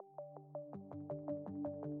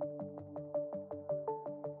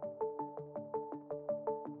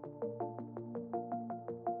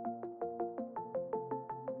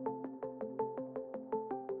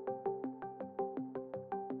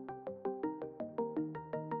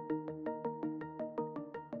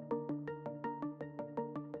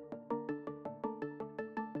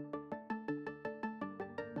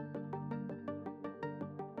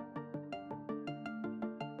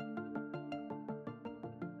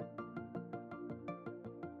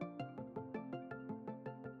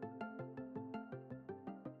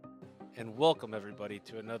and welcome everybody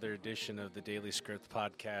to another edition of the Daily Script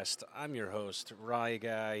podcast. I'm your host, Rye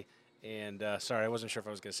Guy, and sorry, I wasn't sure if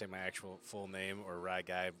I was going to say my actual full name or Rye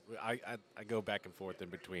Guy. I go back and forth in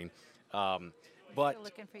between. Um, Still but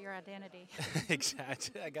looking for your identity.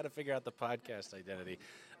 exactly, I got to figure out the podcast identity.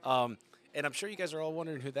 Um, and I'm sure you guys are all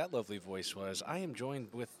wondering who that lovely voice was. I am joined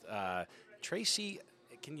with Traci.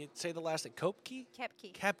 Can you say the last name? Koepke?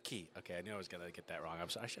 Kepke. Kepke. Okay, I knew I was going to get that wrong.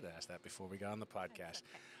 I should have asked that before we got on the That's podcast.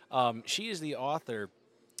 okay. She is the author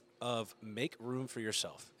of Make Room for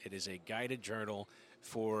Yourself. It is a guided journal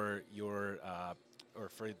for your or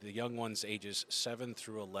for the young ones ages 7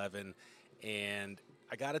 through 11. And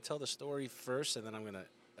I got to tell the story first, and then I'm going to.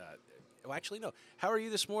 Well, actually, no. How are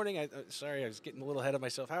you this morning? Sorry, I was getting a little ahead of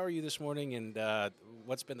myself. How are you this morning, and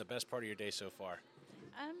what's been the best part of your day so far?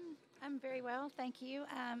 I'm very well, thank you.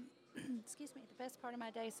 Excuse me. The best part of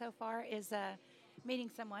my day so far is meeting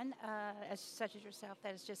someone as such as yourself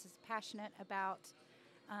that is just as passionate about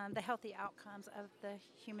the healthy outcomes of the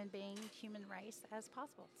human race as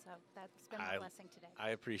possible. So that's been I a blessing today. I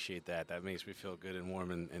appreciate that. That makes me feel good and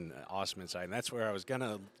warm and awesome inside. And that's where I was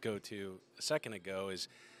gonna go to a second ago. Is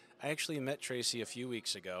I actually met Traci a few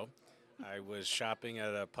weeks ago. I was shopping at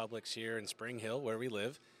a Publix here in Spring Hill, where we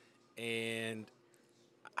live, and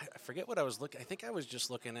I forget what I was looking. I think I was just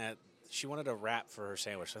looking at. She wanted a wrap for her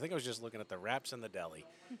sandwich. So I think I was just looking at the wraps in the deli,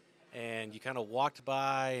 and you kind of walked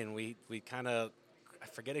by, and we kind of. I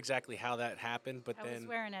forget exactly how that happened, but I then was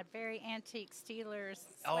wearing a very antique Steelers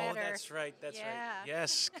oh, sweater. that's right. That's right. Yeah.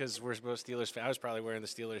 Yes, because we're both Steelers fans. I was probably wearing the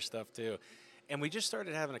Steelers stuff too. And we just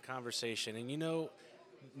started having a conversation. And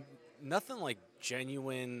nothing like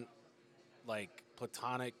genuine, like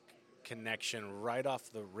platonic connection right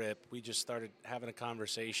off the rip. We just started having a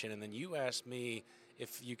conversation. And then you asked me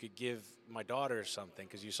if you could give my daughter something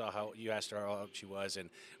because you saw how you asked her how old she was. And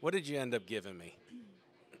what did you end up giving me?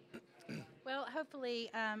 Well, hopefully,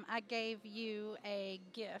 I gave you a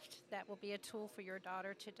gift that will be a tool for your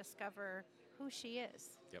daughter to discover who she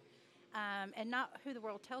is. Yep. And not who the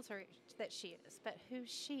world tells her that she is, but who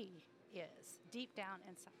she is deep down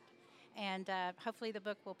inside. And hopefully, the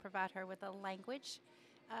book will provide her with a language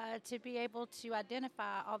to be able to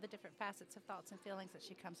identify all the different facets of thoughts and feelings that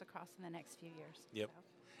she comes across in the next few years. Yep. So,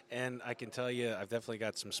 And I can tell you, I've definitely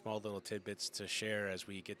got some small little tidbits to share as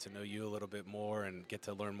we get to know you a little bit more and get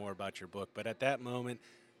to learn more about your book. But at that moment,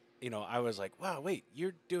 I was like, wow, wait,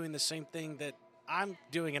 you're doing the same thing that I'm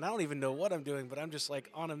doing. And I don't even know what I'm doing, but I'm just like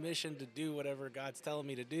on a mission to do whatever God's telling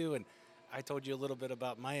me to do. And I told you a little bit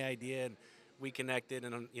about my idea, and we connected.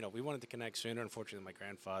 And, we wanted to connect sooner. Unfortunately, my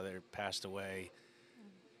grandfather passed away.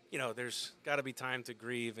 There's got to be time to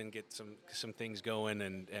grieve and get some things going,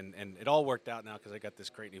 and it all worked out now because I got this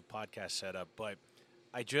great new podcast set up. But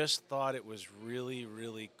I just thought it was really,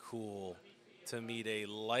 really cool to meet a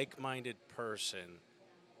like-minded person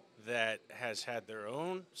that has had their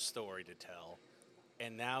own story to tell,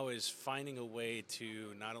 and now is finding a way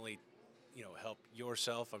to not only help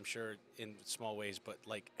yourself, I'm sure, in small ways, but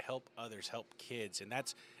like help others, help kids. And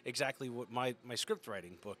that's exactly what my script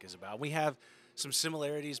writing book is about. We have some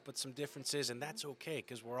similarities, but some differences, and that's okay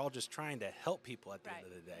because we're all just trying to help people at the end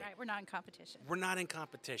of the day. right. We're not in competition. We're not in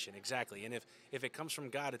competition, exactly. And if it comes from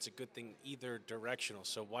God, it's a good thing either directional.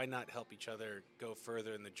 So why not help each other go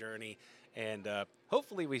further in the journey? And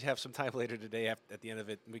hopefully we have some time later today at the end of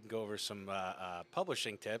it. We can go over some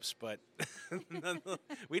publishing tips, but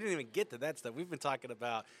we didn't even get to that stuff. We've been talking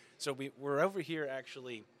about, so we're over here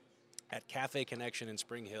actually at Cafe Connection in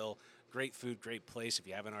Spring Hill. Great food, great place if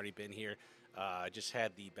you haven't already been here. Just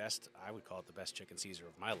had the best, I would call it the best chicken Caesar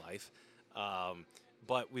of my life.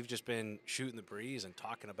 But we've just been shooting the breeze and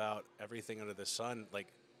talking about everything under the sun, like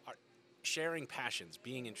sharing passions,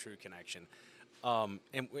 being in true connection.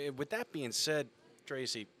 With that being said,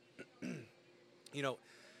 Traci,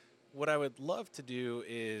 what I would love to do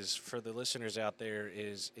is for the listeners out there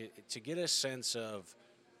is to get a sense of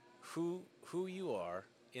who you are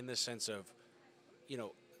in the sense of, you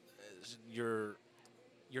know, your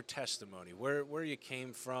testimony, where you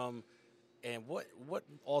came from, and what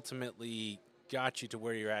ultimately got you to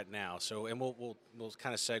where you're at now. So, and we'll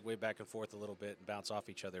kind of segue back and forth a little bit and bounce off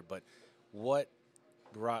each other. But what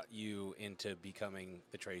brought you into becoming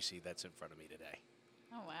the Traci that's in front of me today?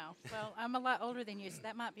 Oh, wow. Well, I'm a lot older than you, so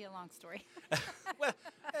that might be a long story. Well,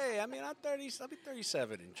 hey, I mean, I'll be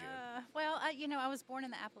 37 in June. I was born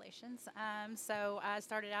in the Appalachians, so I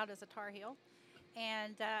started out as a Tar Heel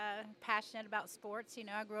and passionate about sports.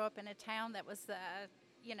 I grew up in a town that was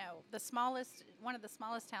one of the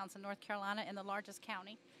smallest towns in North Carolina in the largest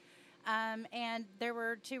county. And there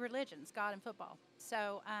were two religions, God and football.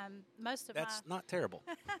 So That's not terrible.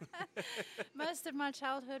 most of my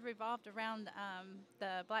childhood revolved around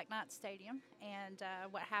the Black Knight Stadium and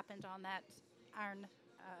what happened on that iron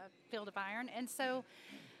field of iron. And so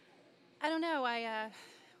I don't know. I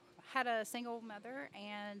had a single mother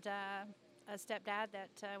and a stepdad that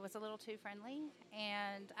was a little too friendly,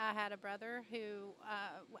 and I had a brother who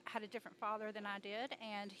had a different father than I did,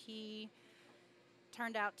 and he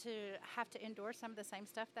turned out to have to endure some of the same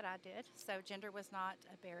stuff that I did. So gender was not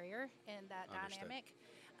a barrier in that Understood. dynamic.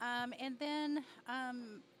 And then,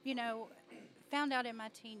 found out in my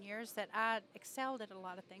teen years that I excelled at a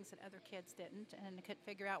lot of things that other kids didn't, and I couldn't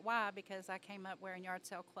figure out why, because I came up wearing yard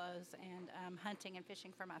sale clothes and hunting and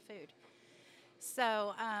fishing for my food.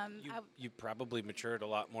 So You probably matured a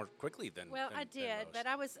lot more quickly than I did, than most. but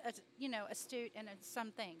I was astute in some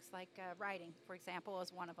things, like writing, for example,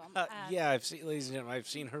 was one of them. Yeah, ladies and gentlemen, I've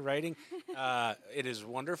seen her writing. It is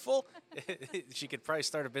wonderful. She could probably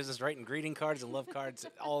start a business writing greeting cards and love cards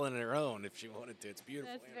all on her own if she wanted to. It's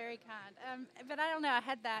beautiful. That's very kind. But I don't know. I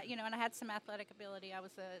had that, and I had some athletic ability. I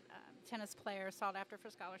was a tennis player, sought after for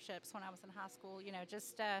scholarships when I was in high school.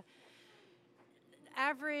 Just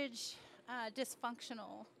average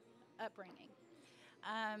dysfunctional upbringing.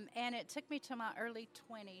 And it took me to my early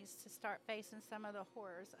 20s to start facing some of the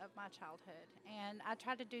horrors of my childhood. And I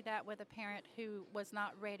tried to do that with a parent who was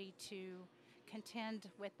not ready to contend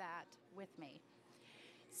with that with me.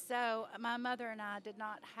 So my mother and I did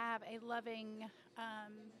not have a loving,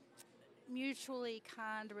 mutually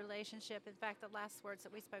kind relationship. In fact, the last words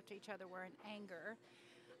that we spoke to each other were in anger.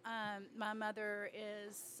 My mother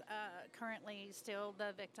is currently still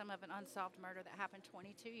the victim of an unsolved murder that happened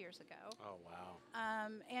 22 years ago. Oh, wow.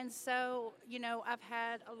 And so, I've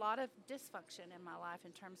had a lot of dysfunction in my life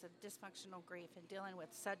in terms of dysfunctional grief and dealing with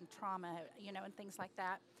sudden trauma, and things like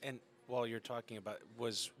that. And while you're talking about,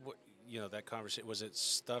 that conversation, was it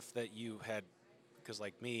stuff that you had, because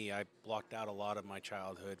like me, I blocked out a lot of my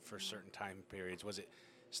childhood for certain time periods. Was it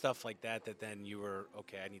stuff like that then you were,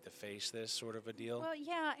 okay, I need to face this sort of a deal? Well,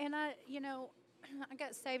 yeah, and I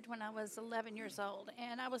got saved when I was 11 years old,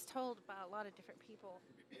 and I was told by a lot of different people,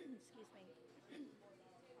 excuse me,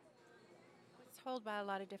 I was told by a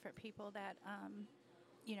lot of different people that,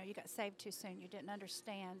 you got saved too soon. You didn't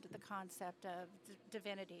understand the concept of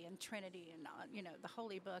divinity and Trinity and, the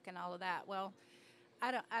Holy Book and all of that. Well,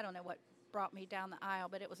 I don't know what brought me down the aisle,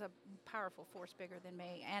 but it was a powerful force bigger than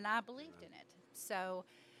me, and I believed in it. So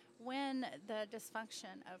when the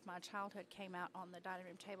dysfunction of my childhood came out on the dining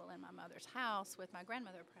room table in my mother's house with my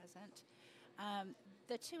grandmother present,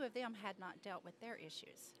 the two of them had not dealt with their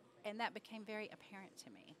issues, and that became very apparent to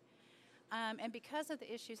me. And because of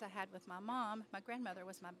the issues I had with my mom, my grandmother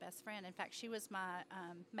was my best friend. In fact, she was my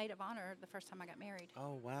maid of honor the first time I got married.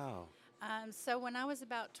 Oh, wow. So when I was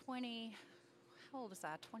about 20, how old was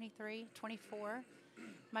I, 23, 24,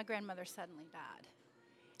 my grandmother suddenly died.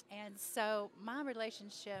 And so my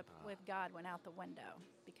relationship with God went out the window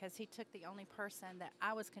because he took the only person that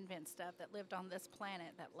I was convinced of that lived on this planet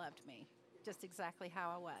that loved me, just exactly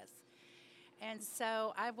how I was. And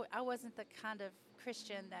so I wasn't the kind of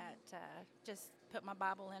Christian that just put my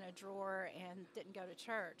Bible in a drawer and didn't go to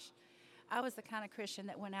church. I was the kind of Christian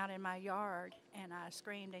that went out in my yard and I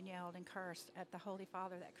screamed and yelled and cursed at the Holy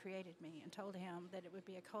Father that created me and told him that it would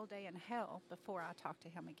be a cold day in hell before I talked to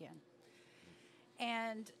him again.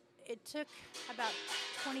 And it took about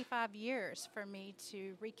 25 years for me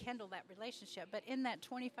to rekindle that relationship. But in that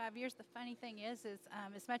 25 years, the funny thing is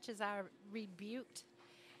as much as I rebuked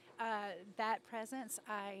that presence,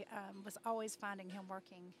 I was always finding him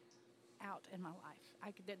working out in my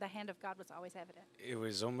life. The hand of God was always evident. It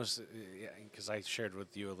was almost, because I shared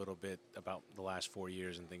with you a little bit about the last 4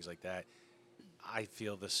 years and things like that. I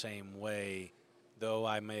feel the same way, though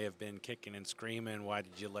I may have been kicking and screaming, why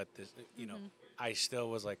did you let this, I still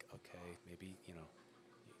was like, okay, maybe,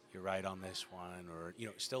 you're right on this one, or,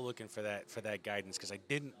 still looking for that guidance, because I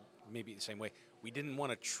didn't, maybe the same way, we didn't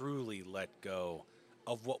want to truly let go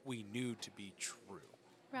of what we knew to be true.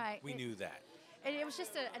 Right. We knew that. It was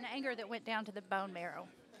just an anger that went down to the bone marrow,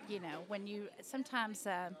 when you sometimes,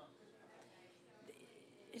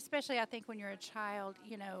 especially I think when you're a child,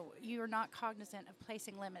 you're not cognizant of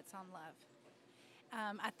placing limits on love.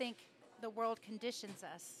 I think the world conditions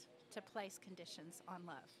us to place conditions on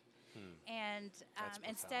love. And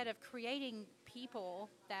instead of creating people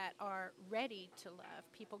that are ready to love,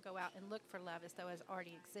 people go out and look for love as though it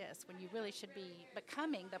already exists, when you really should be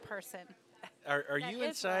becoming the person. Are you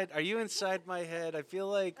inside? Are you inside my head? I feel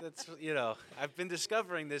like that's I've been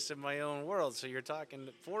discovering this in my own world. So you're talking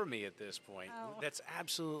for me at this point. Oh. That's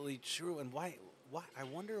absolutely true. And why, I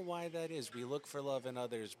wonder why that is. We look for love in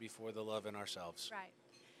others before the love in ourselves. Right.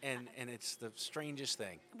 And it's the strangest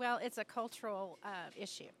thing. Well, it's a cultural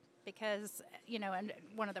issue because, and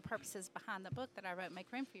one of the purposes behind the book that I wrote,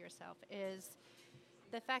 Make Room for Yourself, is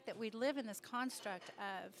the fact that we live in this construct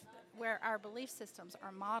of where our belief systems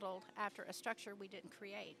are modeled after a structure we didn't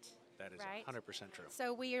create. That is right? 100% true.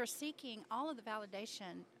 So we are seeking all of the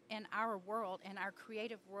validation in our world, in our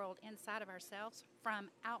creative world inside of ourselves from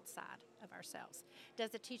outside of ourselves. Does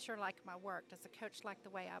the teacher like my work? Does the coach like the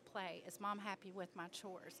way I play? Is mom happy with my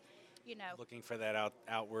chores? Looking for that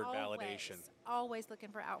outward validation. Always looking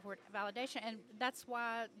for outward validation. And that's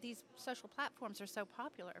why these social platforms are so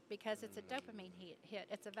popular, because it's a dopamine hit.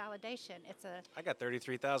 It's a validation. I got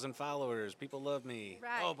 33,000 followers. People love me.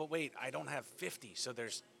 Right. Oh, but wait, I don't have 50, so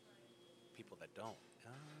there's people that don't.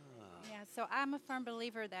 Yeah, so I'm a firm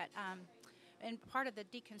believer that and part of the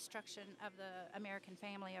deconstruction of the American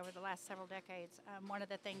family over the last several decades, one of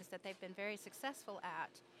the things that they've been very successful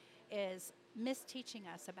at is misteaching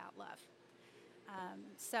us about love.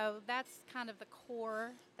 So that's kind of the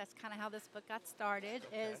core. That's kind of how this book got started,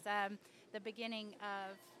 is the beginning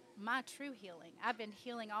of my true healing. I've been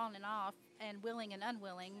healing on and off and willing and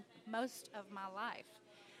unwilling most of my life.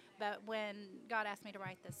 But when God asked me to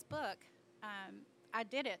write this book, I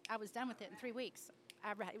did it. I was done with it in 3 weeks.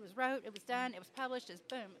 It was wrote, it was done, it was published, it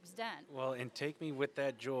was done. Well, and take me with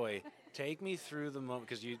that joy. Take me through the moment,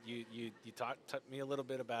 because you taught me a little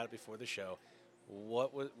bit about it before the show.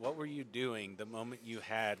 What were you doing the moment you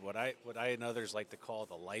had what I and others like to call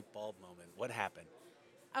the light bulb moment? What happened?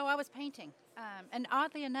 Oh, I was painting. And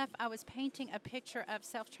oddly enough, I was painting a picture of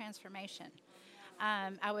self-transformation.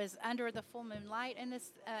 I was under the full moon light in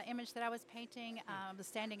this image that I was painting. I was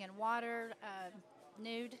standing in water,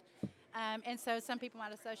 nude. And so some people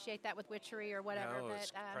might associate that with witchery or whatever. No,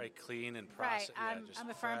 it's but, probably clean and process. Right. Yeah, I'm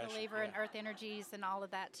a firm believer in earth energies and all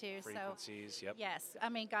of that too. Frequencies, so, yep. Yes. I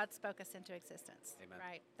mean, God spoke us into existence. Amen.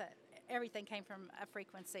 Right. Everything came from a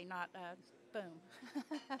frequency, not a boom.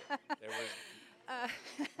 There was...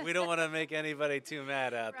 we don't want to make anybody too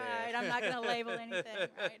mad out there. Right, I'm not going to label anything,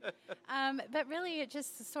 right? But really, it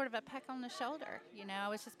just sort of a peck on the shoulder. I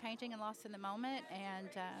was just painting and lost in the moment, and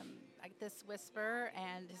like this whisper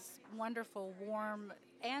and this wonderful, warm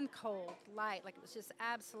and cold light, like it was just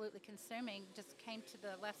absolutely consuming, just came to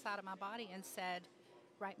the left side of my body and said,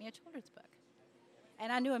 write me a children's book.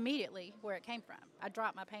 And I knew immediately where it came from. I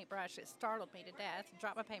dropped my paintbrush. It startled me to death.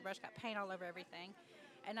 Dropped my paintbrush, got paint all over everything.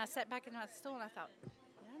 And I sat back in my stool and I thought, did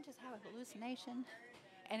I just have a hallucination?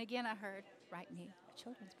 And again, I heard, write me a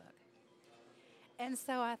children's book. And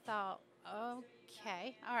so I thought,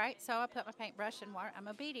 okay, all right. So I put my paintbrush in water. I'm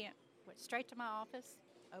obedient. Went straight to my office,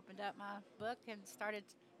 opened up my book, and started,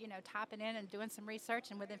 typing in and doing some research.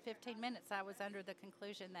 And within 15 minutes, I was under the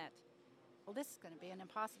conclusion that, well, this is going to be an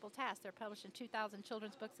impossible task. They're publishing 2,000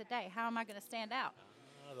 children's books a day. How am I going to stand out?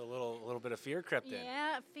 The little bit of fear crept in.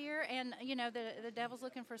 Yeah, fear, and the devil's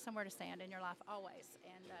looking for somewhere to stand in your life always.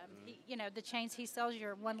 And the chains he sells you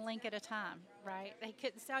are one link at a time, right? He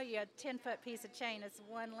couldn't sell you a 10-foot piece of chain. It's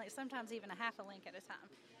one link, sometimes even a half a link at a time.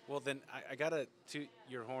 Well, then I gotta toot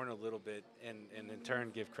your horn a little bit, and in turn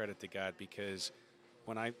give credit to God, because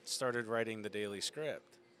when I started writing the daily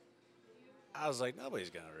script, I was like, nobody's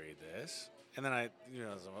gonna read this, and then I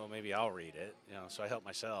was like, well, maybe I'll read it, so I helped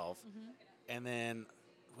myself, and then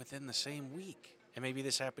within the same week, and maybe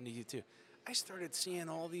this happened to you too, I started seeing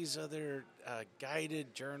all these other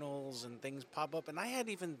guided journals and things pop up, and I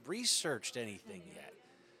hadn't even researched anything yet.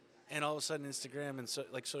 And all of a sudden, Instagram and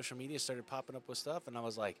social media started popping up with stuff, and I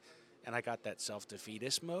was like, and I got that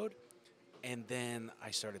self-defeatist mode, and then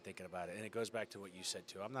I started thinking about it, and it goes back to what you said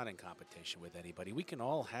too. I'm not in competition with anybody. We can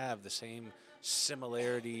all have the same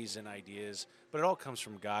similarities and ideas, but it all comes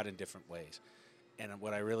from God in different ways. And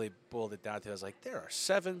what I really boiled it down to, I was like, there are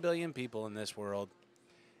 7 billion people in this world.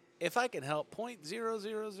 If I can help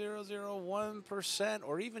 0.00001%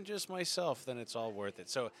 or even just myself, then it's all worth it.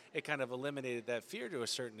 So it kind of eliminated that fear to a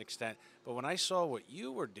certain extent. But when I saw what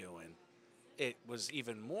you were doing, it was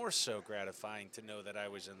even more so gratifying to know that I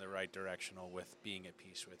was in the right directional with being at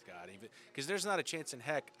peace with God. Because there's not a chance in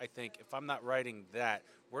heck, I think, if I'm not writing that,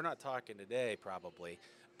 we're not talking today probably,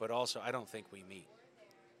 but also I don't think we meet.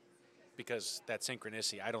 Because that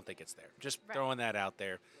synchronicity, I don't think it's there. Just throwing that out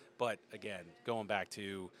there. But again, going back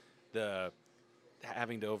to the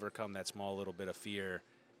having to overcome that small little bit of fear,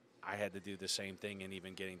 I had to do the same thing, and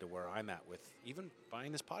even getting to where I'm at with even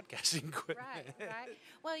buying this podcasting equipment. Right.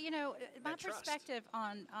 Well, my perspective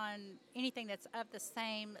on anything that's of the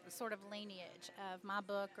same sort of lineage of my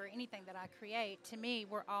book or anything that I create, to me,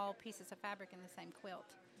 we're all pieces of fabric in the same quilt.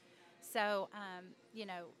 So,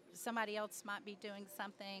 somebody else might be doing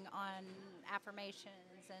something on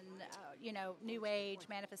affirmations and, New Age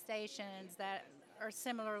manifestations that are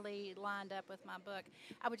similarly lined up with my book.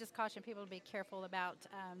 I would just caution people to be careful about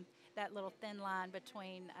that little thin line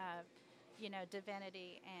between,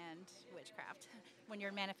 divinity and witchcraft when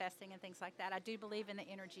you're manifesting and things like that. I do believe in the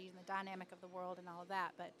energy and the dynamic of the world and all of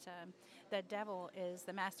that, but the devil is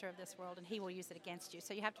the master of this world, and he will use it against you.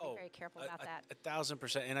 So you have to be very careful about that.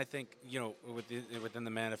 1,000%. And I think, within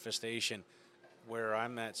the manifestation, where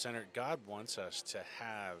I'm at centered, God wants us to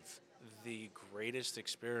have the greatest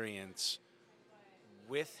experience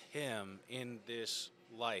with him in this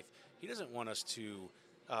life. He doesn't want us to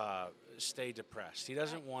stay depressed. He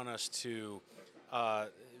doesn't want us to,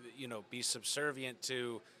 be subservient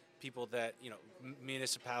to people that,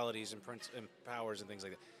 municipalities and powers and things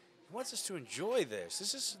like that. He wants us to enjoy this.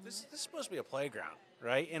 This is supposed to be a playground,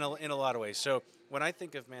 right? In a lot of ways. So when I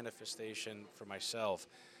think of manifestation for myself,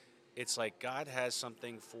 it's like God has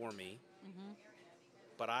something for me,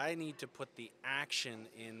 but I need to put the action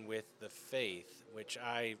in with the faith, which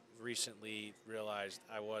I recently realized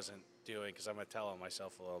I wasn't doing, because I'm going to tell on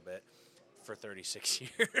myself a little bit, for 36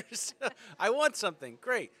 years. I want something.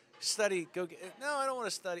 Great. Study. Go get it. No, I don't want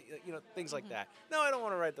to study. Things like that. No, I don't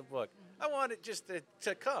want to write the book. I want it just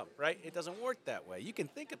to come, right? It doesn't work that way. You can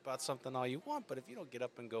think about something all you want, but if you don't get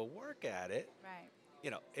up and go work at it, right.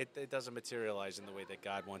 It doesn't materialize in the way that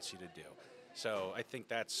God wants you to do. So I think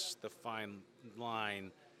that's the fine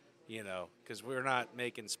line, because we're not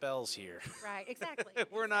making spells here. Right, exactly.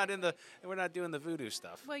 We're not doing the voodoo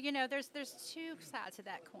stuff. Well, there's two sides to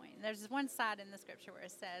that coin. There's one side in the scripture where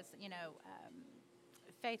it says,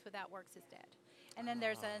 faith without works is dead. And then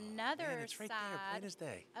there's another side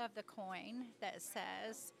of the coin that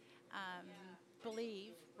says,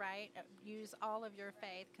 believe, right? Use all of your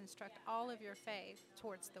faith, construct all of your faith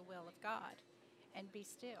towards the will of God, and be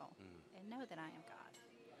still and know that I am God.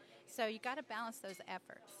 So you got to balance those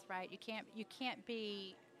efforts, right? You can't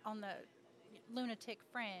be on the lunatic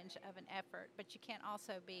fringe of an effort, but you can't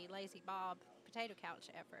also be lazy Bob potato couch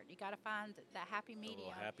effort. You got to find the happy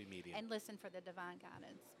medium, and listen for the divine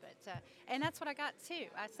guidance. But and that's what I got too.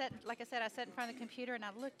 I sat in front of the computer and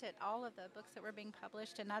I looked at all of the books that were being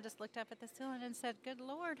published, and I just looked up at the ceiling and said, "Good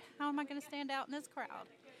Lord, how am I going to stand out in this crowd?"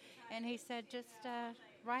 And he said, "Just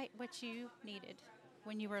write what you needed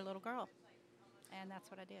when you were a little girl," and that's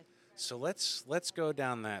what I did. So let's go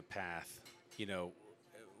down that path.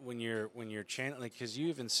 When you're channeling, because you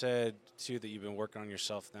even said too that you've been working on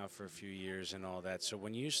yourself now for a few years and all that. So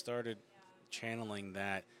when you started channeling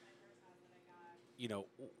that,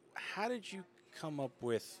 how did you come up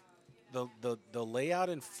with the layout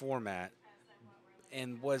and format?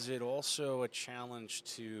 And was it also a challenge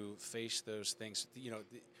to face those things?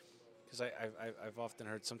 Because I've often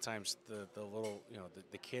heard sometimes the little,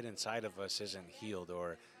 the kid inside of us isn't healed,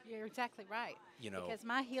 or... You're exactly right. Because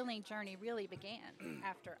my healing journey really began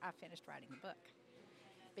after I finished writing the book.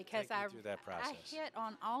 Because Take me through that process. I hit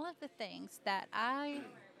on all of the things that I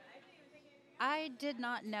did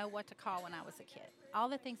not know what to call when I was a kid. All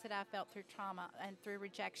the things that I felt through trauma and through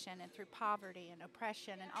rejection and through poverty and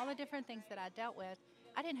oppression and all the different things that I dealt with,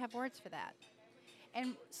 I didn't have words for that.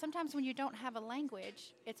 And sometimes when you don't have a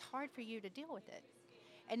language, it's hard for you to deal with it.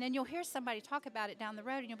 And then you'll hear somebody talk about it down the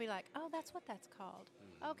road, and you'll be like, "Oh, that's what that's called."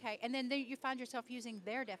 Okay. And then you find yourself using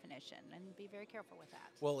their definition, and be very careful with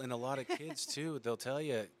that. Well, and a lot of kids, too, they'll tell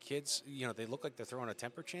you, kids, they look like they're throwing a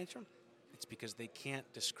temper tantrum. It's because they can't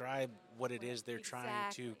describe what it is they're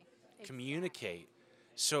trying to communicate.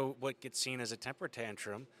 So what gets seen as a temper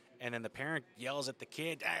tantrum, and then the parent yells at the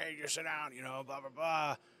kid, "Hey, you sit down, blah, blah,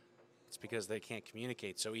 blah." It's because they can't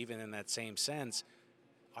communicate. So even in that same sense,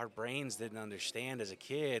 our brains didn't understand as a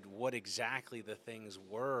kid what exactly the things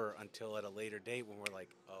were until at a later date when we're like,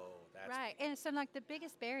 oh, that's... Right. And so, the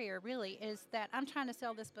biggest barrier really is that I'm trying to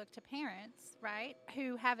sell this book to parents, right,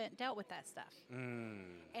 who haven't dealt with that stuff.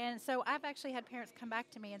 And so I've actually had parents come back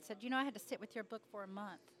to me and said, I had to sit with your book for a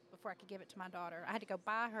month before I could give it to my daughter. I had to go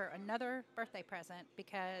buy her another birthday present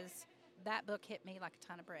because that book hit me like a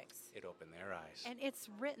ton of bricks. It opened their eyes. And it's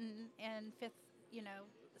written in fifth,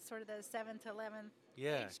 sort of the 7th to 11th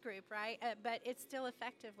age group, right? But it's still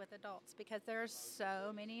effective with adults because there are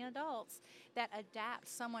so many adults that adapt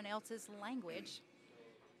someone else's language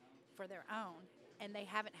for their own, and they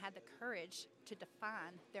haven't had the courage to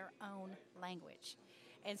define their own language.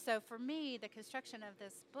 And so for me, the construction of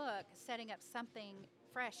this book, setting up something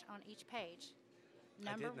fresh on each page,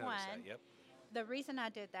 number one, that, yep. The reason I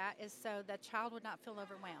did that is so the child would not feel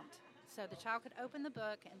overwhelmed. So the child could open the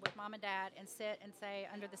book and with mom and dad and sit and say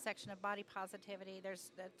under the section of body positivity,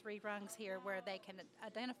 there's the 3 rungs here where they can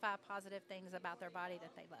identify positive things about their body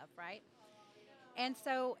that they love, right? And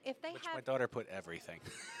so if they Which have, my daughter put everything.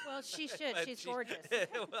 well, she should. But She's gorgeous.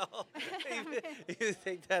 Well, you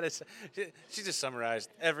think that is, she just summarized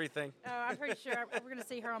everything. Oh, I'm pretty sure we're going to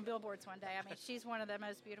see her on billboards one day. I mean, she's one of the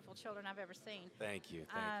most beautiful children I've ever seen. Thank you.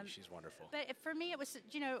 She's wonderful. But for me, it was,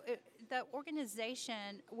 the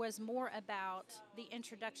organization was more about the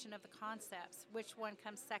introduction of the concepts, which one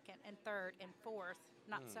comes second and third and fourth,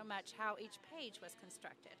 not so much how each page was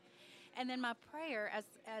constructed. And then my prayer,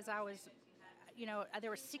 as I was, there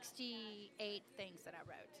were 68 things that I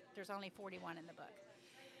wrote. There's only 41 in the book.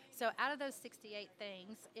 So out of those 68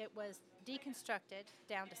 things, it was deconstructed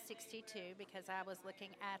down to 62 because I was looking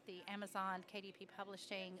at the Amazon KDP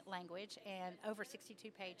publishing language, and over 62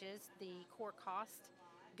 pages, the core cost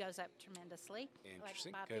goes up tremendously.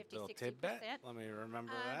 Interesting. Like Good 50, little 60%. tidbit. Let me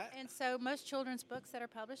remember that. And so most children's books that are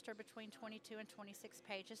published are between 22 and 26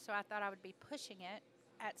 pages, so I thought I would be pushing it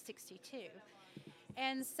at 62.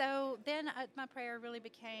 And so then my prayer really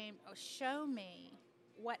became, show me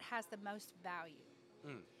what has the most value.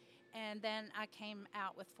 And then I came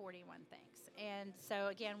out with 41 things. And so,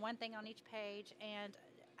 again, one thing on each page. And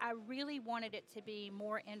I really wanted it to be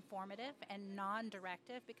more informative and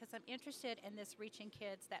non-directive because I'm interested in this reaching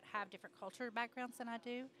kids that have different cultural backgrounds than I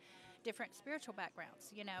do, different spiritual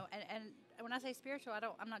backgrounds, And when I say spiritual,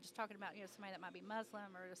 I'm not just talking about, somebody that might be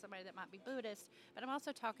Muslim or somebody that might be Buddhist, but I'm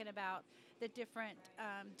also talking about the different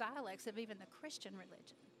dialects of even the Christian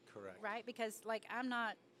religion. Correct. Right? Because, I'm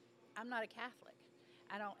not a Catholic.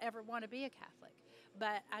 I don't ever want to be a Catholic,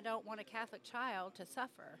 but I don't want a Catholic child to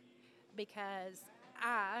suffer because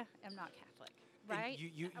I am not Catholic, right?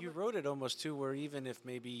 And you wrote it almost too where even if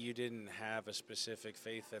maybe you didn't have a specific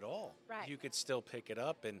faith at all, right, you could still pick it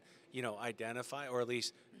up and, identify or at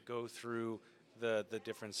least go through the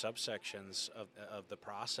different subsections of the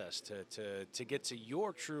process to get to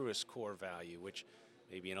your truest core value, which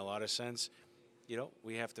maybe in a lot of sense,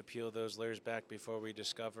 we have to peel those layers back before we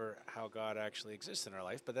discover how God actually exists in our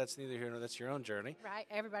life. But that's neither here nor that's your own journey. Right.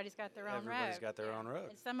 Everybody's got their own road. Everybody's got their own road.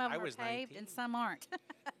 And some of them are paved 19. and some aren't.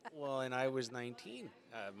 Well, and I was 19.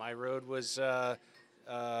 My road was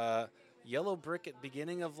yellow brick at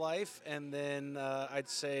beginning of life, and then I'd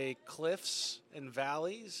say cliffs and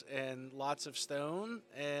valleys and lots of stone,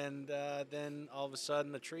 and then all of a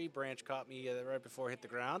sudden a tree branch caught me right before I hit the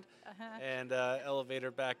ground, and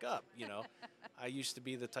elevator back up, I used to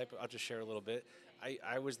be the type of, I'll just share a little bit,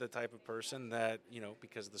 I was the type of person that,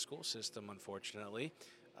 because of the school system, unfortunately,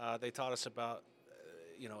 they taught us about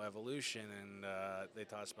evolution, and they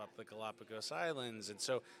taught us about the Galapagos Islands, and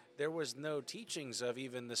so there was no teachings of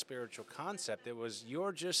even the spiritual concept. It was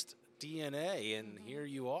you're just DNA, and here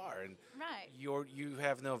you are, and right, you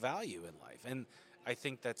have no value in life. And I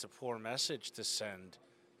think that's a poor message to send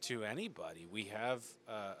to anybody. We have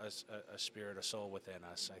a spirit, a soul within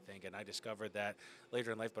us, I think, and I discovered that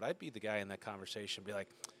later in life. But I'd be the guy in that conversation, be like,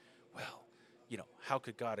 well, how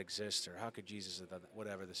could God exist, or how could Jesus have done that,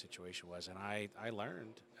 whatever the situation was. And I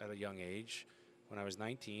learned at a young age, when I was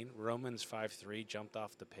 19, Romans 5:3 jumped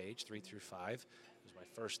off the page, 3 through 5. It was my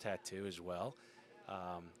first tattoo as well.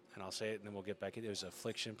 And I'll say it, and then we'll get back into it. It was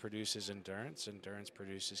affliction produces endurance, endurance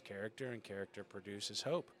produces character, and character produces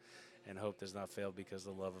hope. And hope does not fail because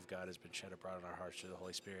the love of God has been shed abroad in our hearts through the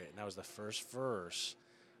Holy Spirit. And that was the first verse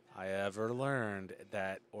I ever learned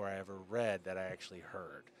or I ever read that I actually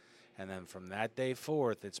heard. And then from that day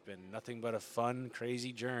forth, it's been nothing but a fun,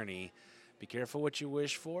 crazy journey. Be careful what you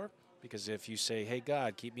wish for, because if you say, hey,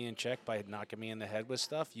 God, keep me in check by knocking me in the head with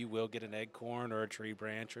stuff, you will get an acorn or a tree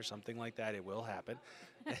branch or something like that. It will happen.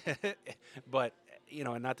 But,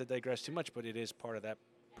 and not to digress too much, but it is part of that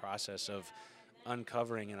process of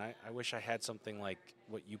uncovering. And I wish I had something like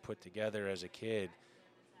what you put together as a kid,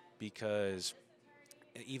 because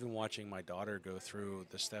even watching my daughter go through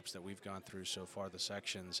the steps that we've gone through so far, the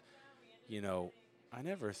sections, I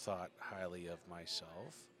never thought highly of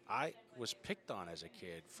myself. I was picked on as a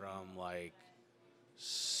kid from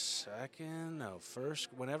first,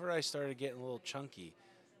 whenever I started getting a little chunky,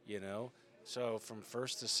 So from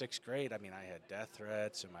first to sixth grade, I had death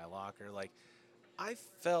threats in my locker. I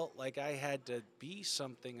felt like I had to be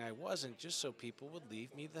something I wasn't just so people would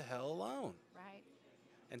leave me the hell alone. Right.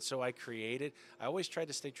 And so I always tried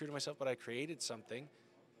to stay true to myself, but I created something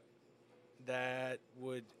that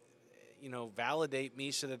would, validate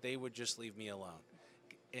me so that they would just leave me alone.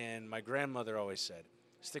 And my grandmother always said,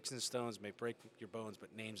 sticks and stones may break your bones,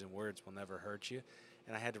 but names and words will never hurt you.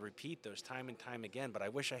 And I had to repeat those time and time again, but I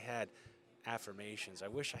wish I had affirmations. I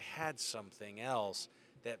wish I had something else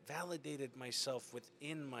that validated myself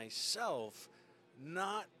within myself,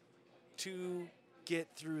 not to get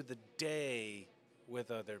through the day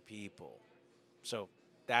with other people. So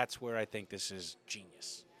that's where I think this is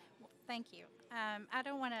genius. Well, thank you. I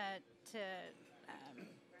don't want to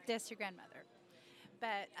diss your grandmother,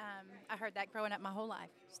 but I heard that growing up my whole life,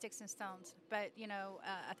 sticks and stones. But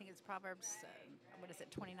I think it's Proverbs, what is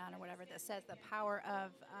it, 29 or whatever, that says the power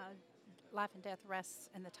of life and death rests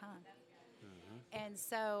in the tongue. And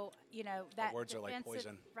so, that words are like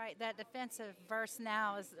poison. Right, that defensive verse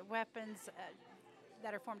now is weapons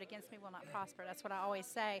that are formed against me will not prosper. That's what I always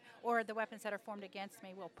say. Or the weapons that are formed against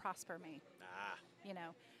me will prosper me.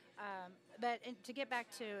 But to get back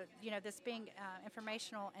to, this being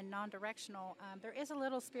informational and non-directional, there is a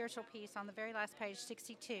little spiritual piece on the very last page,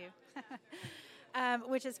 62,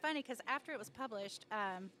 which is funny because after it was published,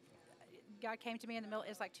 God came to me in the middle. It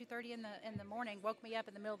was like 2:30 in the morning. Woke me up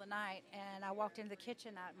in the middle of the night, and I walked into the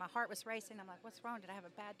kitchen. My heart was racing. I'm like, "What's wrong? Did I have a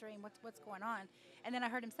bad dream? What's going on?" And then I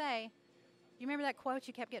heard him say, "You remember that quote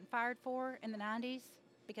you kept getting fired for in the '90s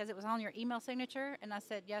because it was on your email signature?" And I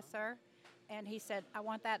said, "Yes, sir." And he said, "I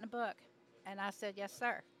want that in a book." And I said, "Yes,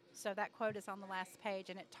 sir." So that quote is on the last page,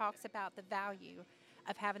 and it talks about the value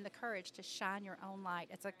of having the courage to shine your own light.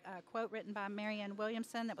 It's a quote written by Marianne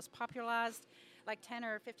Williamson that was popularized like 10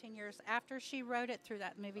 or 15 years after she wrote it through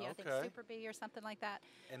that movie, I think Super Bee or something like that.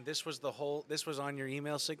 And this was on your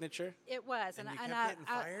email signature? It was. And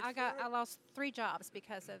I lost 3 jobs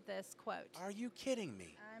because of this quote. Are you kidding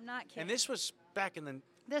me? I'm not kidding. And this was back in the...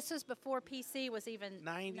 This was before PC was even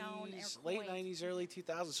 90s, known late 90s, early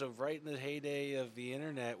 2000s. So right in the heyday of the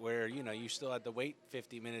internet where, you still had to wait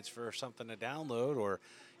 50 minutes for something to download or,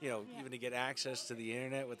 even to get access to the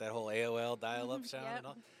internet with that whole AOL dial-up sound and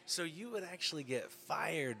all. So you would actually get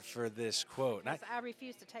fired for this quote. I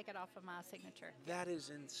refused to take it off of my signature. That is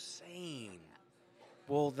insane. Yeah.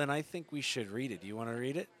 Well, then I think we should read it. Do you want to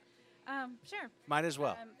read it? Sure. Might as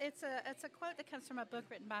well. It's a quote that comes from a book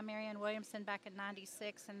written by Marianne Williamson back in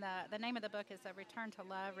 '96, and the name of the book is A Return to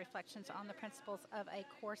Love, Reflections on the Principles of a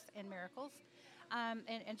Course in Miracles.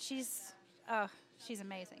 And she's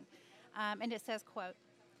amazing. And it says, quote,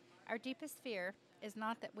 "Our deepest fear is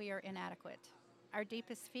not that we are inadequate. Our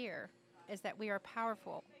deepest fear is that we are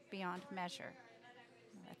powerful beyond measure."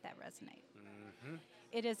 Let that resonate. Mm-hmm.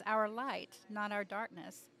 It is our light, not our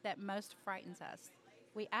darkness, that most frightens us.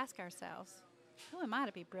 We ask ourselves, who am I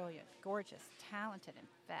to be brilliant, gorgeous, talented, and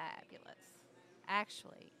fabulous?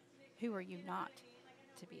 Actually, who are you not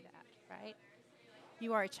to be that, right?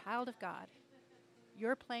 You are a child of God.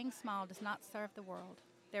 Your playing small does not serve the world.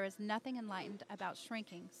 There is nothing enlightened about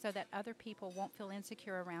shrinking so that other people won't feel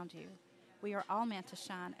insecure around you. We are all meant to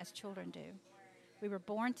shine as children do. We were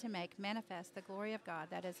born to make manifest the glory of God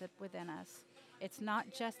that is within us. It's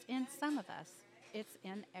not just in some of us, it's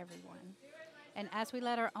in everyone. And as we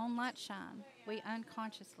let our own light shine, we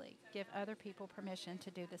unconsciously give other people permission to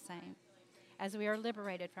do the same. As we are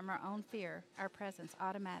liberated from our own fear, our presence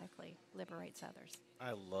automatically liberates others.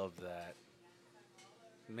 I love that.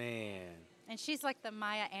 Man. And she's like the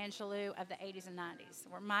Maya Angelou of the 80s and 90s,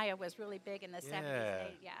 where Maya was really big in the 70s.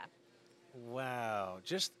 80s. Yeah. Wow.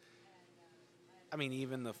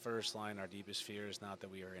 Even the first line, our deepest fear is not that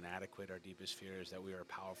we are inadequate. Our deepest fear is that we are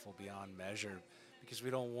powerful beyond measure, because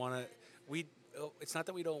we don't want to, it's not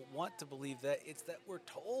that we don't want to believe that, it's that we're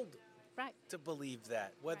told to believe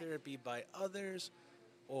that, whether it be by others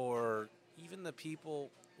or even the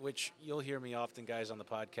people, which you'll hear me often, guys, on the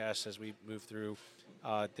podcast as we move through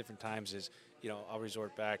different times is, I'll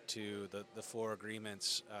resort back to the 4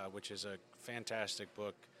 Agreements, which is a fantastic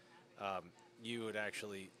book. You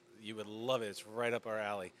would love it. It's right up our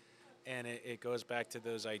alley. And it goes back to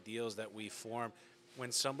those ideals that we form.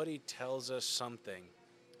 When somebody tells us something,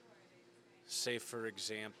 say, for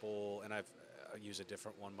example, and I'll use a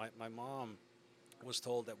different one. My mom was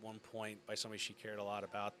told at one point by somebody she cared a lot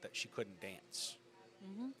about that she couldn't dance.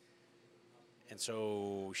 Mm-hmm. And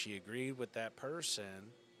so she agreed with that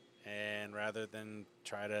person, and rather than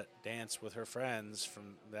try to dance with her friends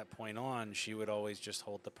from that point on, she would always just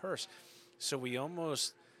hold the purse. So we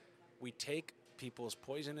take people's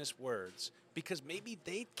poisonous words because maybe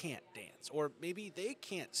they can't dance, or maybe they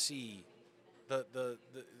can't see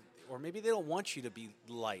or maybe they don't want you to be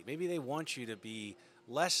light. Maybe they want you to be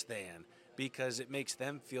less than because it makes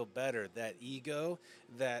them feel better. That ego,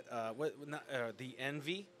 that the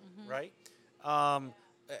envy, mm-hmm. right?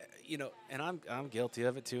 And I'm guilty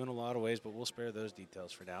of it too in a lot of ways, but we'll spare those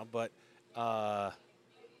details for now. But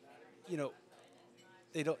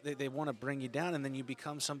they want to bring you down, and then you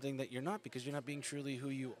become something that you're not because you're not being truly who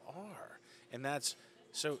you are. And that's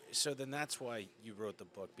so then that's why you wrote the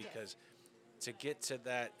book, because to get to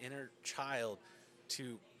that inner child,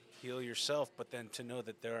 to heal yourself, but then to know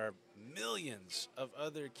that there are millions of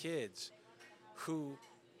other kids who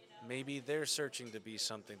maybe they're searching to be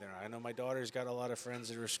something there. I know my daughter's got a lot of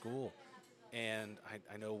friends at her school, and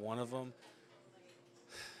I know one of them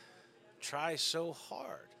tries so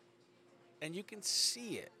hard, and you can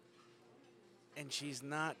see it, and she's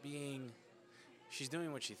doing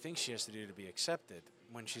what she thinks she has to do to be accepted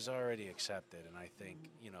when she's already accepted. And I think,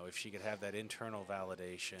 if she could have that internal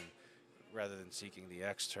validation rather than seeking the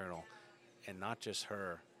external, and not just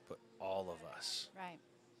her, but all of us. Right.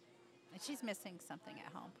 And she's missing something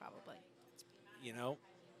at home, probably.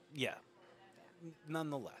 Yeah.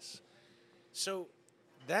 Nonetheless. So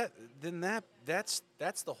that's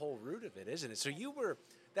the whole root of it, isn't it? So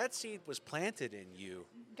that seed was planted in you.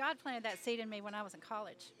 God planted that seed in me when I was in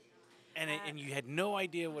college. And you had no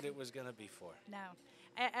idea what it was going to be for. No.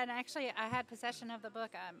 And actually, I had possession of the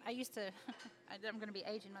book. I used to, I'm going to be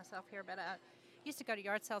aging myself here, but I used to go to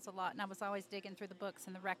yard sales a lot, and I was always digging through the books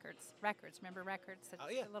and the records. Remember records?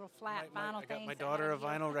 Yeah. The little flat vinyl things. I got my daughter a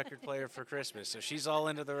vinyl record player for Christmas, so she's all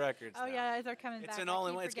into the records now. Yeah, they're coming back. It's an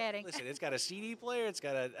all-in-one. Forgetting. Listen, it's got a CD player, it's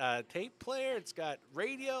got a tape player, it's got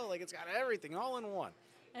radio, it's got everything all in one.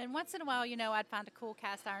 And once in a while, I'd find a cool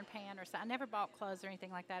cast iron pan or something. I never bought clothes or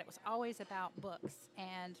anything like that. It was always about books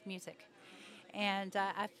and music. And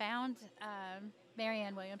I found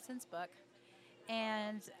Marianne Williamson's book.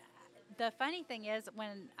 And the funny thing is,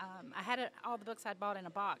 when I had all the books I'd bought in a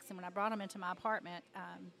box, and when I brought them into my apartment,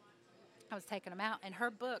 I was taking them out, and her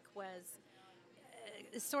book was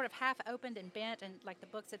sort of half opened and bent, and like the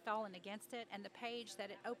books had fallen against it, and the page that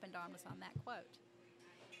it opened on was on that quote.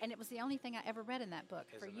 And it was the only thing I ever read in that book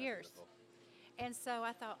for years. Beautiful? And so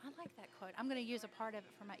I thought, I like that quote. I'm going to use a part of it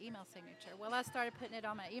for my email signature. Well, I started putting it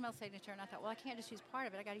on my email signature, and I thought, well, I can't just use part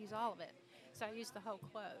of it. I got to use all of it. So I used the whole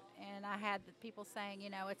quote. And I had the people saying,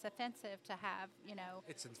 it's offensive to have,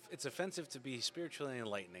 It's offensive to be spiritually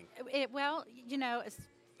enlightening. It's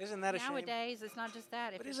Isn't that a shame? Nowadays, it's not just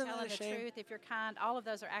that. If But you're isn't that telling a the shame? truth, if you're kind, all of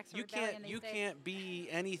those are acts of rebellion these days. Can't be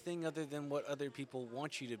anything other than what other people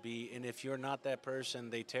want you to be, and if you're not that person,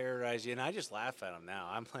 they terrorize you. And I just laugh at them now.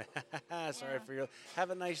 I'm like, sorry for you. Have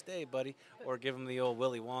a nice day, buddy. Or give them the old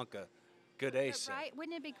Willy Wonka. Good day, sir. Right?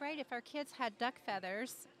 Wouldn't it be great if our kids had duck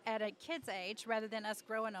feathers at a kid's age rather than us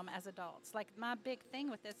growing them as adults? Like, my big thing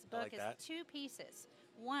with this book is two pieces.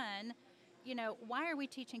 One, why are we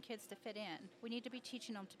teaching kids to fit in? We need to be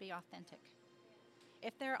teaching them to be authentic.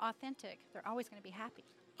 If they're authentic, they're always going to be happy.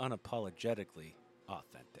 Unapologetically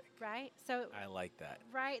authentic. Right? So I like that.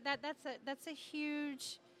 Right? That's a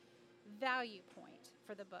huge value point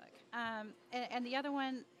for the book. And the other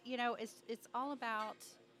one, it's all about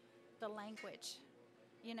the language,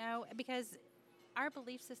 because our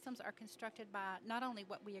belief systems are constructed by not only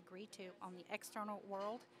what we agree to on the external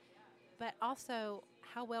world, but also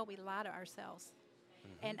how well we lie to ourselves,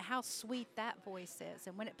 and how sweet that voice is.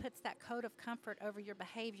 And when it puts that coat of comfort over your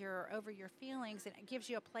behavior or over your feelings, and it gives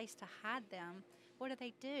you a place to hide them, what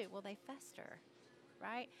do? Well, they fester,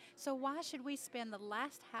 right? So why should we spend the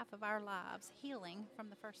last half of our lives healing from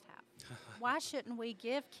the first half? Why shouldn't we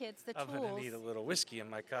give kids the tools? I'm going to need a little whiskey in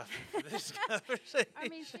my coffee for this conversation. I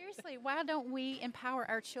mean, seriously, why don't we empower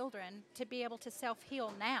our children to be able to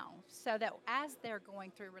self-heal now, so that as they're going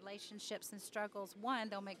through relationships and struggles, one,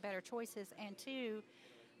 they'll make better choices, and two,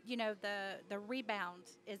 the rebound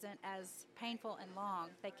isn't as painful and long.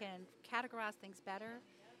 They can categorize things better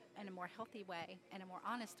in a more healthy way and a more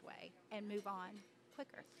honest way, and move on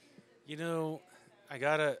quicker.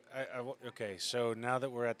 Okay, so now that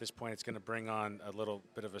we're at this point, it's going to bring on a little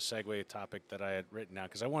bit of a segue topic that I had written out,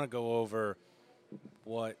 because I want to go over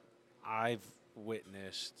what I've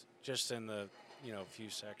witnessed just in the few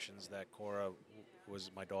sections that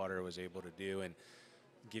my daughter was able to do, and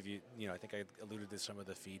give you, I think I alluded to some of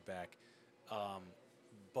the feedback,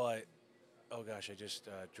 but oh gosh, I just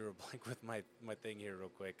drew a blank with my thing here real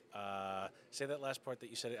quick. Say that last part that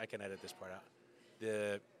you said. I can edit this part out.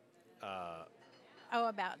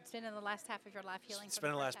 About spending the last half of your life healing.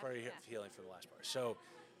 Spending the last part of your healing for the last part. So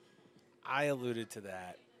I alluded to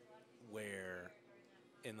that, where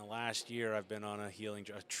in the last year I've been on a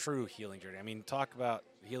true healing journey. I mean, talk about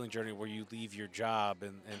healing journey where you leave your job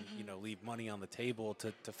and leave money on the table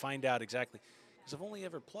to find out exactly, because I've only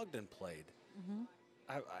ever plugged and played. Mm-hmm.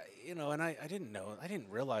 I didn't know. I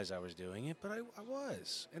didn't realize I was doing it, but I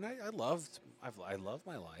was, and I loved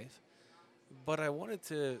my life, but I wanted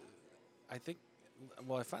to. I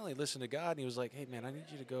finally listened to God, and He was like, "Hey, man, I need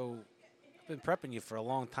you to go. I've been prepping you for a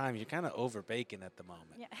long time. You're kind of over baking at the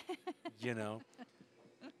moment, Yeah.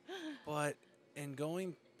 But in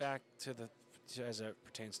going back to as it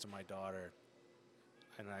pertains to my daughter,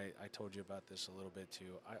 and I told you about this a little bit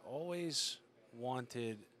too. I always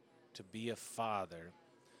wanted to be a father,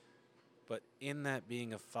 but in that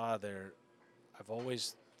being a father, I've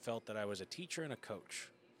always felt that I was a teacher and a coach.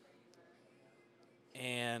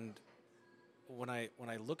 And when I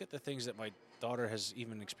look at the things that my daughter has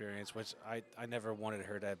even experienced, which I never wanted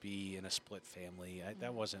her to be in a split family.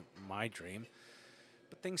 That wasn't my dream.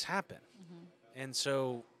 But things happen. And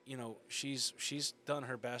so, she's done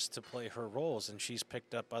her best to play her roles, and she's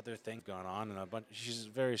picked up other things gone on, and a bunch. She's a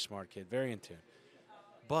very smart kid, very in tune.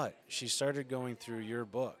 But she started going through your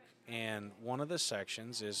book, and one of the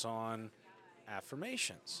sections is on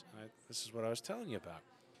affirmations. This is what I was telling you about.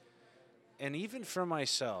 And even for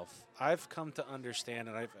myself, I've come to understand,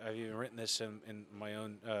 and I've even written this in my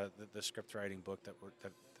own the script writing book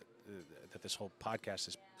that this whole podcast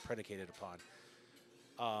is predicated upon.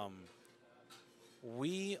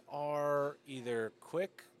 We are either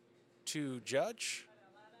quick to judge,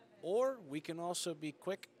 or we can also be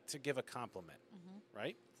quick to give a compliment,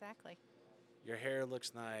 right? Exactly. Your hair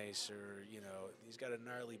looks nice, or, he's got a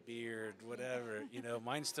gnarly beard, whatever.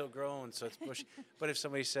 Mine's still growing, so it's bushy. But if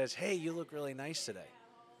somebody says, hey, you look really nice today,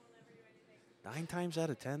 9 times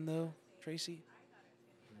out of 10, though, Traci,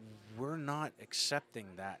 we're not accepting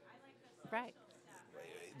Right.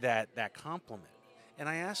 that compliment. And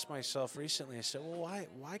I asked myself recently, I said, well,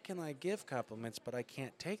 why can I give compliments, but I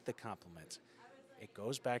can't take the compliments? It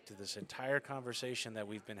goes back to this entire conversation that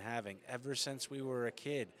we've been having ever since we were a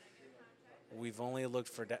kid. We've only looked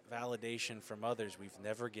for validation from others. We've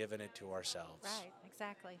never given it to ourselves. Right,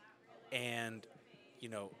 exactly. And,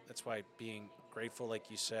 that's why being grateful, like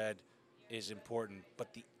you said, is important.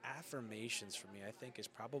 But the affirmations for me, I think, is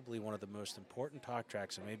probably one of the most important talk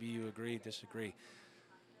tracks. And maybe you agree, disagree.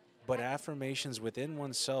 But affirmations within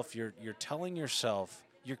oneself, you're telling yourself,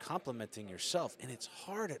 you're complimenting yourself. And it's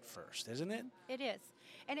hard at first, isn't it? It is.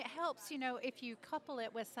 And it helps, if you couple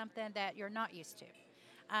it with something that you're not used to.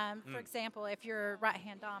 For example, if you're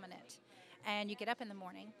right-hand dominant and you get up in the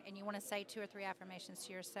morning and you want to say 2 or 3 affirmations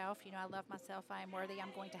to yourself, I love myself, I am worthy,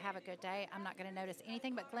 I'm going to have a good day, I'm not going to notice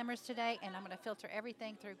anything but glimmers today, and I'm going to filter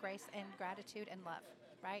everything through grace and gratitude and love,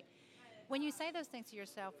 right? When you say those things to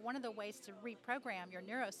yourself, one of the ways to reprogram your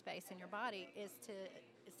neurospace in your body is to,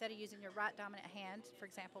 instead of using your right dominant hand, for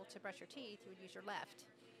example, to brush your teeth, you would use your left.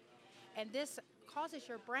 And this causes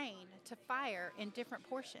your brain to fire in different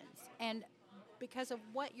portions. And because of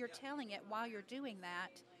what you're telling it while you're doing that,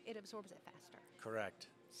 it absorbs it faster. Correct.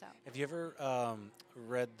 So, have you ever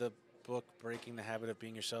read the book Breaking the Habit of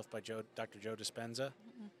Being Yourself by Dr. Joe Dispenza?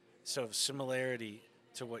 So similarity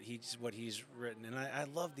to what he's written. And I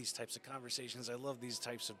love these types of conversations. I love these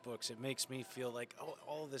types of books. It makes me feel like,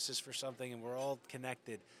 all of this is for something, and we're all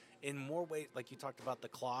connected in more ways. Like you talked about the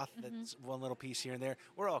cloth, that's one little piece here and there.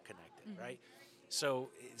 We're all connected, right? So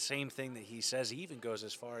same thing that he says. He even goes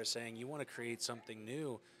as far as saying, you want to create something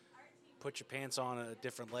new, put your pants on a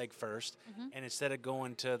different leg first, and instead of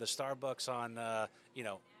going to the Starbucks on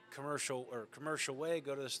commercial way,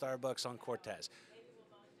 go to the Starbucks on Cortez.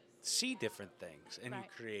 See different things, and you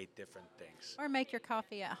create different things. Or make your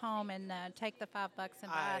coffee at home and take the $5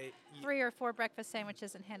 and buy 3 or 4 breakfast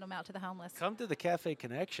sandwiches and hand them out to the homeless. Come to the Cafe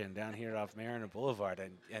Connection down here off Mariner Boulevard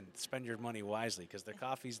and spend your money wisely, because their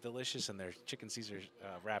coffee's delicious and their chicken Caesar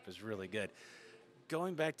wrap is really good.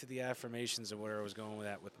 Going back to the affirmations and where I was going with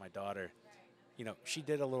that with my daughter, she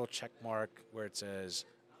did a little check mark where it says,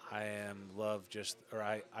 I am loved just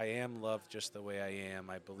the way I am.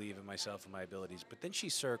 I believe in myself and my abilities. But then she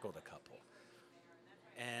circled a couple.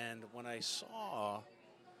 And when I saw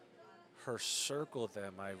her circle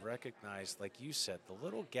them, I recognized, like you said, the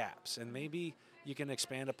little gaps. And maybe you can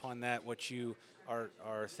expand upon that, what you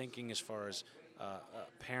are thinking as far as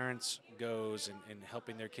parents goes and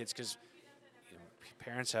helping their kids. Because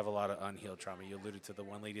parents have a lot of unhealed trauma. You alluded to the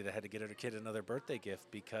one lady that had to get her kid another birthday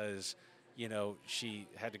gift because she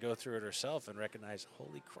had to go through it herself and recognize,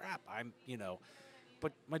 holy crap,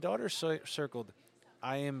 But my daughter circled,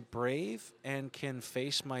 I am brave and can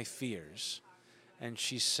face my fears. And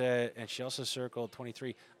she said, and she also circled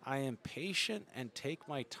 23, I am patient and take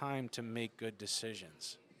my time to make good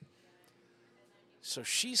decisions. So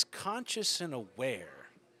she's conscious and aware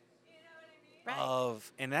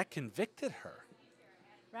of, and that convicted her.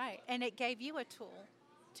 Right, and it gave you a tool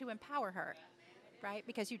to empower her. Right,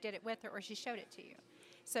 because you did it with her or she showed it to you.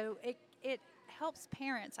 So it helps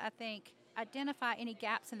parents, I think, identify any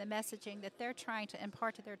gaps in the messaging that they're trying to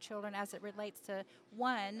impart to their children as it relates to,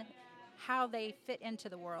 1, how they fit into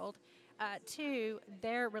the world, 2,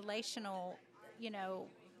 their relational,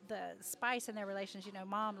 the spice in their relations.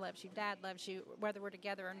 Mom loves you, dad loves you, whether we're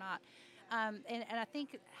together or not. And I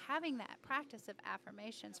think having that practice of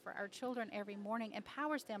affirmations for our children every morning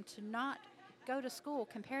empowers them to not go to school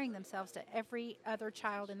comparing themselves to every other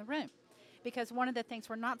child in the room. Because one of the things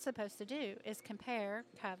we're not supposed to do is compare,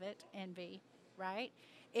 covet, envy, right?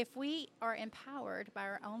 If we are empowered by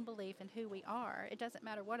our own belief in who we are, it doesn't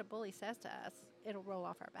matter what a bully says to us, it'll roll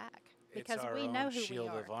off our back. Because It's our we own know who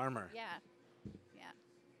shield we are. of armor. Yeah, yeah.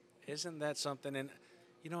 Isn't that something? And,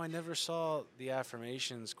 I never saw the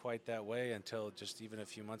affirmations quite that way until just even a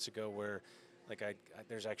few months ago where, like,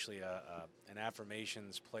 there's actually an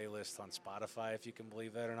affirmations playlist on Spotify, if you can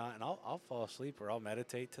believe that or not. And I'll fall asleep or I'll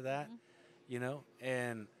meditate to that,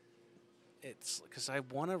 and it's because I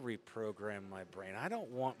want to reprogram my brain. I don't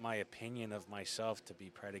want my opinion of myself to be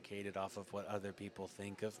predicated off of what other people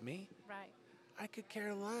think of me. Right. I could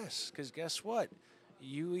care less because guess what?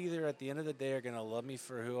 You either at the end of the day are going to love me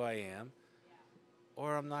for who I am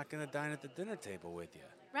or I'm not going to dine at the dinner table with you.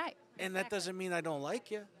 Right. And that doesn't mean I don't like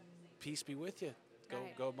you. Peace be with you.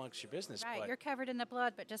 Go amongst your business. Right. But You're covered in the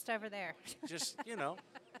blood, but just over there. just,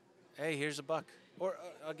 hey, here's a buck. Or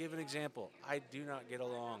I'll give an example. I do not get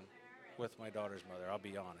along with my daughter's mother. I'll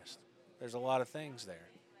be honest. There's a lot of things there.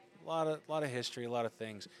 A lot of history, a lot of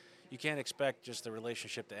things. You can't expect just the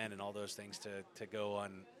relationship to end and all those things to go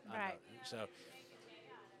on. Right. So,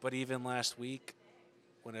 but even last week,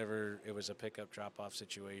 whenever it was a pickup drop-off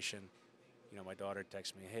situation, my daughter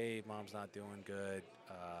texted me, "Hey, mom's not doing good.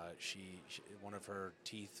 She one of her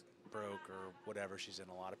teeth broke or whatever. She's in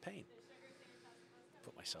a lot of pain."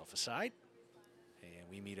 Put myself aside, and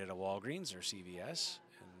we meet at a Walgreens or CVS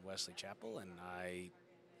in Wesley Chapel, and I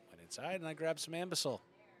went inside and I grabbed some Ambisol.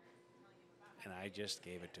 And I just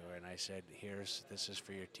gave it to her, and I said, this is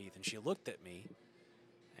for your teeth. And she looked at me,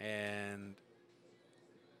 and,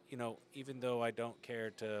 even though I don't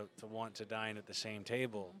care to want to dine at the same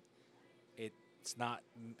table,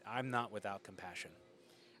 I'm not without compassion.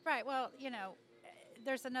 Right. Well,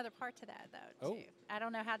 there's another part to that, though, too. Oh. I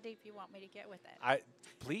don't know how deep you want me to get with it.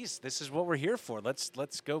 Please, this is what we're here for. Let's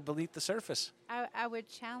go beneath the surface. I would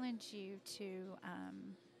challenge you to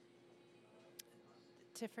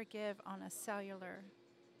forgive on a cellular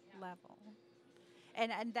level.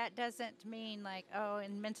 And that doesn't mean like,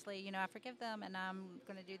 and mentally, I forgive them and I'm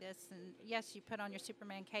going to do this. And yes, you put on your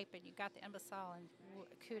Superman cape and you got the imbecile and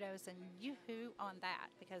kudos and yoo-hoo on that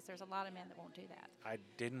because there's a lot of men that won't do that. I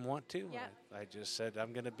didn't want to. Yep. I just said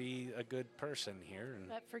I'm going to be a good person here.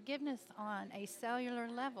 But forgiveness on a cellular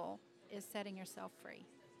level is setting yourself free.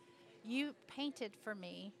 You painted for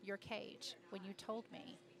me your cage when you told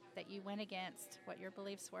me that you went against what your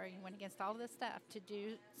beliefs were. You went against all of this stuff to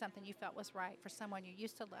do something you felt was right for someone you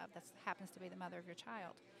used to love that happens to be the mother of your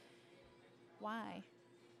child. Why?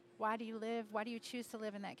 Why do you choose to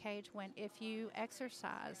live in that cage when if you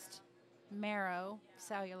exercised marrow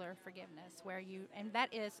cellular forgiveness and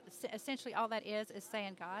that is essentially all that is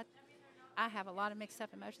saying, God, I have a lot of mixed up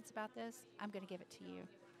emotions about this. I'm going to give it to you.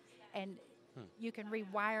 And you can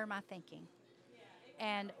rewire my thinking.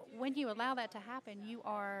 And when you allow that to happen, you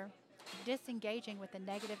are disengaging with the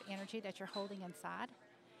negative energy that you're holding inside.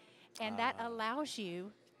 And that allows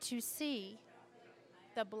you to see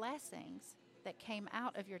the blessings that came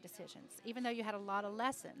out of your decisions. Even though you had a lot of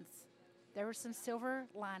lessons, there were some silver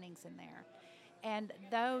linings in there. And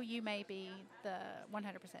though you may be the 100%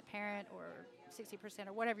 parent or 60%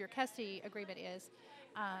 or whatever your custody agreement is,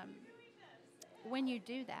 when you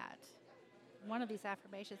do that, one of these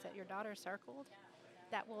affirmations that your daughter circled,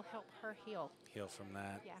 that will help her heal. Heal from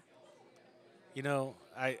that. Yeah.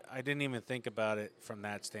 I didn't even think about it from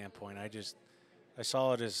that standpoint. I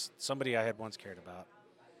saw it as somebody I had once cared about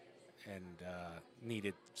and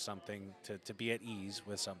needed something to be at ease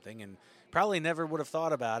with something and probably never would have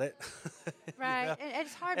thought about it. Right.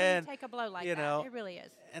 It's hard when you take a blow like that. It really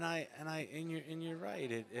is. And you're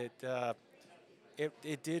right.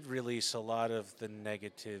 It did release a lot of the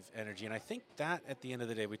negative energy. And I think that at the end of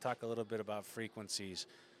the day, we talk a little bit about frequencies.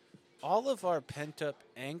 All of our pent-up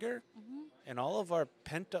anger and all of our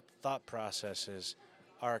pent-up thought processes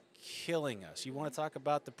are killing us. You want to talk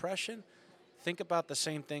about depression? Think about the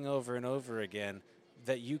same thing over and over again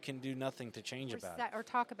that you can do nothing to change about it. Or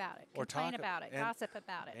talk about it. Complain about it. Gossip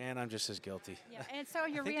about it. And I'm just as guilty. Yeah. And so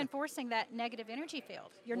you're reinforcing that negative energy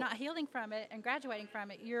field. You're not healing from it and graduating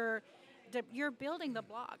from it. You're building the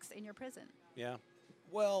blocks in your prison. Yeah.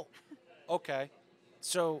 Well, okay.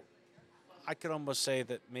 So I could almost say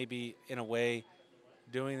that maybe in a way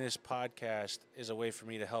doing this podcast is a way for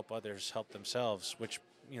me to help others help themselves, which,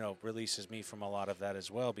 releases me from a lot of that as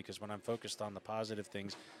well, because when I'm focused on the positive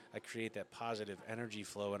things, I create that positive energy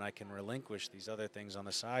flow and I can relinquish these other things on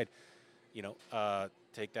the side.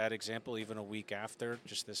 Take that example. Even a week after,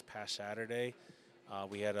 just this past Saturday,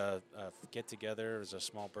 we had a get together. It was a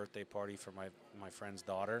small birthday party for my friend's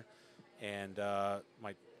daughter, and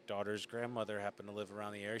my daughter's grandmother happened to live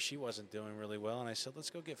around the area. She wasn't doing really well, and I said, "Let's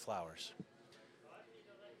go get flowers."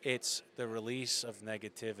 It's the release of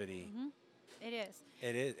negativity. Mm-hmm. It is.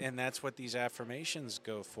 It is, and that's what these affirmations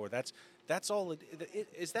go for. That's all.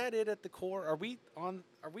 Is that it at the core? Are we on?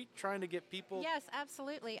 Are we trying to get people? Yes,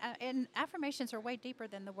 absolutely. And affirmations are way deeper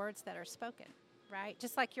than the words that are spoken, right?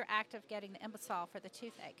 Just like your act of getting the imbecile for the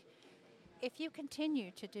toothache. If you continue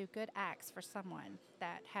to do good acts for someone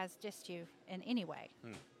that has dissed you in any way,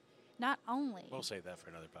 not only We'll save that for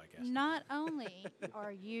another podcast. not only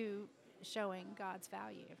are you showing God's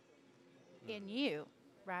value in you,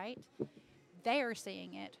 right? They are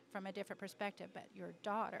seeing it from a different perspective, but your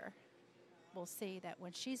daughter will see that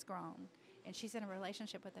when she's grown and she's in a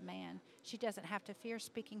relationship with a man, she doesn't have to fear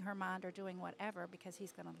speaking her mind or doing whatever because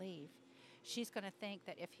he's going to leave. She's going to think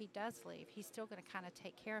that if he does leave, he's still going to kind of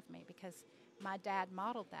take care of me because my dad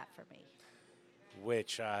modeled that for me.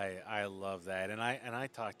 Which I love that, and I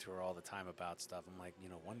talk to her all the time about stuff. I'm like,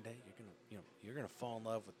 one day you're gonna fall in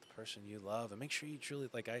love with the person you love, and make sure you truly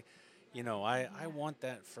I want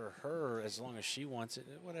that for her as long as she wants it,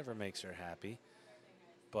 whatever makes her happy.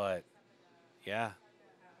 But yeah,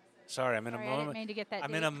 sorry, I'm in Sorry, a I didn't moment. mean to get that I'm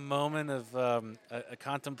deep. in a moment of a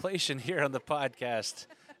contemplation here on the podcast.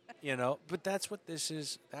 But that's what this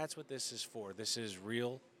is. That's what this is for. This is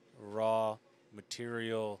real, raw,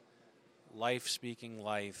 material. Life speaking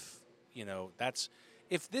life, that's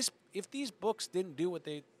if these books didn't do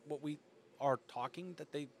what we are talking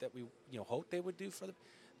that we hope they would do for them,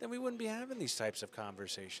 then we wouldn't be having these types of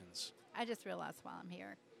conversations. I just realized while I'm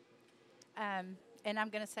here, and I'm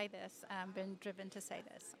going to say this, I've been driven to say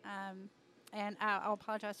this, and I'll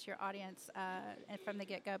apologize to your audience and from the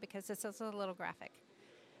get-go because this is a little graphic.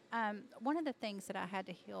 One of the things that I had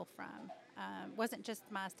to heal from wasn't just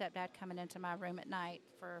my stepdad coming into my room at night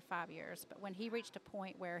for 5 years, but when he reached a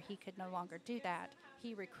point where he could no longer do that,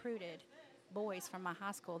 he recruited boys from my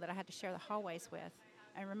high school that I had to share the hallways with.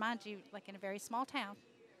 And remind you, like in a very small town,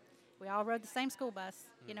 we all rode the same school bus,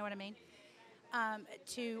 you know what I mean,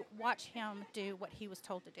 to watch him do what he was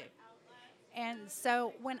told to do. And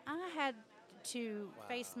so when I had to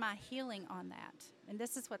face my healing on that, and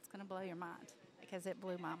this is what's going to blow your mind, because it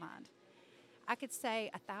blew my mind. I could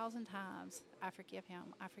say 1,000 times, I forgive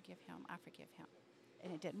him, I forgive him, I forgive him.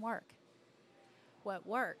 And it didn't work. What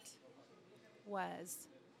worked was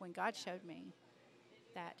when God showed me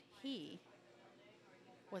that he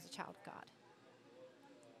was a child of God.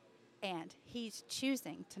 And he's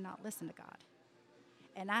choosing to not listen to God.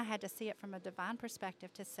 And I had to see it from a divine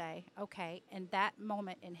perspective to say, okay, in that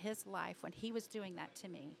moment in his life, when he was doing that to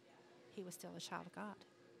me, he was still a child of God.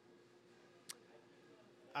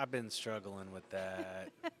 I've been struggling with that.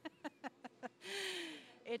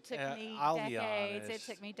 It took me I'll decades. be honest. It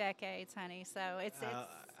took me decades, honey. So it's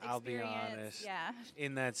I'll be experience. honest. Yeah.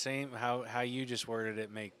 In that same how you just worded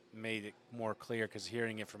it made it more clear because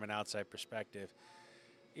hearing it from an outside perspective,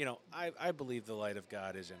 I believe the light of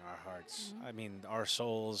God is in our hearts. Mm-hmm. I mean, our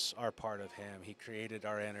souls are part of Him. He created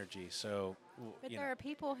our energy. So, But there are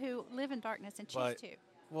people who live in darkness and choose to.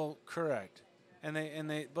 Well, correct, and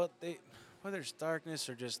whether it's darkness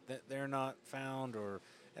or just that they're not found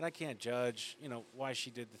and I can't judge, why she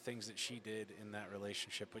did the things that she did in that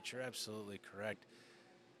relationship, but you're absolutely correct.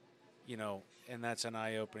 And that's an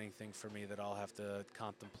eye-opening thing for me that I'll have to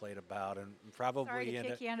contemplate about and probably Sorry to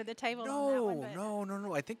kick you under the table on that one.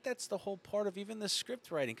 No. I think that's the whole part of even the script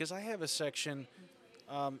writing because I have a section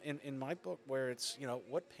in my book where it's,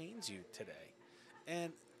 what pains you today?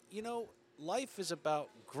 And, life is about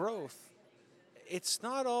growth. It's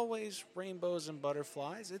not always rainbows and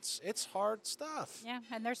butterflies. It's hard stuff. Yeah,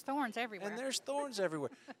 and there's thorns everywhere.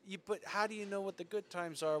 But how do you know what the good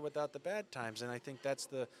times are without the bad times? And I think that's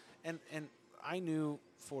and I knew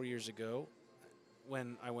 4 years ago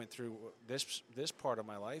when I went through this part of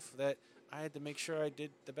my life that I had to make sure I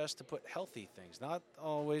did the best to put healthy things, not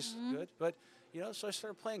always good, but so I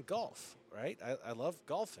started playing golf, right? I love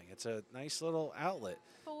golfing. It's a nice little outlet.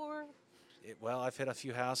 Well, I've hit a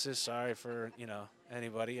few houses. Sorry for,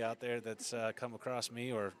 anybody out there that's come across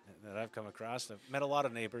me or that I've come across. I've met a lot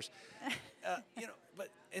of neighbors.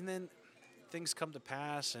 And then things come to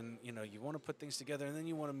pass and, you want to put things together and then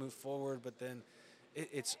you want to move forward. But then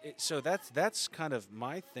so that's kind of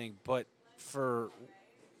my thing. But for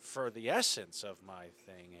the essence of my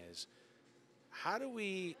thing is how do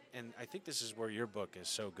we, and I think this is where your book is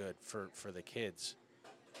so good for the kids.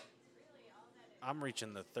 I'm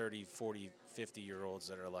reaching the 30, 40, 50-year-olds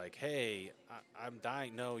that are like, hey, I'm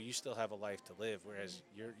dying. No, you still have a life to live, whereas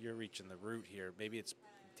you're reaching the root here. Maybe it's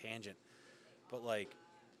tangent, but like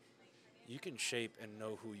you can shape and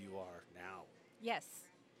know who you are now. Yes.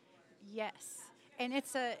 Yes. And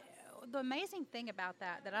the amazing thing about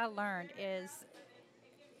that I learned is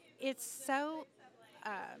it's so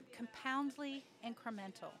compoundly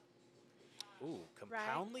incremental. Ooh, Right.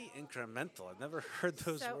 compoundly incremental. I've never heard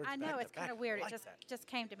those So words. I know back to it's kind back. of weird. I It like just that. just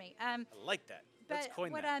came to me. I like that. Let's But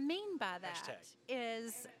coin what that. I mean by that Hashtag.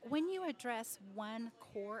 is when you address one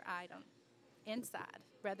core item inside,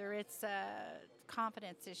 whether it's a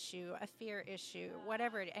confidence issue, a fear issue,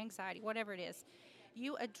 whatever it, anxiety, whatever it is,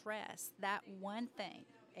 you address that one thing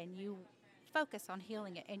and you focus on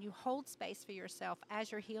healing it and you hold space for yourself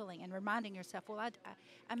as you're healing and reminding yourself, well,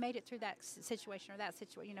 I made it through that situation or that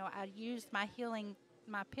situation. You know, I used my healing,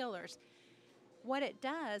 my pillars. What it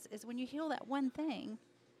does is when you heal that one thing,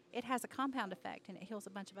 it has a compound effect and it heals a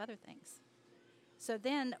bunch of other things. So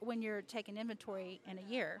then when you're taking inventory in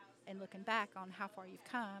a year and looking back on how far you've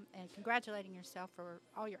come and congratulating yourself for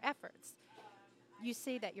all your efforts, you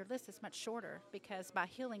see that your list is much shorter because by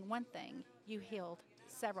healing one thing, you healed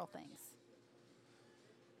several things.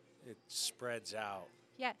 It spreads out.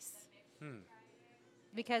 Yes.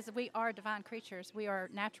 Because we are divine creatures. We are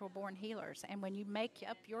natural born healers. And when you make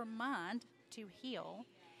up your mind to heal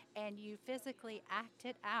and you physically act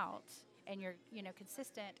it out and you're,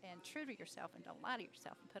 consistent and true to yourself and don't lie to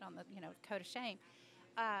yourself and put on the, coat of shame,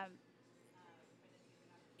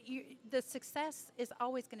 the success is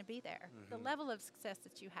always going to be there. The level of success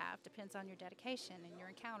that you have depends on your dedication and your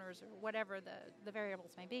encounters or whatever the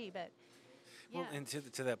variables may be. But Well, and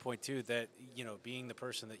to that point too, that being the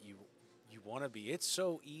person that you want to be, it's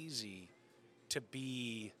so easy to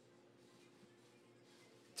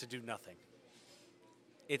do nothing.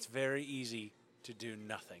 It's very easy to do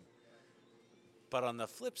nothing. But on the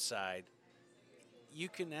flip side, you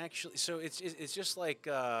can actually. So it's just like,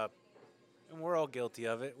 and we're all guilty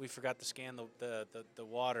of it. We forgot to scan the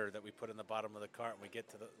water that we put in the bottom of the cart. And we get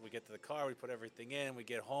to the car. We put everything in. We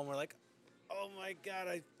get home. We're like, oh my God,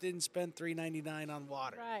 I didn't spend $3.99 on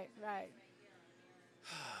water. Right.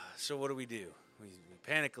 So what do? We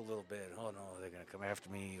panic a little bit. Oh no, they're gonna come after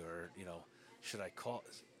me, or should I call?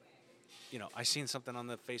 I seen something on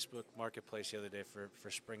the Facebook Marketplace the other day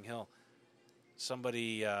for Spring Hill.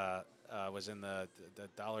 Somebody was in the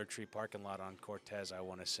Dollar Tree parking lot on Cortez, I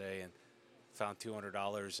want to say, and found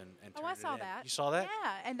 $200 and turned I it saw in. that. You saw that?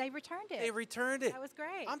 Yeah, and they returned it. They returned it. That was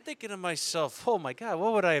great. I'm thinking to myself, oh my God,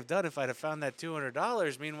 what would I have done if I'd have found that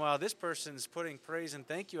 $200? Meanwhile, this person's putting praise and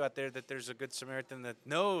thank you out there that there's a good Samaritan that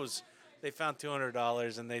knows they found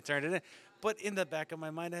 $200 and they turned it in. But in the back of my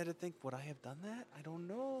mind, I had to think, would I have done that? I don't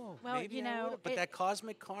know. Well, Maybe I would have. But that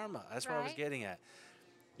cosmic karma, that's what I was Right. getting at.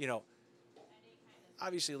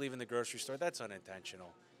 Obviously leaving the grocery store, that's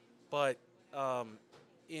unintentional. But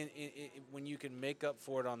when you can make up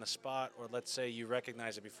for it on the spot, or let's say you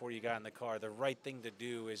recognize it before you got in the car, the right thing to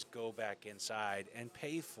do is go back inside and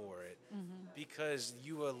pay for it, because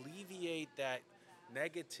you alleviate that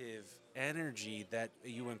negative energy that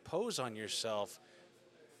you impose on yourself,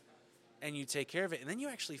 and you take care of it, and then you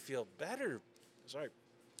actually feel better.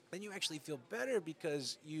 Then you actually feel better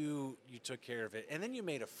because you took care of it, and then you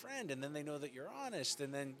made a friend, and then they know that you're honest,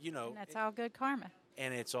 and then And that's all good karma.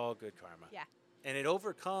 and it's all good karma. Yeah. And it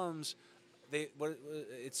overcomes.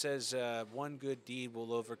 It says one good deed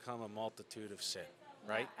will overcome a multitude of sin,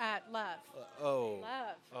 right? Love. Oh.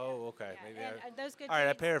 Love. Oh, okay. Yeah, Maybe. and those good All right,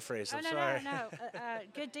 I deeds. paraphrased. I'm no, sorry. No.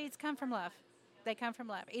 Good deeds come from love. They come from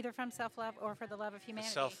love, either from self-love or for the love of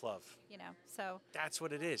humanity. Self-love. So. That's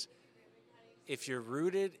what it is. If you're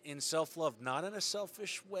rooted in self-love, not in a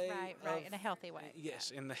selfish way. Right, in a healthy way. Yes,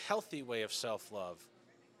 in the healthy way of self-love.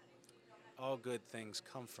 All good things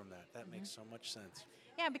come from that. That makes so much sense.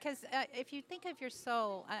 Yeah, because if you think of your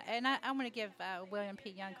soul, and I'm going to give William P.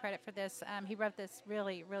 Young credit for this. He wrote this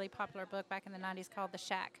really, really popular book back in the 90s called The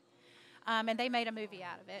Shack. And they made a movie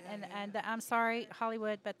out of it. And I'm sorry,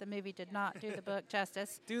 Hollywood, but the movie did not do the book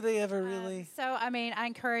justice. Do they ever really? So, I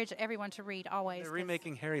encourage everyone to read always. They're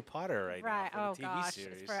remaking Harry Potter right now. Right. For the TV Gosh.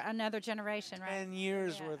 series. It's for another generation, right? 10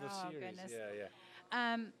 years Yeah. worth of Oh, series. goodness.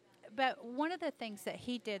 Yeah. But one of the things that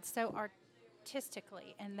he did so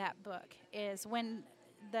artistically in that book is when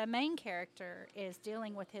the main character is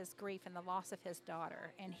dealing with his grief and the loss of his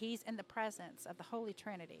daughter, and he's in the presence of the Holy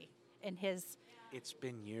Trinity in his... It's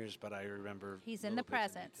been years, but I remember. He's in the little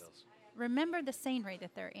bits and presence. details. Remember the scenery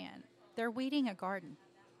that they're in. They're weeding a garden.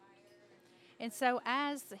 And so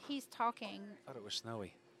as he's talking... I thought it was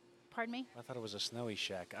snowy. Pardon me? I thought it was a snowy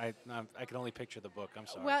shack. I can only picture the book. I'm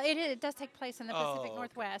sorry. Well, it does take place in the Pacific okay.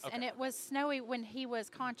 Northwest, and it was snowy when he was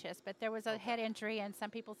conscious, but there was a head injury, and some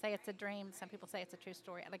people say it's a dream, some people say it's a true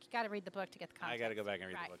story. Like, you got to read the book to get the context. I got to go back and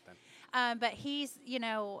read the book then. But he's,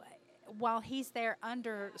 while he's there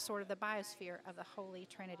under sort of the biosphere of the Holy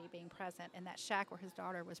Trinity being present in that shack where his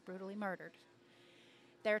daughter was brutally murdered,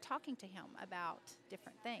 they're talking to him about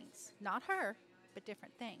different things. Not her, but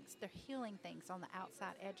different things. They're healing things on the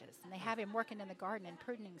outside edges. And they have him working in the garden and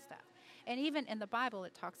pruning stuff. And even in the Bible,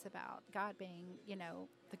 it talks about God being,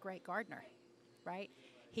 the great gardener, right?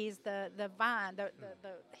 He's the vine,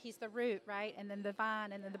 he's the root, right? And then the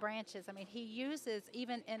vine and then the branches. I mean, he uses,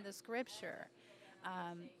 even in the scripture,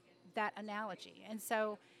 that analogy. And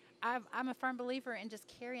so I'm a firm believer in just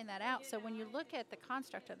carrying that out. So when you look at the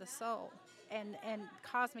construct of the soul and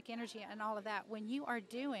cosmic energy and all of that, when you are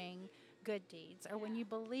doing good deeds, or when you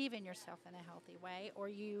believe in yourself in a healthy way, or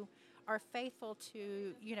you are faithful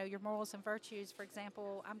to, your morals and virtues. For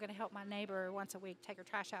example, I'm going to help my neighbor once a week take her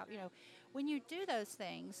trash out. When you do those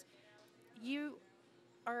things, you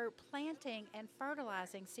are planting and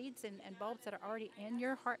fertilizing seeds and bulbs that are already in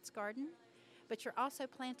your heart's garden, but you're also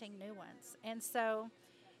planting new ones. And so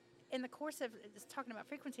in the course of just talking about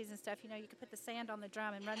frequencies and stuff, you could put the sand on the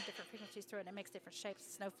drum and run different frequencies through it, and it makes different shapes,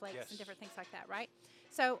 snowflakes, and different things like that, right?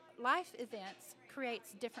 So life events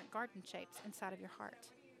creates different garden shapes inside of your heart,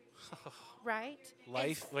 right?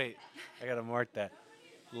 Wait, I got to mark that.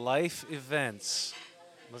 Life events.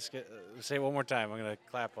 Let's say it one more time. I'm going to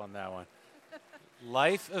clap on that one.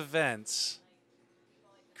 Life events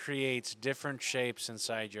creates different shapes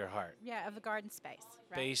inside your heart. Yeah, of a garden space.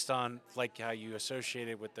 Right? Based on like how you associate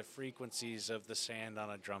it with the frequencies of the sand on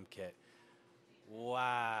a drum kit.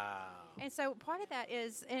 Wow. And so part of that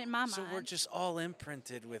is, in my mind. So we're just all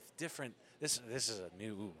imprinted with different. This is a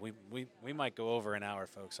new. We might go over an hour,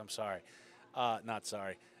 folks. I'm sorry. Not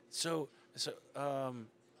sorry. So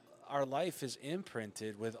our life is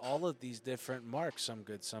imprinted with all of these different marks. Some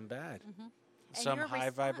good, some bad. Mm-hmm. Some high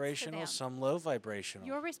vibrational, some low vibrational.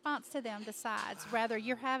 Your response to them decides whether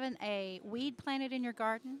you're having a weed planted in your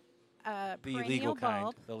garden, a perennial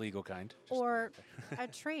bulb, the legal kind, or a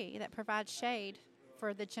tree that provides shade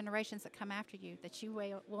for the generations that come after you that you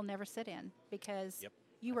will never sit in, because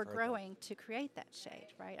you are growing to create that shade,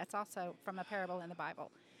 right? That's also from a parable in the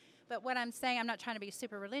Bible. But what I'm saying, I'm not trying to be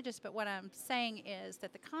super religious, but what I'm saying is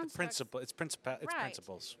that the concept, it's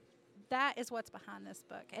principles. That is what's behind this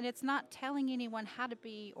book. And it's not telling anyone how to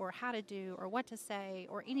be or how to do or what to say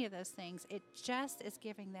or any of those things. It just is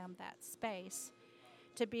giving them that space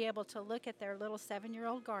to be able to look at their little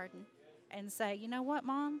 7-year-old garden and say, you know what,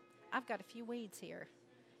 Mom? I've got a few weeds here.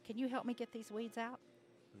 Can you help me get these weeds out?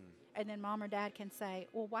 And then Mom or Dad can say,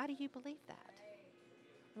 well, why do you believe that?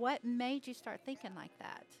 What made you start thinking like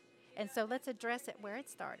that? And so let's address it where it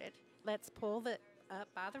started. Let's pull it up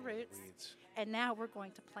by the roots. And now we're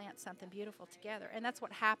going to plant something beautiful together. And that's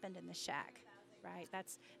what happened in the shack, right?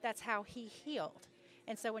 That's how he healed.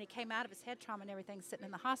 And so when he came out of his head trauma and everything, sitting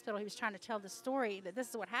in the hospital, he was trying to tell the story that this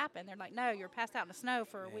is what happened. They're like, no, you're passed out in the snow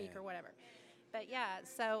for a week or whatever. But yeah,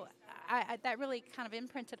 so I that really kind of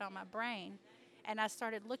imprinted on my brain. And I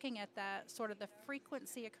started looking at that sort of the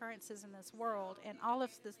frequency occurrences in this world and all of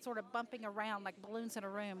this sort of bumping around like balloons in a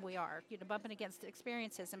room we are, bumping against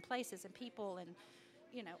experiences and places and people and,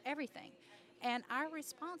 everything. And our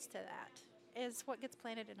response to that is what gets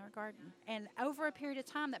planted in our garden. And over a period of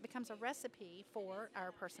time, that becomes a recipe for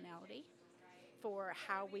our personality, for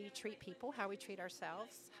how we treat people, how we treat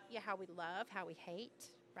ourselves, how we love, how we hate,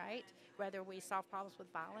 right? Whether we solve problems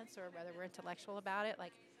with violence or whether we're intellectual about it,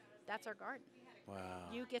 like that's our garden. Wow.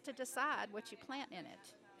 You get to decide what you plant in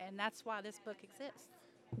it, and that's why this book exists.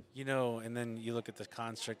 And then you look at the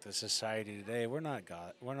construct of society today. We're not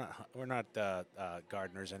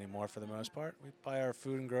gardeners anymore for the most part. We buy our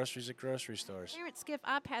food and groceries at grocery stores. Parents give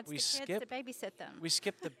iPads to kids to babysit them. We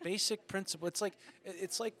skip the basic principle. It's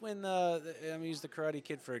like when I'm use the Karate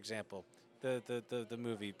Kid for example, the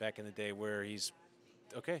movie back in the day where he's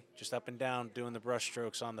just up and down doing the brush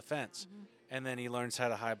strokes on the fence. Mm-hmm. And then he learns how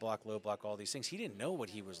to high block, low block, all these things. He didn't know what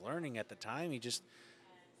he was learning at the time.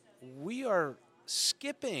 We are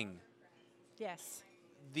skipping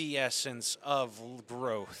the essence of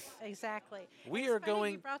growth. Exactly. We are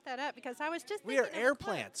going. You brought that up because I was just. We are air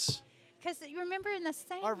plants. Because you remember in the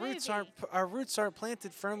same our roots aren't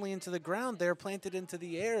planted firmly into the ground. They're planted into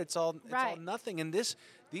the air. It's all nothing. And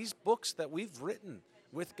these books that we've written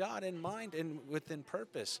with God in mind and within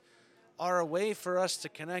purpose are a way for us to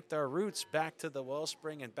connect our roots back to the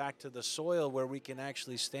wellspring and back to the soil where we can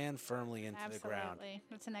actually stand firmly into the ground. Absolutely.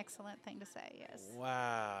 That's an excellent thing to say, yes.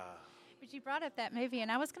 Wow. But you brought up that movie,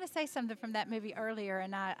 and I was going to say something from that movie earlier,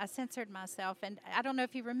 and I censored myself. And I don't know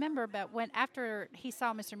if you remember, but after he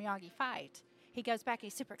saw Mr. Miyagi fight, he goes back.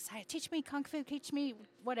 He's super excited. Teach me kung fu. Teach me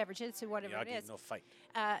whatever jiu-jitsu, whatever Miyagi, it is. no fight.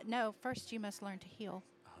 No, first you must learn to heal,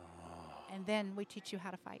 and then we teach you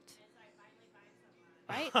how to fight.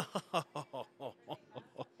 Right?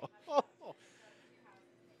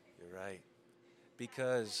 You're right.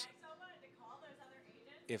 Because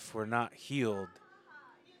if we're not healed,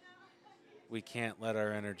 we can't let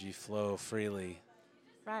our energy flow freely.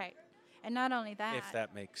 Right. And not only that.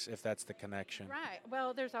 If that's the connection. Right.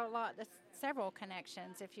 Well, there's several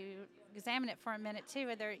connections. If you examine it for a minute too,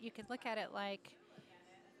 you could look at it like,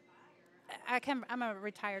 I'm a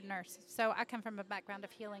retired nurse, so I come from a background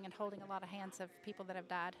of healing and holding a lot of hands of people that have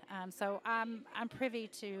died. So I'm privy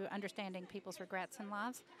to understanding people's regrets in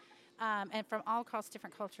lives, and from all across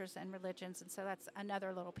different cultures and religions. And so that's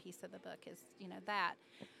another little piece of the book is that.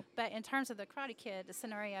 But in terms of the Karate Kid, the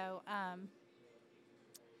scenario,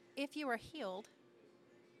 if you are healed,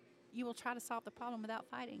 you will try to solve the problem without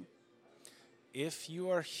fighting. If you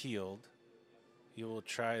are healed, you will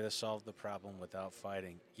try to solve the problem without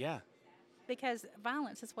fighting. Yeah. Because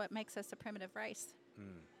violence is what makes us a primitive race.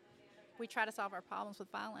 We try to solve our problems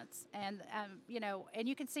with violence, and and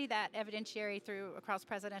you can see that evidentiary across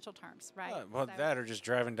presidential terms, right? That or just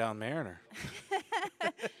driving down Mariner.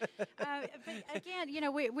 But again,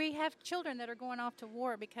 we have children that are going off to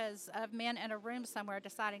war because of men in a room somewhere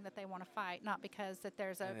deciding that they want to fight, not because that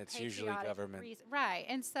there's a and it's usually government reason. Right?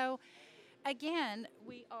 And so, again,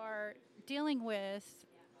 we are dealing with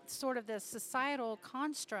sort of this societal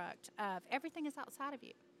construct of everything is outside of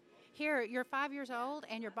you. Here, you're 5 years old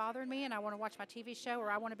and you're bothering me and I want to watch my TV show or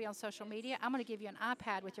I want to be on social media. I'm going to give you an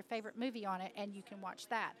iPad with your favorite movie on it and you can watch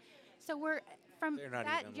that. So from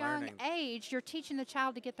that young age, you're teaching the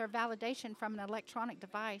child to get their validation from an electronic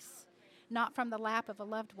device, not from the lap of a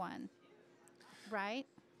loved one, right?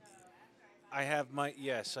 I've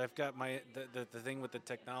got the thing with the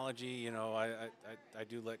technology, I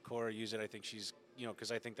do let Cora use it. I think she's,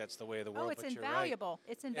 because I think that's the way of the world. Oh, it's but invaluable. You're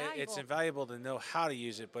right. It's invaluable. It's invaluable to know how to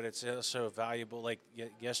use it, but it's also valuable. Like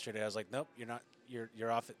yesterday, I was like, nope, you're not.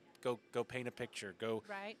 You're off it. Go paint a picture. Go.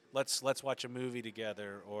 Right. Let's watch a movie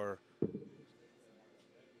together, or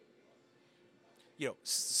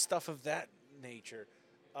stuff of that nature,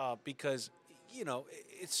 because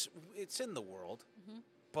it's in the world. Mm-hmm.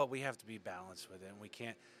 But we have to be balanced with it, and we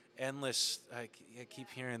can't endless. I keep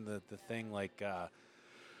hearing the thing like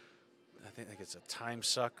I think it's a time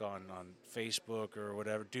suck on Facebook or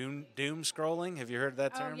whatever. Doom scrolling. Have you heard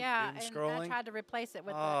that term? Oh yeah, doom and scrolling. I tried to replace it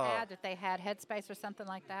with the ad that they had, Headspace or something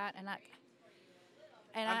like that,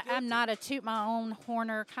 I'm not a toot my own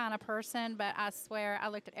horner kind of person, but I swear I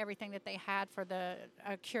looked at everything that they had for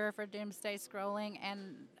a cure for doomsday scrolling,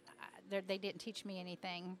 and they didn't teach me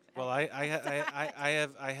anything. Well,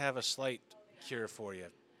 I have a slight cure for you.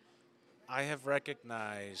 I have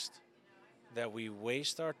recognized that we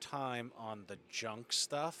waste our time on the junk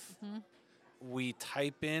stuff. Mm-hmm. We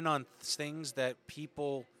type in on things that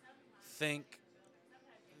people think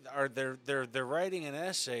are they're writing an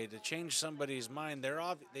essay to change somebody's mind.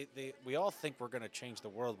 We all think we're going to change the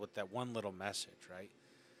world with that one little message, right?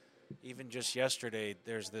 Even just yesterday,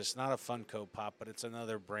 there's this, not a Funko Pop, but it's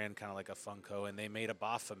another brand kind of like a Funko, and they made a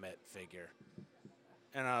Baphomet figure.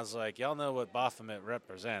 And I was like, y'all know what Baphomet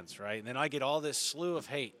represents, right? And then I get all this slew of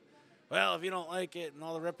hate. Well, if you don't like it, and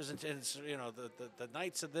all the representations, the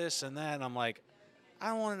knights of this and that, and I'm like, I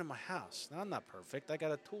don't want it in my house. Now, I'm not perfect. I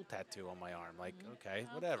got a Tool tattoo on my arm. Like, okay,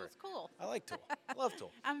 whatever. It's cool. I like Tool. I love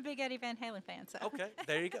Tool. I'm a big Eddie Van Halen fan, so. Okay,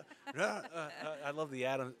 there you go. I love the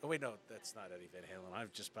Adam. Oh, wait, no, that's not Eddie Van Halen. I'm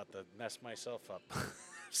just about to mess myself up.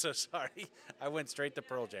 So sorry. I went straight to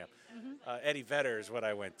Pearl Jam. Mm-hmm. Eddie Vedder is what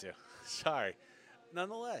I went to. Sorry.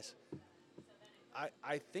 Nonetheless,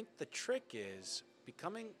 I think the trick is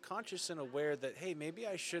becoming conscious and aware that, hey, maybe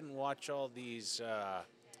I shouldn't watch all these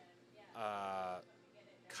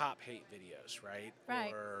cop hate videos, right?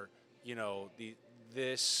 Right. Or,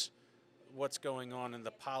 what's going on in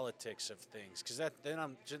the politics of things, because then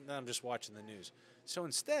I'm just watching the news. So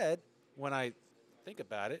instead, when I think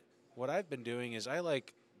about it, what I've been doing is I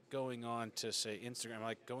like going on to, say, Instagram, I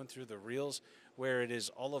like going through the reels where it is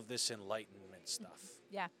all of this enlightenment stuff.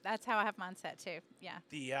 Yeah, that's how I have mine set too. Yeah.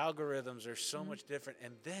 The algorithms are so much different,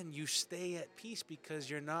 and then you stay at peace because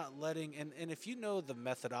you're not letting. And if you know the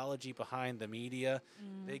methodology behind the media,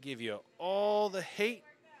 they give you all the hate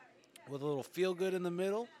with a little feel good in the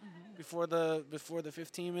middle before the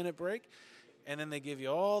 15-minute break, and then they give you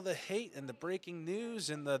all the hate and the breaking news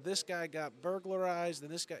and this guy got burglarized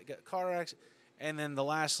and this guy got car accident, And then the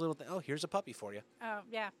last little thing, oh, here's a puppy for you. Oh,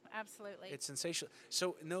 yeah, absolutely. It's sensational.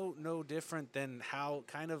 So no different than how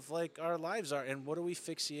kind of like our lives are. And what do we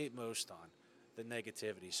fixate most on? The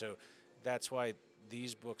negativity. So that's why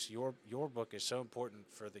these books, your book is so important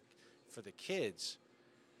for the kids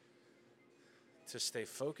to stay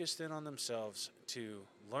focused in on themselves, to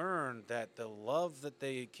learn that the love that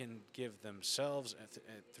they can give themselves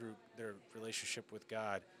through their relationship with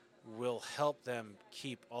God will help them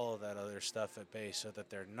keep all of that other stuff at bay so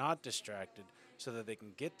that they're not distracted, so that they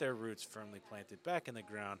can get their roots firmly planted back in the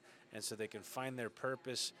ground, and so they can find their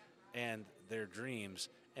purpose and their dreams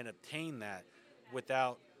and obtain that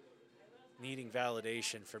without needing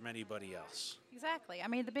validation from anybody else. Exactly. I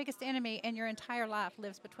mean, the biggest enemy in your entire life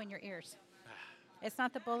lives between your ears. It's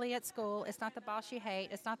not the bully at school. It's not the boss you hate.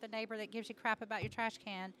 It's not the neighbor that gives you crap about your trash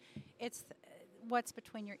can. It's what's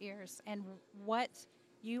between your ears and what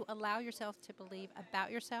you allow yourself to believe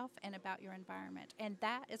about yourself and about your environment. And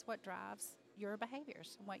that is what drives your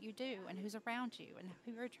behaviors, what you do, and who's around you, and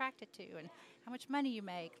who you're attracted to, and how much money you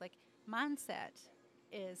make. Like, mindset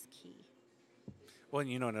is key. Well,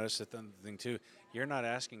 notice the thing too. You're not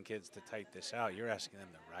asking kids to type this out. You're asking them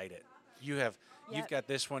to write it. You've got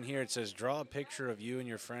this one here. It says, draw a picture of you and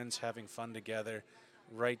your friends having fun together.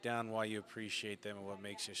 Write down why you appreciate them and what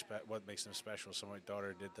makes them special. So my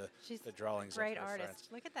daughter did the drawings. Great of her artist. friends.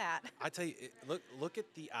 Look at that. I tell you, look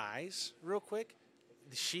at the eyes real quick.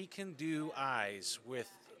 She can do eyes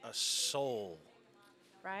with a soul.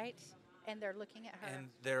 Right. And they're looking at her. And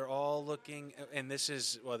they're all looking. And this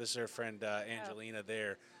is her friend Angelina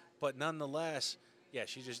there, but nonetheless, yeah,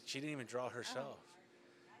 she didn't even draw herself.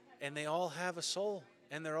 And they all have a soul,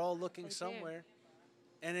 and they're all looking somewhere.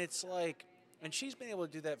 And it's like, and she's been able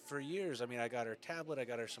to do that for years. I mean, I got her tablet, I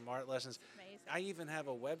got her some art lessons. Amazing. I even have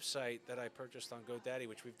a website that I purchased on GoDaddy,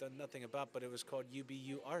 which we've done nothing about, but it was called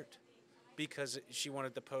UBU Art, because she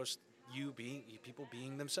wanted to post people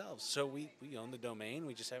being themselves. So we own the domain.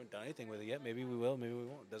 We just haven't done anything with it yet. Maybe we will, maybe we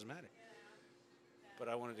won't. It doesn't matter. But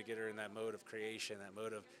I wanted to get her in that mode of creation, that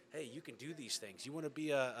mode of, hey, you can do these things. You want to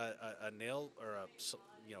be a nail or a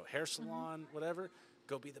hair salon, whatever,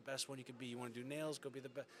 go be the best one you can be. You want to do nails, go be the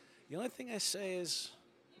best. The only thing I say is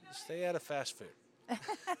stay out of fast food.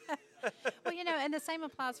 Well, and the same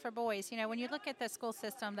applies for boys. When you look at the school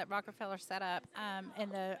system that Rockefeller set up in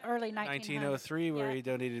the early 1903, where he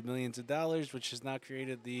donated millions of dollars, which has now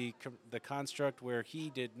created the construct where he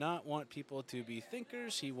did not want people to be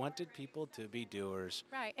thinkers. He wanted people to be doers.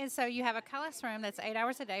 Right. And so you have a classroom that's 8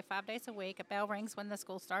 hours a day, 5 days a week. A bell rings when the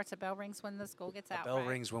school starts. A bell rings when the school gets out. A bell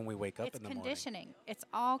rings when we wake up in the morning. It's conditioning. It's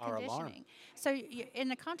all Our conditioning. alarm. So in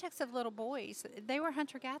the context of little boys, they were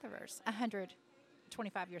hunter-gatherers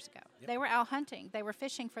 125 years ago. Yep. They were out hunting. They were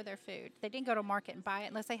fishing for their food. They didn't go to market and buy it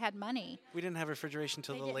unless they had money. We didn't have refrigeration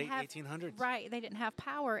until the late 1800s. Right. They didn't have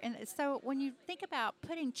power. And so when you think about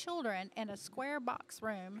putting children in a square box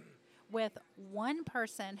room with one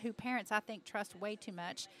person who parents, I think, trust way too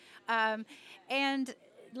much, and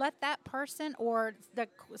let that person or the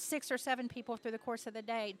 6 or 7 people through the course of the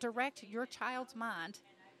day direct your child's mind.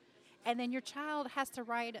 And then your child has to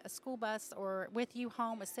ride a school bus or with you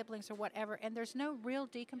home with siblings or whatever, and there's no real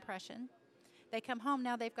decompression. They come home,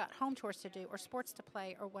 now they've got home chores to do or sports to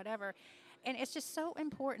play or whatever. And it's just so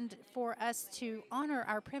important for us to honor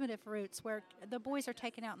our primitive roots where the boys are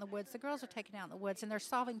taken out in the woods, the girls are taken out in the woods, and they're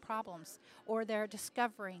solving problems or they're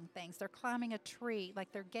discovering things. They're climbing a tree,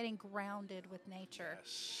 like they're getting grounded with nature.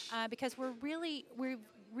 Yes. Because we're really,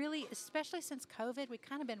 especially since COVID, we've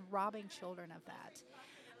kind of been robbing children of that.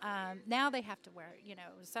 Now they have to wear,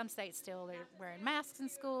 some states still, they're wearing masks in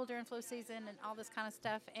school during flu season and all this kind of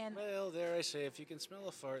stuff. And well, dare I say, if you can smell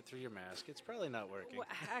a fart through your mask, it's probably not working.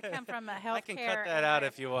 I come from a healthcare. I can cut that out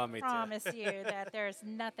if you want me to. I promise you that there's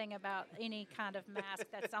nothing about any kind of mask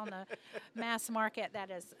that's on the mass market that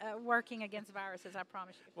is working against viruses. I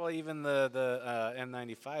promise you. Well, even the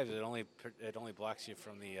N95s, it only blocks you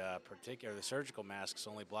from the the surgical masks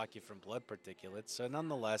only block you from blood particulates. So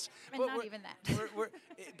nonetheless, and not even that.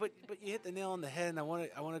 But you hit the nail on the head, and I want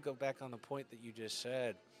to go back on the point that you just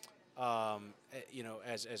said.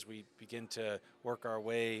 As we begin to work our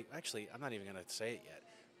way, actually, I'm not even going to say it yet,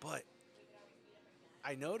 but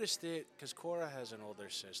I noticed it because Cora has an older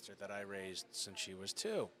sister that I raised since she was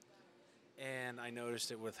 2, and I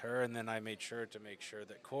noticed it with her, and then I made sure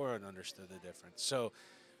that Cora understood the difference. So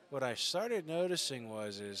what I started noticing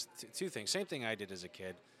was two things. Same thing I did as a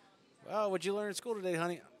kid. Oh, what'd you learn in school today,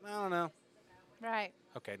 honey? I don't know. Right.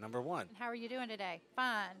 Okay, number 1. How are you doing today?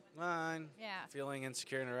 Fine. Fine. Yeah. Feeling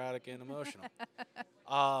insecure, neurotic, and emotional.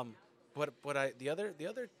 But the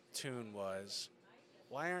other tune was,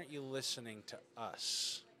 why aren't you listening to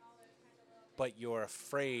us? but you're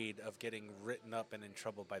afraid of getting written up and in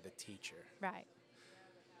trouble by the teacher. Right.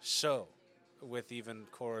 So, with even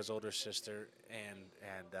Cora's older sister and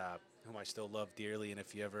whom I still love dearly, and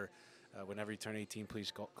if you ever, whenever you turn 18,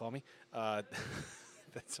 please call me.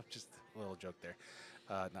 That's just a little joke there.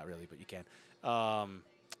 Not really, but you can.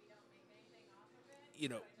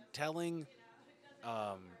 Telling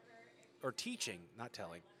or teaching, not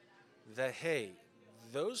telling, that, hey,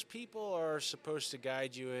 those people are supposed to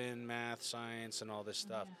guide you in math, science, and all this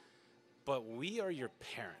stuff, but we are your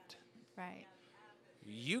parent. Right.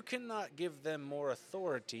 You cannot give them more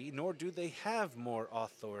authority, nor do they have more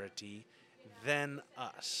authority than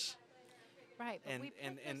us. Right, but we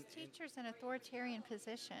put those teachers in authoritarian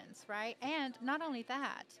positions, right? And not only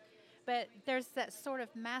that, but there's that sort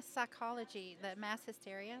of mass psychology, the mass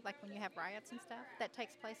hysteria, like when you have riots and stuff, that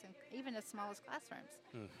takes place in even as small as classrooms.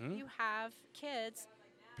 Mm-hmm. You have kids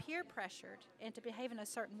peer pressured into behaving a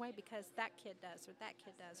certain way because that kid does, or that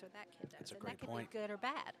kid does, or that kid does. That's a and great that could point. be good or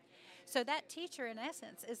bad. So that teacher, in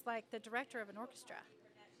essence, is like the director of an orchestra,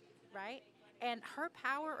 right? And her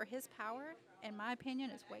power or his power, in my opinion,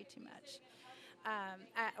 is way too much.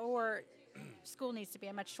 Or school needs to be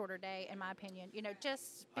a much shorter day, in my opinion.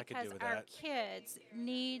 Just because our kids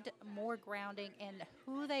need more grounding in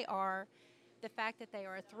who they are, the fact that they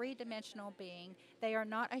are a three-dimensional being. They are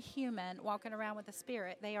not a human walking around with a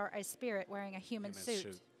spirit. They are a spirit wearing a human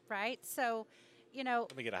suit, right? So,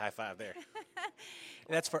 Let me get a high five there.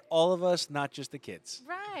 That's for all of us, not just the kids.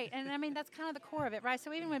 Right. And I mean, that's kind of the core of it, right?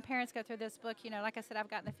 So even when parents go through this book, like I said, I've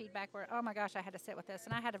gotten the feedback where, oh my gosh, I had to sit with this.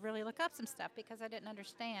 And I had to really look up some stuff because I didn't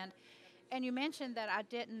understand. And you mentioned that I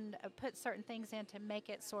didn't put certain things in to make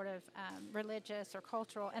it sort of religious or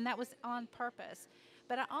cultural, and that was on purpose.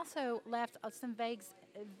 But I also left some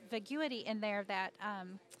vaguity in there that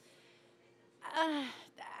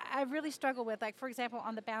I really struggle with. Like, for example,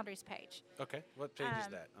 on the boundaries page. Okay. What page is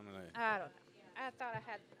that? I don't know. I thought I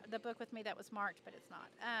had the book with me that was marked, but it's not.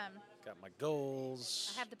 Got my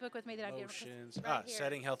goals. I have the book with me that I've given. Right here,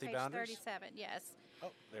 setting healthy boundaries. 37, yes. Oh,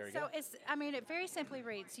 there you go. So it very simply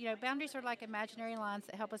reads, boundaries are like imaginary lines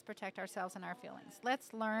that help us protect ourselves and our feelings.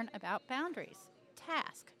 Let's learn about boundaries.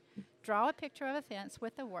 Task: draw a picture of a fence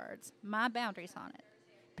with the words, "My boundaries" on it.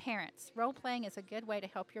 Parents, role-playing is a good way to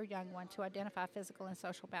help your young one to identify physical and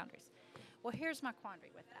social boundaries. Well, here's my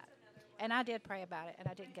quandary with that. And I did pray about it, and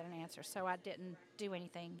I didn't get an answer, so I didn't do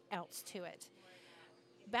anything else to it.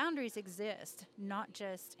 Boundaries exist not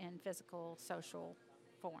just in physical, social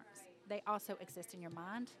forms. They also exist in your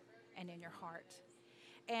mind and in your heart.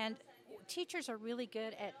 And teachers are really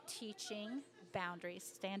good at teaching boundaries.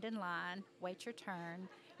 Stand in line, wait your turn.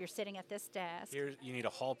 You're sitting at this desk. Here, you need a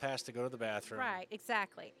hall pass to go to the bathroom. Right,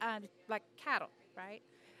 exactly. Like cattle, right?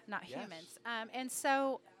 Not humans. And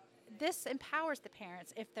so this empowers the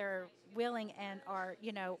parents if they're willing and are,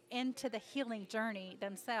 into the healing journey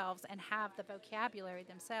themselves and have the vocabulary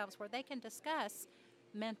themselves where they can discuss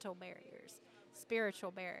mental barriers, spiritual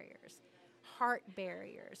barriers, heart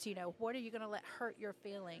barriers. What are you going to let hurt your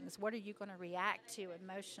feelings? What are you going to react to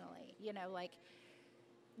emotionally? Like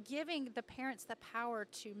giving the parents the power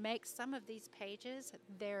to make some of these pages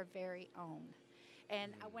their very own.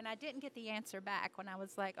 And when I didn't get the answer back, when I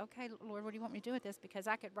was like, okay, Lord, what do you want me to do with this? Because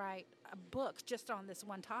I could write a book just on this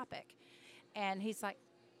one topic. And he's like,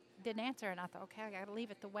 didn't answer. And I thought, okay, I got to leave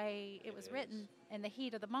it the way it was written in the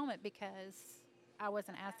heat of the moment because I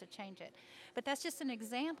wasn't asked to change it. But that's just an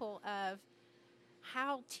example of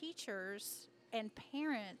how teachers and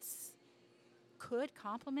parents could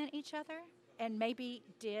complement each other and maybe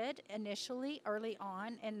did initially early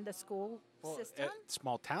on in the school system. At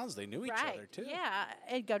small towns, they knew each other, too. Yeah,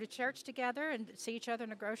 and go to church together and see each other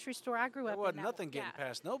in a grocery store. I grew up in that. There wasn't nothing getting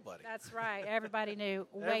past nobody. That's right. Everybody knew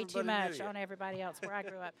way too much on everybody else where I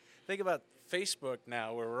grew up. Think about Facebook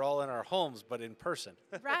now where we're all in our homes but in person.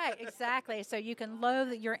 Right, exactly. So you can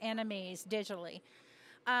loathe your enemies digitally.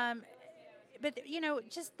 But,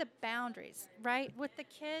 just the boundaries, right? With the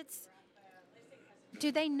kids, do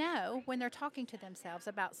they know when they're talking to themselves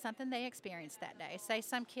about something they experienced that day? Say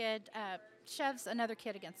some kid shoves another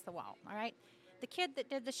kid against the wall, all right? The kid that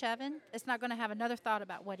did the shoving is not going to have another thought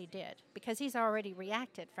about what he did because he's already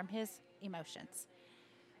reacted from his emotions.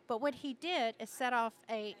 But what he did is set off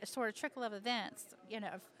a sort of trickle of events,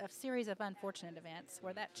 a series of unfortunate events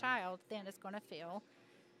where that child then is going to feel,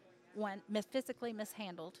 one, physically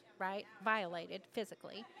mishandled, right? Violated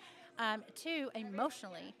physically. Two,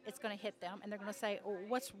 emotionally, it's going to hit them, and they're going to say, oh,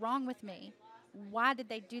 what's wrong with me? Why did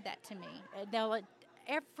they do that to me?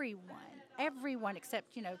 Everyone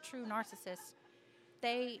except, true narcissists,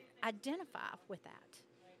 they identify with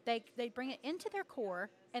that. They bring it into their core,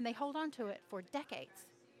 and they hold on to it for decades.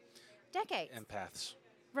 decades. Empaths.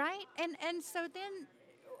 Right? And so then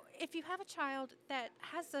if you have a child that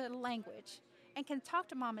has a language and can talk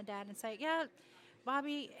to mom and dad and say, yeah,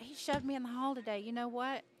 Bobby, he shoved me in the hall today. You know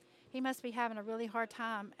what? He must be having a really hard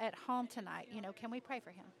time at home tonight. Can we pray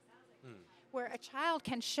for him? Where a child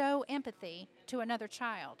can show empathy to another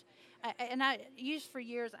child. And I used for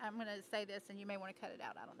years, I'm going to say this and you may want to cut it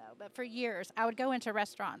out, I don't know. But for years, I would go into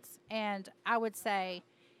restaurants and I would say,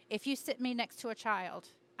 if you sit me next to a child,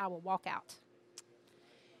 I will walk out.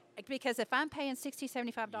 Because if I'm paying $60,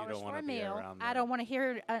 $75 for a meal, I don't want to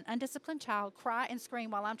hear an undisciplined child cry and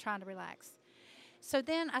scream while I'm trying to relax. So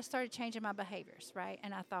then I started changing my behaviors, right?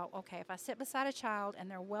 And I thought, okay, if I sit beside a child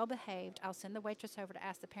and they're well behaved, I'll send the waitress over to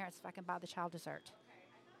ask the parents if I can buy the child dessert.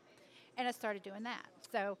 And I started doing that.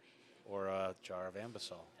 Or a jar of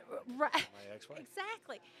Ambisol. Right. My ex-wife.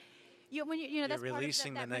 Exactly. You're that's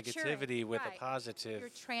releasing part of the negativity with a positive. You're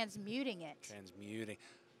transmuting it.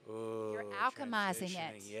 Ooh, you're alchemizing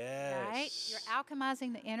it. Yes. Right? You're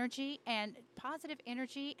alchemizing the energy, and positive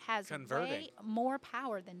energy has way more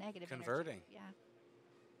power than negative Converting. energy.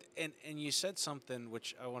 Yeah. And you said something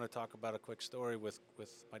which I want to talk about, a quick story with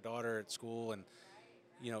my daughter at school, and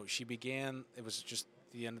she began. It was just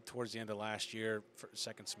towards the end of last year, for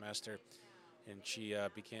second semester, and she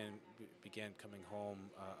began coming home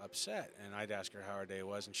upset. And I'd ask her how her day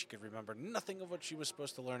was, and she could remember nothing of what she was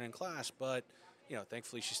supposed to learn in class, but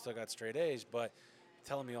thankfully she still got straight A's. But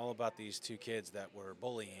telling me all about these two kids that were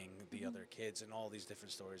bullying the other kids and all these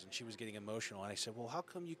different stories, and she was getting emotional. And I said, well, how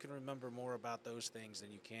come you can remember more about those things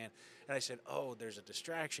than you can? And I said, oh, there's a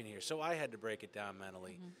distraction here. So I had to break it down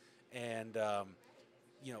mentally. And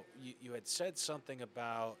you had said something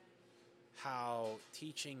about how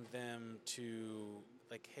teaching them to,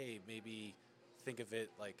 like, hey, maybe think of it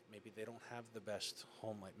like maybe they don't have the best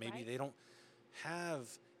home life. Maybe they don't have,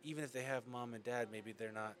 even if they have mom and dad, maybe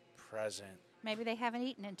they're not present. Maybe they haven't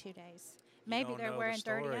eaten in 2 days. Maybe they're wearing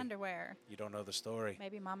dirty underwear. You don't know the story.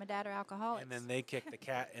 Maybe mom and dad are alcoholics. And then they kick the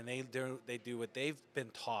cat, and they do what they've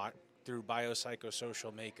been taught through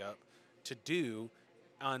biopsychosocial makeup to do,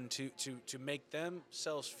 to make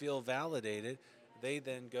themselves feel validated. They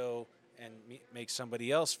then go and make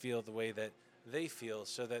somebody else feel the way that they feel,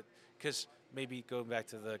 so that, because maybe going back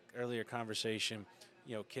to the earlier conversation,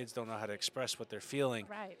 kids don't know how to express what they're feeling.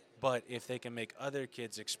 Right. But if they can make other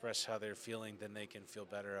kids express how they're feeling, then they can feel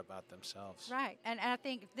better about themselves. Right. And I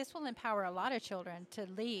think this will empower a lot of children to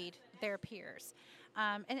lead their peers.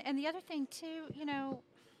 And the other thing, too,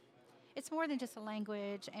 it's more than just a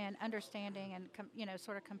language and understanding and,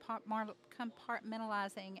 sort of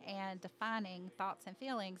compartmentalizing and defining thoughts and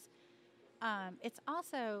feelings. It's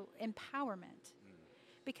also empowerment.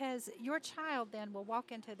 Because your child then will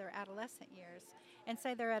walk into their adolescent years and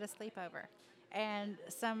say they're at a sleepover. And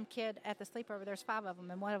some kid at the sleepover, there's 5 of them,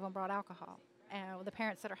 and one of them brought alcohol. And the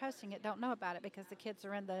parents that are hosting it don't know about it because the kids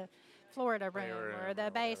are in the Florida room or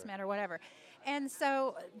the basement or whatever. And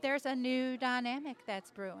so there's a new dynamic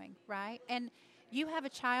that's brewing, right? And you have a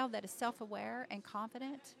child that is self-aware and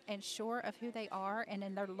confident and sure of who they are and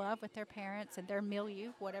in their love with their parents and their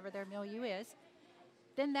milieu, whatever their milieu is.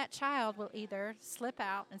 Then that child will either slip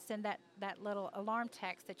out and send that little alarm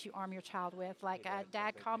text that you arm your child with, like,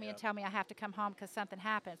 Dad, call me and tell me I have to come home because something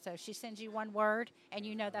happened. So she sends you one word, and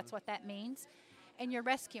you know that's what that means, and you're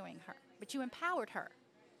rescuing her. But you empowered her,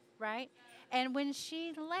 right? And when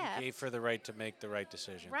she left... You gave her the right to make the right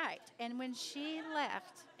decision. Right. And when she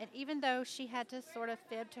left, and even though she had to sort of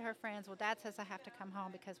fib to her friends, well, Dad says I have to come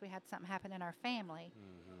home because we had something happen in our family,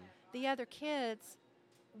 the other kids...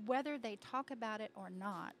 whether they talk about it or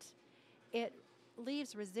not, it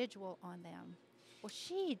leaves residual on them. Well,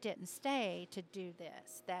 she didn't stay to do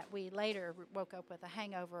this, that we later woke up with a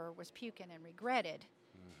hangover, was puking, and regretted.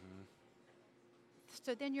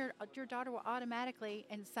 So then your daughter will automatically,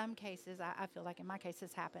 in some cases, I feel like in my case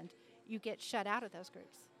this happened, you get shut out of those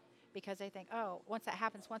groups because they think, oh, once that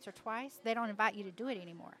happens once or twice, they don't invite you to do it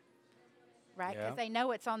anymore. Right, because they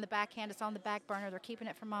know it's on the backhand, it's on the back burner. They're keeping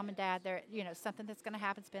it from mom and dad. They're, something that's going to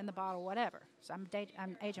happen, spin the bottle, whatever. So I'm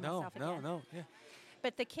aging myself again. Yeah.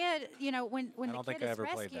 But the kid, when the kid is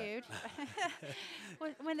rescued,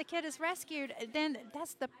 when the kid is rescued, then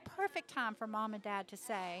that's the perfect time for mom and dad to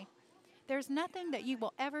say, "There's nothing that you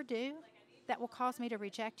will ever do that will cause me to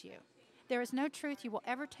reject you. There is no truth you will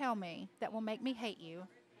ever tell me that will make me hate you,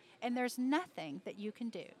 and there's nothing that you can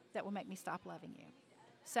do that will make me stop loving you.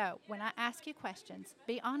 So when I ask you questions,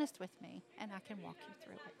 be honest with me, and I can walk you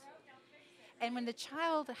through it." And when the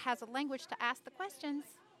child has a language to ask the questions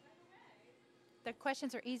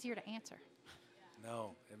are easier to answer.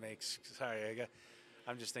 No, it makes,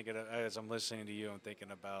 I'm just thinking, as I'm listening to you, I'm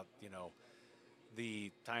thinking about,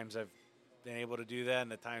 the times I've been able to do that,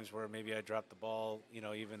 and the times where maybe I dropped the ball,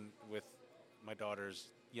 even with my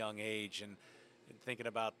daughter's young age, and thinking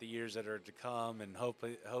about the years that are to come, and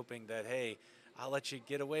hoping that, hey, I'll let you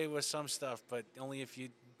get away with some stuff, but only if you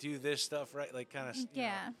do this stuff right, like kind of,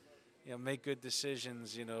 Yeah. make good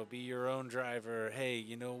decisions, be your own driver. Hey,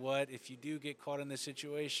 you know what? If you do get caught in this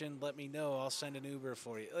situation, let me know. I'll send an Uber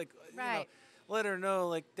for you. Like, Right. let her know,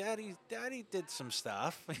 like, Daddy did some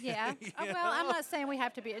stuff. Yeah. Well, I'm not saying we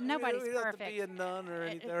have to be. Nobody's we don't have perfect. to be a nun or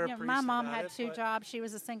anything. Or a priest My mom about had it, two but- jobs. She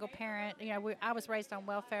was a single parent. I was raised on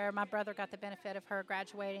welfare. My brother got the benefit of her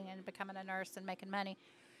graduating and becoming a nurse and making money,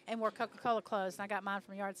 and wore Coca-Cola clothes. And I got mine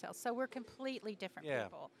from yard sales. So we're completely different Yeah.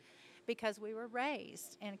 people, because we were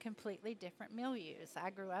raised in completely different milieus. I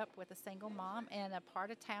grew up with a single mom in a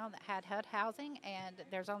part of town that had HUD housing, and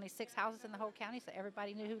there's only 6 houses in the whole county, so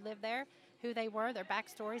everybody knew who lived there, who they were, their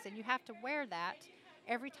backstories, and you have to wear that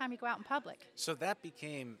every time you go out in public. So that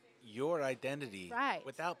became your identity, Right.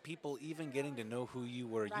 without people even getting to know who you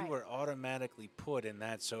were. You Right. were automatically put in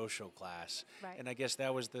that social class. Right. And I guess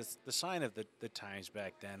that was the sign of the times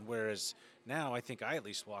back then. Whereas now, I think I at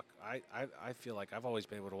least I feel like I've always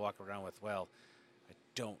been able to walk around with, well, I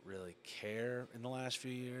don't really care in the last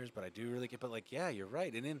few years, but I do really get, but like, yeah, you're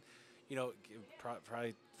right. And then,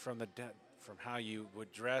 probably from how you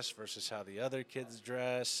would dress versus how the other kids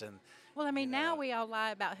dress. And Well, I mean, you now know. we all lie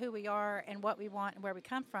about who we are and what we want and where we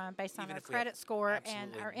come from based on Even our if we have credit score and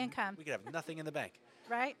absolutely our income, We could have nothing in the bank,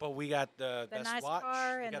 right? but we got the The best nice watch.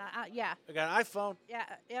 car we and got, yeah, we got an iPhone,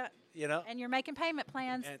 yeah. And you're making payment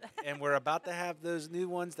plans. and we're about to have those new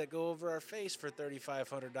ones that go over our face for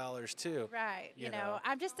 $3,500 too. Right. You know.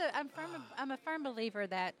 I'm a firm believer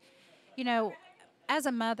that, as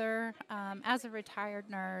a mother, as a retired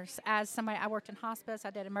nurse, as somebody, I worked in hospice, I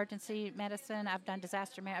did emergency medicine, I've done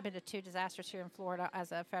I've been to 2 disasters here in Florida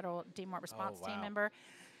as a federal DMARC response team wow. member.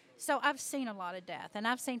 So I've seen a lot of death, and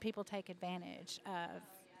I've seen people take advantage of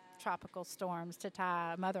tropical storms to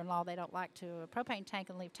tie a mother-in-law they don't like to a propane tank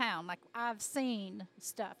and leave town. Like, I've seen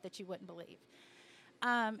stuff that you wouldn't believe.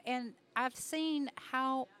 And I've seen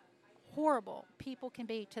how horrible people can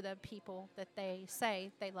be to the people that they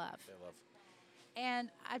say they love.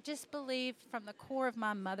 And I just believe from the core of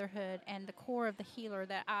my motherhood and the core of the healer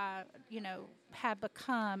that I, have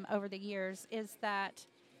become over the years is that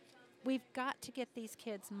we've got to get these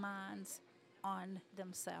kids' minds on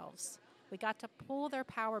themselves. We got to pull their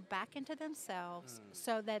power back into themselves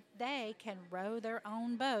so that they can row their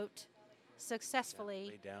own boat successfully.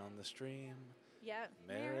 Way down the stream. Yeah.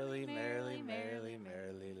 Merrily, merrily, merrily,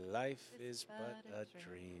 merrily, life is but a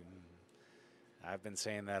dream. I've been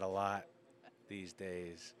saying that a lot these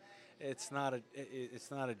days. It's not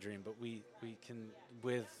a dream, but we can,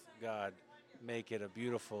 with God, make it a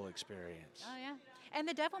beautiful experience. Oh, yeah. And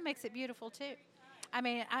the devil makes it beautiful, too. I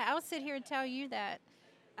mean, I'll sit here and tell you that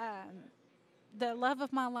the love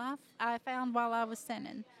of my life I found while I was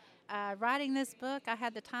sinning. Writing this book, I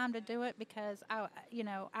had the time to do it because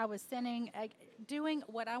I was sinning, doing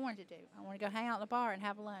what I wanted to do. I want to go hang out in the bar and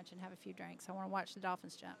have lunch and have a few drinks. I want to watch the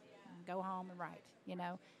dolphins jump and go home and write.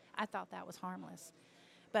 I thought that was harmless,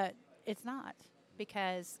 but it's not,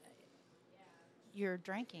 because you're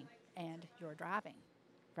drinking and you're driving,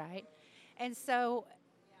 right? And so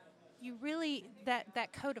you really,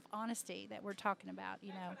 that code of honesty that we're talking about,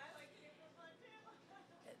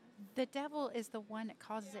 the devil is the one that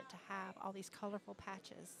causes it to have all these colorful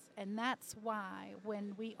patches. And that's why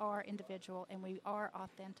when we are individual and we are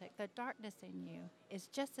authentic, the darkness in you is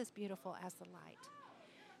just as beautiful as the light.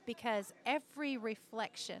 Because every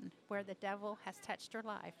reflection where the devil has touched your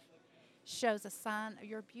life shows a sign of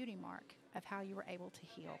your beauty mark of how you were able to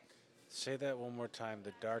heal. Say that one more time.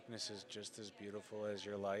 The darkness is just as beautiful as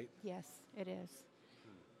your light. Yes, it is.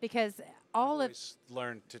 Because I've always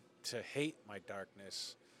learned to hate my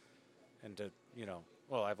darkness, and to,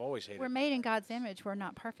 I've always hated. We're made in God's image. We're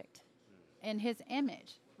not perfect. In His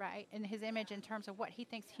image, right? In His image in terms of what He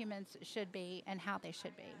thinks humans should be and how they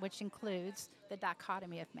should be, which includes the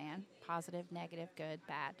dichotomy of man, positive, negative, good,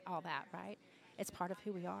 bad, all that, right? It's part of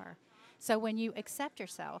who we are. So when you accept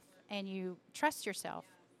yourself and you trust yourself,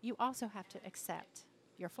 you also have to accept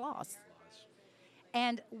your flaws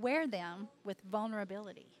and wear them with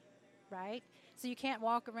vulnerability, right? So you can't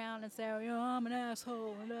walk around and say, I'm an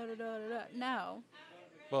asshole, and da-da-da-da-da. No.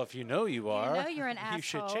 Well, if you know you are, you know you're an asshole, you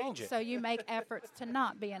should change it. So you make efforts to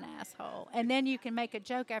not be an asshole. And then you can make a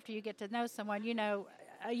joke after you get to know someone.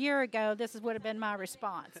 A year ago, this would have been my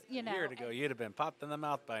response. A year ago, you'd have been popped in the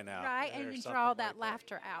mouth by now. Right, and you draw that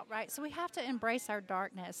laughter out, right? So we have to embrace our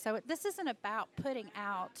darkness. So this isn't about putting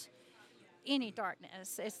out any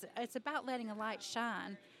darkness. It's about letting a light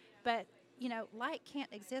shine. But, light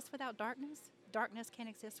can't exist without darkness. Darkness can't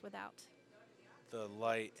exist without. The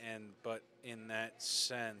light, but in that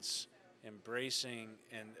sense, embracing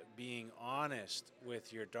and being honest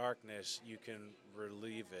with your darkness, you can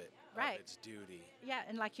relieve it Right. of its duty. Yeah,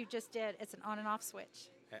 and like you just did, it's an on and off switch.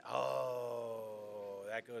 Oh,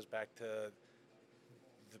 that goes back to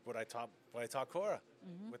what I taught Cora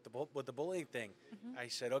with the bullying thing. I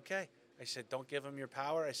said, okay. I said, don't give them your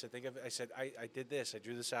power. I said, I did this. I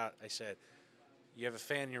drew this out. I said, you have a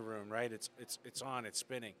fan in your room, right? It's on. It's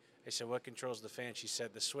spinning. I said, what controls the fan? She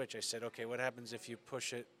said, the switch. I said, okay, what happens if you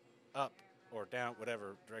push it up or down,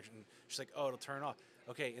 whatever direction? She's like, oh, it'll turn off.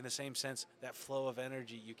 Okay, in the same sense, that flow of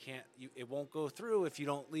energy, it won't go through if you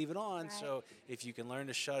don't leave it on. Right. So if you can learn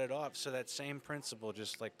to shut it off, so that same principle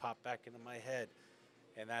just like popped back into my head.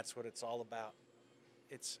 And that's what it's all about.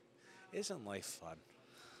 Isn't life fun?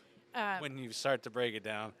 When you start to break it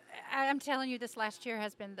down. I'm telling you, this last year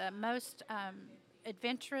has been the most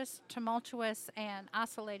adventurous, tumultuous, and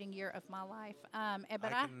oscillating year of my life.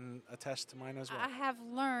 But I can attest to mine as well. I have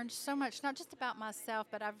learned so much, not just about myself,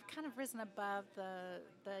 but I've kind of risen above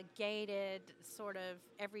the gated sort of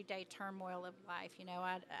everyday turmoil of life.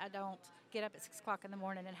 I don't get up at 6 o'clock in the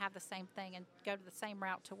morning and have the same thing and go to the same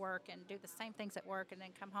route to work and do the same things at work and then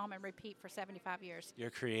come home and repeat for 75 years. You're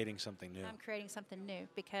creating something new. I'm creating something new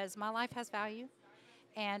because my life has value,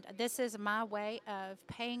 and this is my way of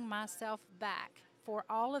paying myself back for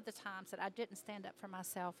all of the times that I didn't stand up for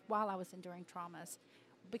myself while I was enduring traumas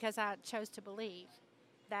because I chose to believe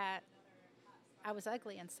that I was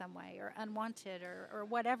ugly in some way or unwanted or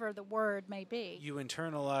whatever the word may be. You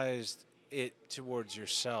internalized it towards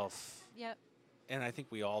yourself. Yep. And I think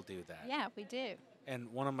we all do that. Yeah, we do.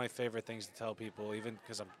 And one of my favorite things to tell people, even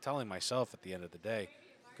because I'm telling myself at the end of the day,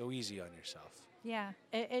 go easy on yourself. Yeah,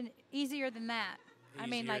 and easier than that.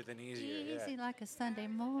 Easier than easier, easy like a Sunday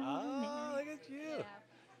morning. Oh, look at you. Yeah.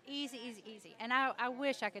 Easy, easy, easy. And I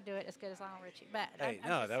wish I could do it as good as Lionel Richie. But hey,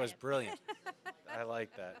 I'm that was saying. I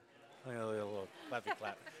like that. A little clappy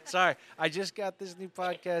clap. Sorry, I just got this new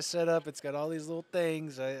podcast set up. It's got all these little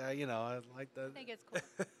things. I like that. I think it's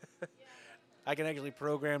cool. I can actually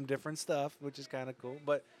program different stuff, which is kind of cool.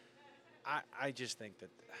 But I just think that,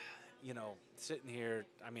 sitting here,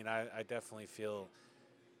 I definitely feel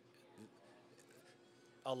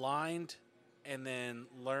aligned and then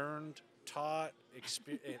learned, taught,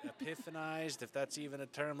 epiphanized, if that's even a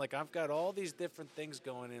term. Like, I've got all these different things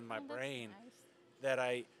going in my brain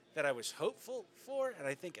nice. that I was hopeful for, and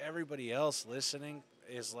I think everybody else listening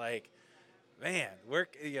is like, man, I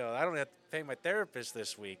don't have to pay my therapist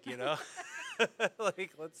this week,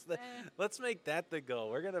 Like, let's make that the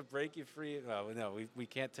goal. We're gonna break you free. Well, no, we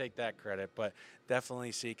can't take that credit, but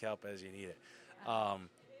definitely seek help as you need it.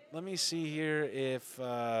 Let me see here if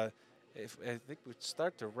I think we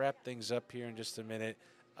start to wrap things up here in just a minute.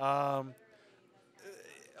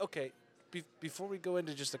 Okay, before we go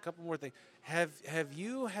into just a couple more things, have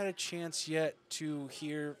you had a chance yet to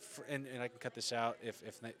hear? And I can cut this out if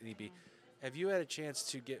need be. Have you had a chance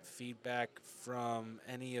to get feedback from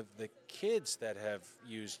any of the kids that have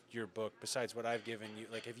used your book besides what I've given you?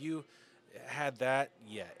 Like, have you had that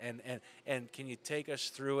yet? And can you take us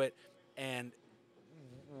through it and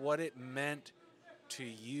what it meant to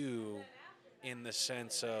you in the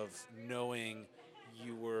sense of knowing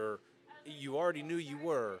you already knew you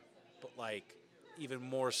were, but like even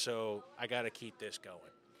more so, I got to keep this going.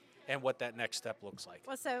 And what that next step looks like.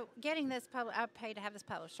 Well, so getting this I paid to have this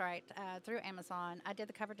published, right, through Amazon. I did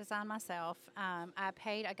the cover design myself. I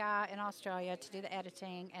paid a guy in Australia to do the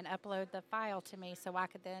editing and upload the file to me so I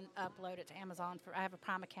could then upload it to Amazon. I have a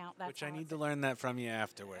Prime account. Which I need to learn that from you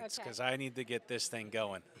afterwards because I need to get this thing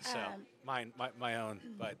going. So my own.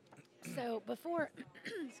 But so before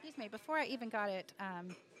I even got it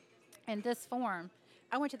in this form,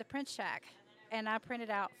 I went to the print shack and I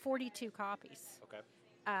printed out 42 copies. Okay.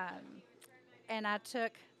 And I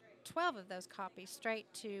took 12 of those copies straight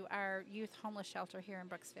to our youth homeless shelter here in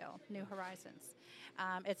Brooksville, New Horizons.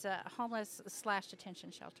 It's a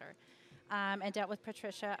homeless/detention shelter. And dealt with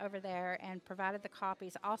Patricia over there and provided the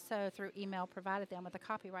copies. Also, through email, provided them with a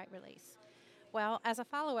copyright release. Well, as a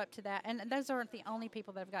follow-up to that, and those aren't the only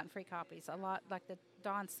people that have gotten free copies. A lot, like the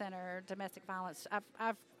Dawn Center, domestic violence.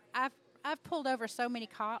 I've pulled over so many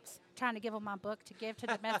cops trying to give them my book to give to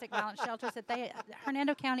domestic violence shelters that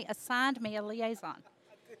Hernando County assigned me a liaison.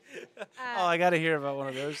 I got to hear about one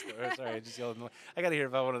of those stories. Sorry, I just yelled. I got to hear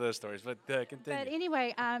about one of those stories, but continue. But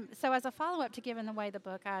anyway, so as a follow-up to giving away the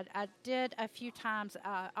book, I did a few times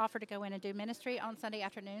offer to go in and do ministry on Sunday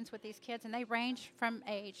afternoons with these kids, and they range from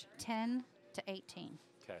age 10 to 18.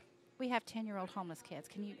 Okay. We have 10-year-old homeless kids.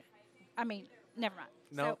 never mind.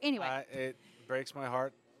 No, So anyway, it breaks my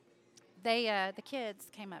heart. the kids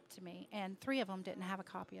came up to me, and 3 of them didn't have a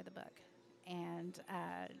copy of the book. And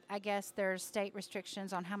I guess there's state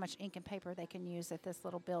restrictions on how much ink and paper they can use at this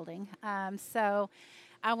little building. So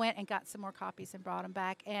I went and got some more copies and brought them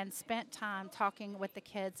back and spent time talking with the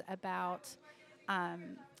kids about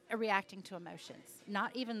reacting to emotions.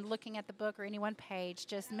 Not even looking at the book or any one page,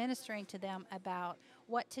 just ministering to them about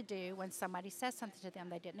what to do when somebody says something to them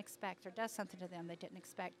they didn't expect or does something to them they didn't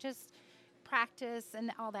expect. Just practice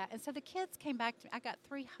and all that. And so the kids came back to me. I got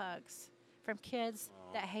 3 hugs from kids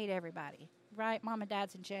that hate everybody, right? Mom and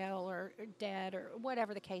dad's in jail or dead or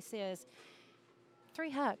whatever the case is. 3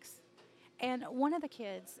 hugs. And one of the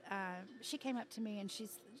kids, she came up to me and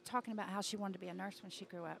she's talking about how she wanted to be a nurse when she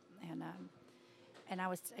grew up. And I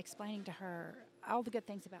was explaining to her all the good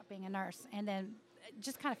things about being a nurse, and then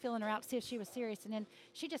just kind of feeling her out to see if she was serious. And then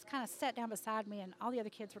she just kind of sat down beside me, and all the other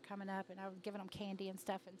kids were coming up, and I was giving them candy and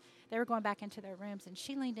stuff, and they were going back into their rooms. And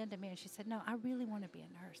she leaned into me and she said, "No, I really want to be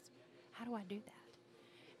a nurse. How do I do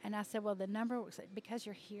that?" And I said, "Well, because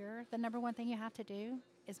you're here, the number one thing you have to do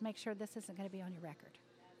is make sure this isn't going to be on your record,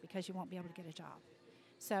 because you won't be able to get a job.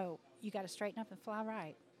 So you got to straighten up and fly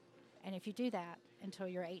right. And if you do that until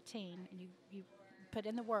you're 18 and you put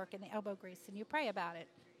in the work and the elbow grease and you pray about it,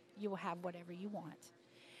 you will have whatever you want."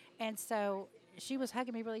 And so she was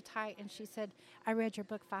hugging me really tight, and she said, "I read your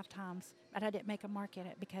book 5 times, but I didn't make a mark in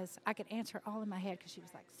it because I could answer it all in my head," because she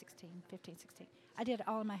was like 15, 16. "I did it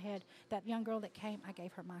all in my head. That young girl that came, I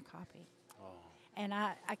gave her my copy." Oh. And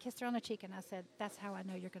I kissed her on the cheek, and I said, "That's how I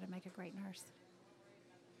know you're going to make a great nurse."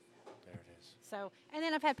 There it is. So, and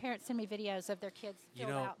then I've had parents send me videos of their kids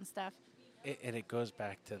filled out and stuff. And it goes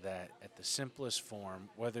back to that, at the simplest form,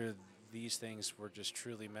 whether these things were just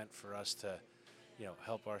truly meant for us to,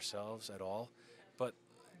 help ourselves at all. But,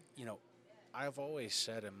 I've always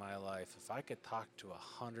said in my life, if I could talk to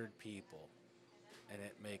 100 people and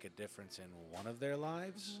it make a difference in one of their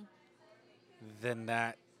lives, then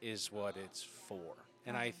that is what it's for.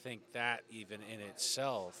 And I think that even in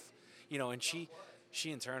itself, and she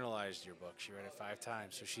internalized your book. She read it 5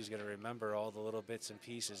 times, so she's going to remember all the little bits and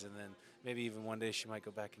pieces, and then maybe even one day she might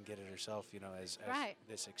go back and get it herself, as Right.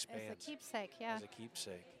 this expands. As a keepsake, yeah. As a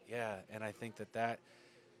keepsake, yeah. And I think that,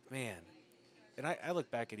 man, and I look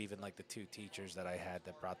back at even like the 2 teachers that I had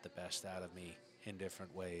that brought the best out of me in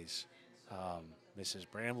different ways. Mrs.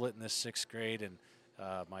 Bramlett in the 6th grade, and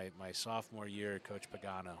my sophomore year, Coach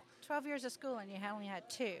Pagano. 12 years of school, and you only had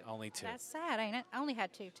 2. Only 2. That's sad, ain't it? I only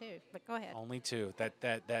had 2 too, but go ahead. Only 2.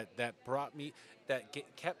 That brought me,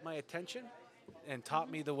 kept my attention, and taught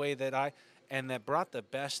me the way and that brought the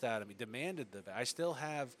best out of me. Demanded I still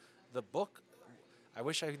have the book. I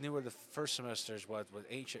wish I knew where the first semesters was with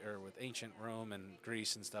ancient Rome and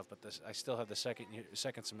Greece and stuff. But I still have the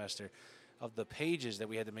second semester of the pages that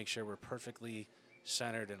we had to make sure were perfectly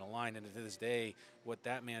centered and aligned. And to this day, what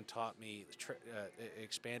that man taught me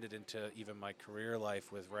expanded into even my career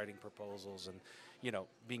life with writing proposals and,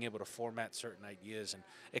 being able to format certain ideas and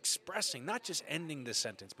expressing, not just ending the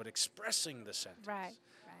sentence, but expressing the sentence. Right.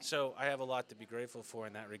 So I have a lot to be grateful for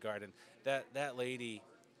in that regard. And that lady,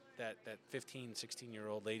 that 15,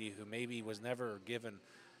 16-year-old lady who maybe was never given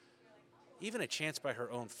even a chance by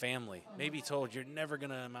her own family, maybe told you're never going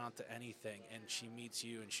to amount to anything, and she meets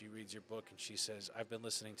you and she reads your book and she says, "I've been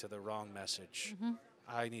listening to the wrong message.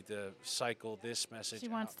 I need to cycle this message She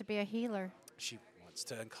wants to be a healer. She wants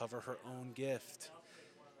to uncover her own gift."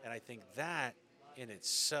 And I think that in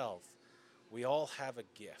itself, we all have a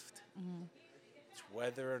gift. It's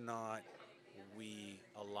whether or not we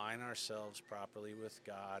align ourselves properly with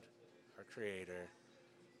God, our Creator,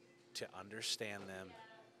 to understand them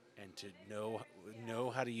and to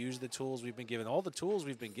know how to use the tools we've been given. All the tools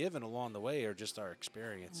we've been given along the way are just our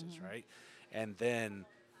experiences, right? And then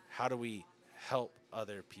how do we help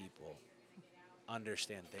other people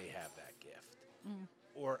understand they have that gift?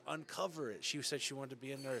 Or uncover it. She said she wanted to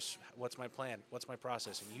be a nurse. What's my plan? What's my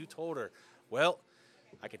process? And you told her, "Well,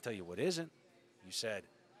 I can tell you what isn't." You said,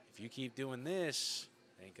 "If you keep doing this,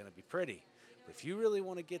 it ain't going to be pretty. But if you really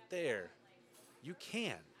want to get there, you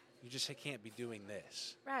can. You just can't be doing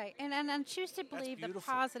this." Right. And I choose to believe the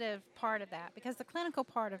positive part of that, because the clinical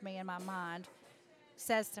part of me in my mind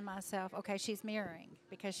says to myself, okay, she's mirroring,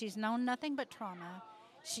 because she's known nothing but trauma.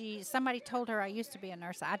 Somebody told her I used to be a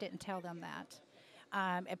nurse. I didn't tell them that.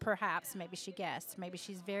 And perhaps maybe she guessed. Maybe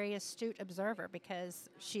she's a very astute observer because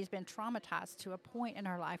she's been traumatized to a point in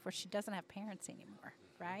her life where she doesn't have parents anymore,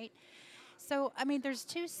 right? So, I mean, there's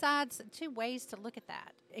 2 ways to look at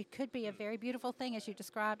that. It could be a very beautiful thing, as you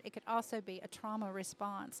described. It could also be a trauma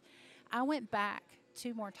response. I went back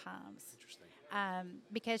 2 more times. Interesting.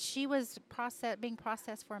 because she was being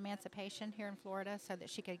processed for emancipation here in Florida so that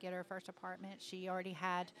she could get her first apartment. She already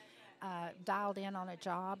had dialed in on a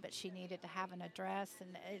job, but she needed to have an address,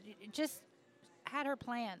 and it just had her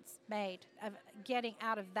plans made of getting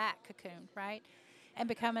out of that cocoon, right? And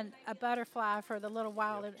becoming a butterfly for the little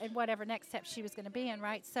while, and whatever next step she was going to be in,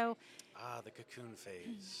 right? So, the cocoon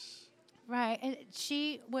phase. right, and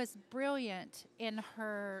she was brilliant in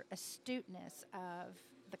her astuteness of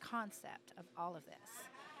the concept of all of this.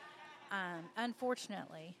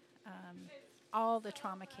 Unfortunately, all the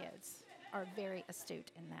trauma kids are very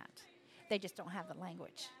astute in that. They just don't have the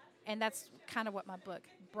language. And that's kind of what my book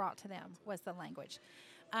brought to them, was the language.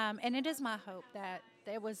 And it is my hope that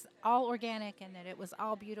it was all organic and that it was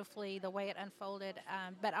all beautifully the way it unfolded.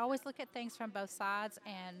 But I always look at things from both sides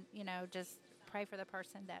and, just pray for the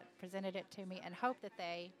person that presented it to me and hope that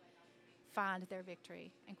they find their victory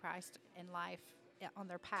in Christ in life, on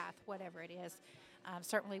their path, whatever it is.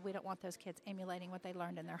 Certainly, we don't want those kids emulating what they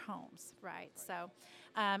learned in their homes, right? So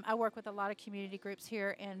I work with a lot of community groups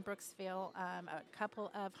here in Brooksville. A couple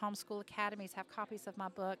of homeschool academies have copies of my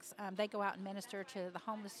books. They go out and minister to the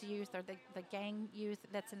homeless youth or the gang youth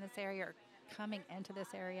that's in this area or coming into this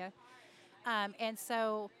area. And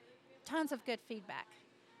so tons of good feedback.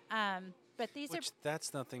 But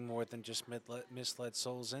that's nothing more than just misled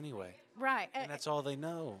souls anyway. Right. And that's all they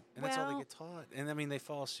know. And that's all they get taught. And I mean, they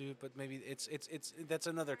follow suit, but maybe it's that's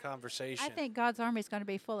another conversation. I think God's army is going to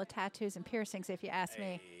be full of tattoos and piercings, if you ask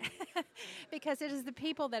me. Because it is the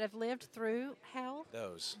people that have lived through hell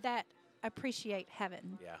that appreciate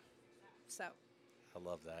heaven. Yeah. So. I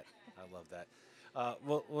love that.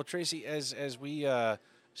 Well, Traci, as we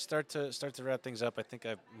start to wrap things up, I think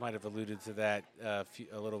I might have alluded to that a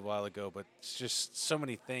little while ago, but it's just so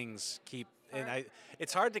many things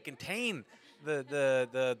it's hard to contain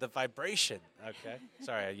the vibration. Okay,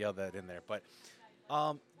 sorry, I yelled that in there, but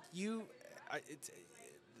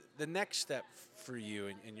the next step for you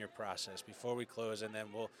in your process before we close, and then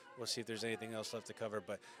we'll see if there's anything else left to cover.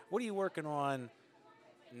 But what are you working on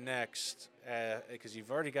next? Because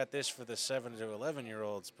you've already got this for the 7 to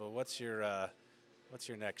 11-year-olds, but what's your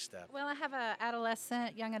next step? Well, I have an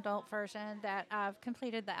adolescent, young adult version that I've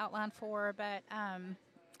completed the outline for, but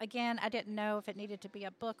again, I didn't know if it needed to be a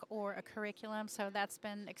book or a curriculum, so that's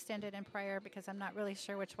been extended in prayer because I'm not really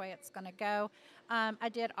sure which way it's going to go. I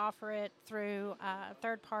did offer it through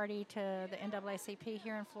third party to the NAACP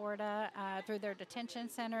here in Florida, through their detention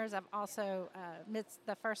centers. I've also,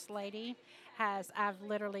 the First Lady I've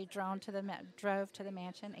literally drove to the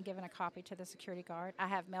mansion and given a copy to the security guard. I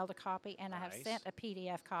have mailed a copy, and Nice. I have sent a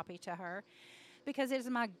PDF copy to her because it is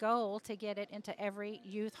my goal to get it into every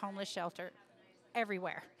youth homeless shelter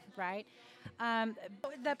everywhere, right?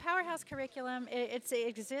 The Powerhouse curriculum, it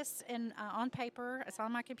exists on paper. It's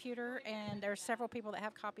on my computer, and there's several people that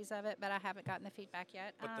have copies of it, but I haven't gotten the feedback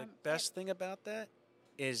yet. But the best thing about that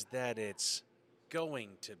is that it's going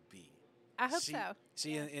to be. I hope so.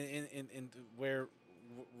 See, in where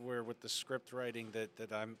with the script writing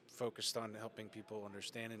that I'm focused on helping people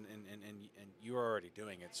understand, and you're already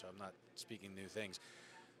doing it, so I'm not speaking new things.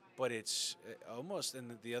 But it's almost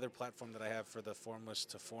in the other platform that I have for the Formless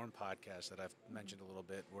to Form podcast that I've mentioned a little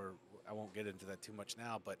bit, where I won't get into that too much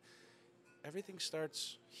now, but everything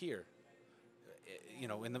starts here.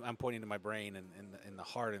 I'm pointing to my brain and in the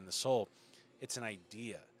heart and the soul. It's an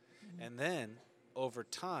idea. Mm-hmm. And then over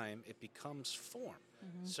time, it becomes form.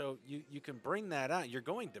 Mm-hmm. So you can bring that out. You're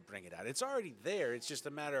going to bring it out. It's already there. It's just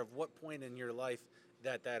a matter of what point in your life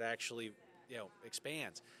that actually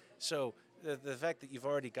expands. So the fact that you've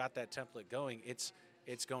already got that template going, it's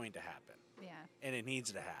going to happen. Yeah. And it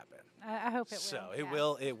needs to happen. I hope it will.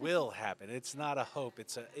 So it will happen. It's not a hope.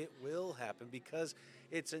 It will happen because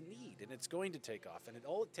it's a need, and it's going to take off. And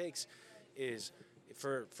all it takes is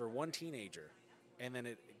for one teenager, and then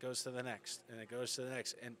it goes to the next, and it goes to the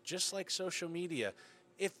next. And just like social media,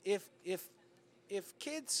 if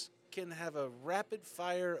kids can have a rapid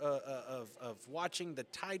fire of watching the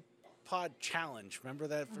Tide Pod Challenge, remember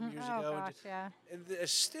that from years ago? Gosh, yeah. As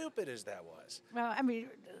stupid as that was. Well, I mean,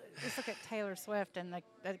 just look at Taylor Swift and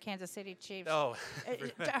the Kansas City Chiefs. Oh.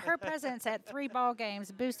 Her presence at 3 ball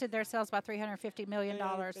games boosted their sales by $350 million.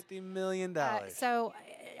 $50 million. So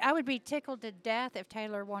I would be tickled to death if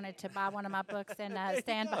Taylor wanted to buy one of my books and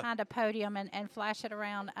stand behind a podium and flash it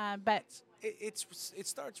around. But it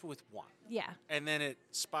starts with one. Yeah. And then it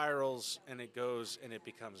spirals and it goes and it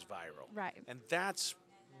becomes viral. Right. And that's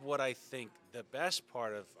what I think the best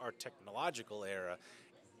part of our technological era.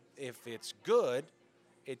 If it's good,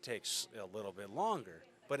 it takes a little bit longer,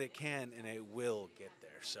 but it can and it will get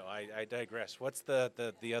there. So I digress. What's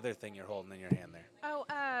the other thing you're holding in your hand there? Oh,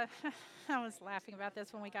 I was laughing about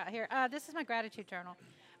this when we got here. This is my gratitude journal.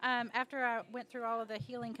 After I went through all of the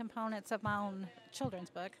healing components of my own children's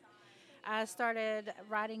book, I started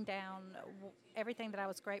writing down everything that I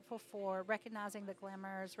was grateful for, recognizing the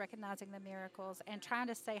glimmers, recognizing the miracles, and trying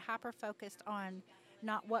to stay hyper focused on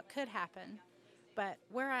not what could happen, but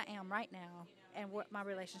where I am right now and what my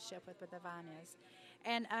relationship with the divine is.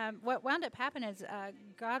 And what wound up happening is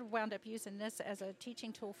God wound up using this as a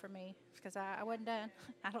teaching tool for me because I wasn't done.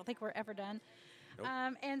 I don't think we're ever done. Nope.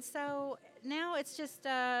 And so now it's just,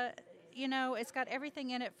 it's got everything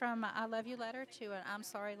in it from a I love you letter to an I'm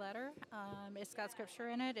sorry letter. It's got scripture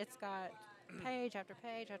in it. It's got page after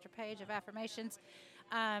page after page of affirmations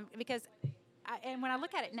because and when I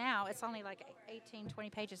look at it now, it's only like 18, 20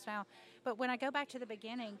 pages now. But when I go back to the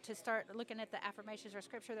beginning to start looking at the affirmations or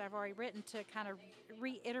scripture that I've already written to kind of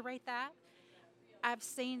reiterate that, I've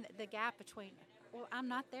seen the gap between, well, I'm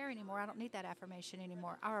not there anymore. I don't need that affirmation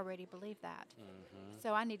anymore. I already believe that. Mm-hmm.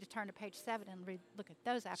 So I need to turn to page 7 and look at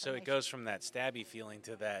those affirmations. So it goes from that stabby feeling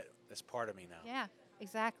to that's part of me now. Yeah,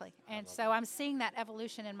 exactly. And so I'm seeing that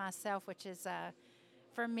evolution in myself, which is...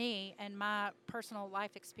 for me and my personal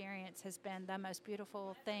life experience has been the most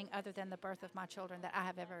beautiful thing other than the birth of my children that I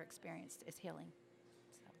have ever experienced is healing.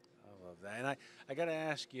 So. I love that. And I got to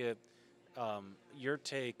ask you your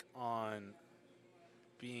take on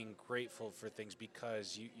being grateful for things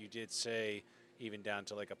because you did say even down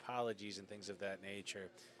to like apologies and things of that nature.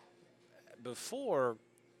 Before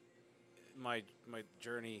my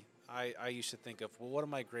journey, I used to think of, well, what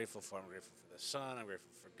am I grateful for? I'm grateful for the sun. I'm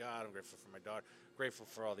grateful for God. I'm grateful for my daughter. Grateful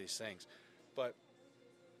for all these things. But,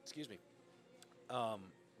 excuse me,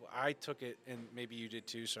 I took it, and maybe you did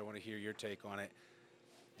too, so I want to hear your take on it.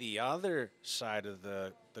 The other side of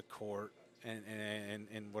the court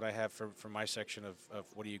and what I have for my section of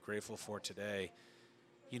what are you grateful for today,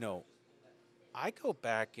 I go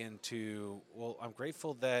back into, well, I'm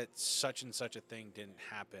grateful that such and such a thing didn't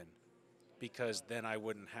happen because then I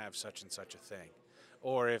wouldn't have such and such a thing.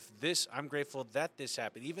 Or if I'm grateful that this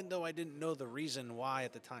happened, even though I didn't know the reason why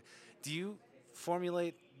at the time. Do you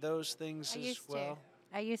formulate those things as well?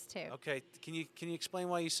 I used to. Okay, can you explain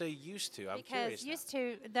why you say used to? I'm curious. Because used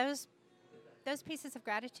to, those pieces of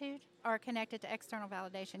gratitude are connected to external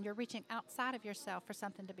validation. You're reaching outside of yourself for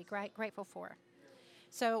something to be grateful for.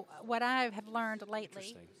 So what I have learned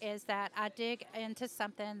lately is that I dig into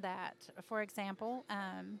something that, for example,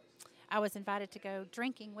 I was invited to go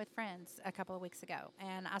drinking with friends a couple of weeks ago,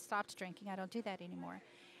 and I stopped drinking. I don't do that anymore.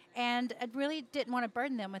 And I really didn't want to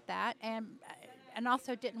burden them with that, and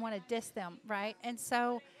also didn't want to diss them, right? And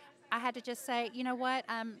so I had to just say, you know what,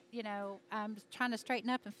 I'm trying to straighten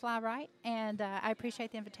up and fly right, and I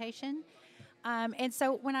appreciate the invitation. And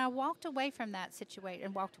so when I walked away from that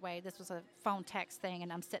situation, this was a phone text thing,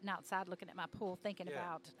 and I'm sitting outside looking at my pool thinking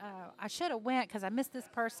about, I should have went because I missed this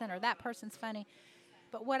person or that person's funny.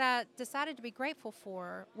 But what I decided to be grateful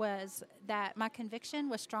for was that my conviction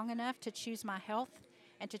was strong enough to choose my health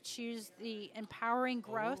and to choose the empowering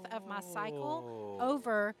growth of my cycle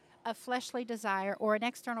over a fleshly desire or an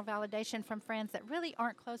external validation from friends that really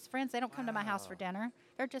aren't close friends. They don't come to my house for dinner.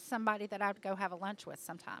 They're just somebody that I would go have a lunch with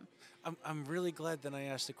sometime. I'm really glad that I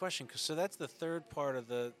asked the question because so that's the third part of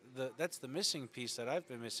that's the missing piece that I've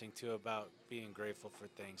been missing too about being grateful for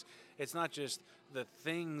things. It's not just the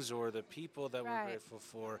things or the people that we're grateful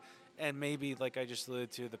for, and maybe like I just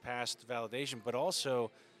alluded to the past validation, but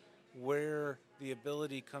also where the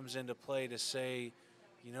ability comes into play to say,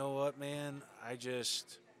 you know what, man, I'm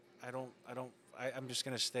just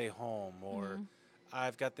going to stay home, or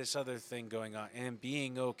I've got this other thing going on, and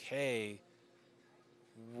being okay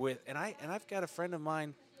with, and I've got a friend of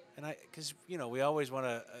mine, because we always want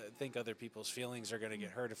to think other people's feelings are going to get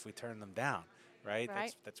hurt if we turn them down, right?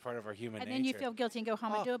 That's part of our human nature. And then you feel guilty and go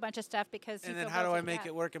home and do a bunch of stuff because you feel guilty. And then how do I make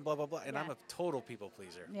it work and blah blah blah? And I'm a total people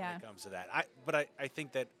pleaser when it comes to that. But I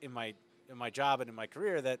think that in my job and in my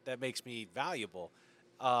career that makes me valuable.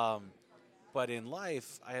 But in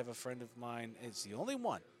life, I have a friend of mine. It's the only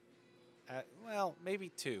one.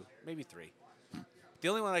 Maybe 2, maybe 3. The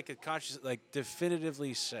only one I could consciously,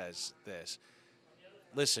 definitively says this.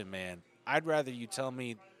 Listen, man, I'd rather you tell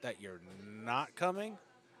me that you're not coming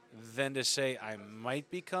than to say I might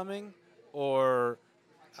be coming or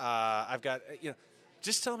I've got,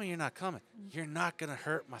 just tell me you're not coming. You're not going to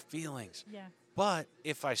hurt my feelings. Yeah. But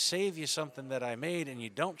if I save you something that I made and you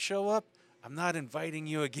don't show up, I'm not inviting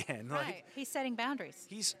you again. Right. He's setting boundaries.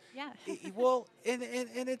 And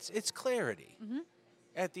it's clarity. Mm-hmm.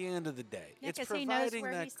 At the end of the day, Yeah, it's because he knows providing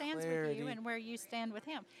where that he stands clarity. with you and where you stand with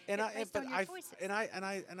him. And It's I, based but on your I, choices.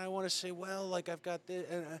 and I want to say, well, like I've got this,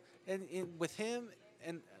 and with him,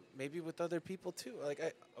 and maybe with other people too. Like,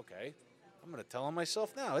 okay, I'm going to tell him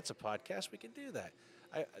myself now. It's a podcast. We can do that.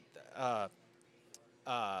 I, uh,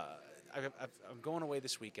 uh, I'm going away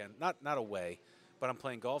this weekend. Not away, but I'm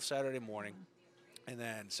playing golf Saturday morning, and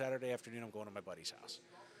then Saturday afternoon I'm going to my buddy's house.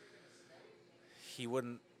 He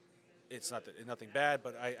wouldn't. It's nothing bad,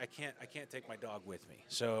 but I can't take my dog with me.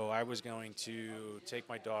 So I was going to take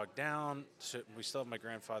my dog down. We still have my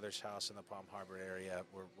grandfather's house in the Palm Harbor area.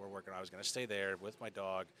 We're working. I was going to stay there with my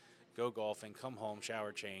dog, go golfing, come home,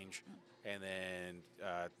 shower, change, and then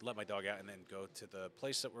let my dog out, and then go to the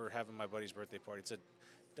place that we're having my buddy's birthday party. It's a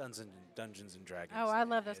Dungeons and Dragons. Oh, I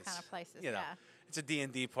love those kind of places. You know, yeah. It's a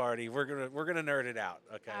D&D party. We're gonna nerd it out.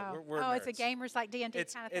 Okay. We're nerds. It's a gamers like D&D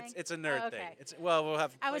kind of thing. It's a nerd thing. Okay. We'll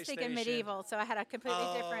have. I was thinking medieval, so I had a completely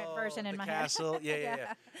different version in my castle. head.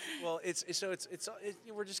 Yeah. Well,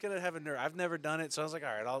 we're just gonna have a nerd. I've never done it, so I was like, all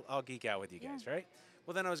right, I'll geek out with you guys, right?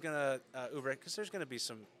 Well, then I was gonna Uber it because there's gonna be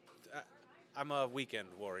some. I'm a weekend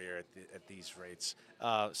warrior at these rates,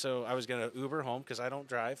 so I was gonna Uber home because I don't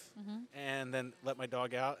drive, and then let my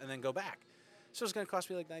dog out and then go back. So it's gonna cost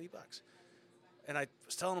me like $90. And I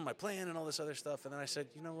was telling him my plan and all this other stuff, and then I said,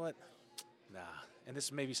 you know what? Nah. And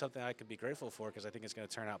this may be something I could be grateful for because I think it's going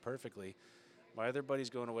to turn out perfectly. My other buddy's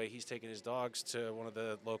going away. He's taking his dogs to one of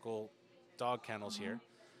the local dog kennels here.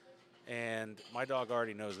 And my dog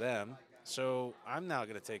already knows them. So I'm now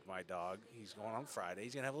going to take my dog. He's going on Friday.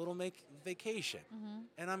 He's going to have a little vacation.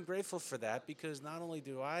 And I'm grateful for that because not only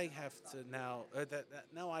do I have to now,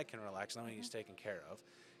 now I can relax knowing he's taken care of.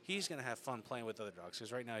 He's going to have fun playing with other dogs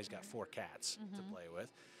because right now he's got 4 cats to play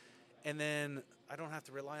with. And then I don't have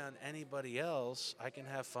to rely on anybody else. I can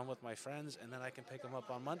have fun with my friends, and then I can pick them up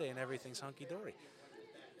on Monday, and everything's hunky-dory.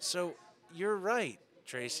 So you're right,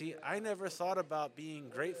 Traci. I never thought about being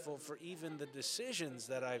grateful for even the decisions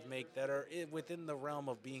that I've made that are within the realm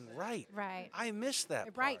of being right. Right. I missed that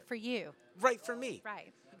part. Right for you. Right for me.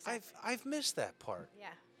 Right. Exactly. I've missed that part. Yeah.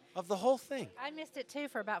 Of the whole thing. I missed it too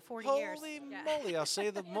for about 40 years. Holy moly. I'll say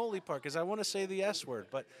the moly part because I want to say the S word,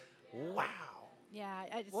 but wow. Yeah.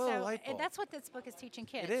 And that's what this book is teaching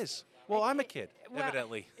kids. It is. Well, I'm a kid,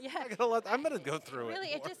 evidently. Yeah. I'm going to go through really,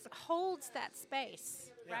 it. It just holds that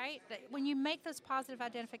space, right? That when you make those positive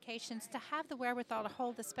identifications, to have the wherewithal to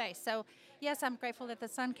hold the space. So, yes, I'm grateful that the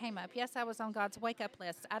sun came up. Yes, I was on God's wake-up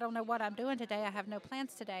list. I don't know what I'm doing today. I have no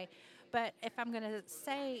plans today. But if I'm going to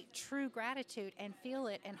say true gratitude and feel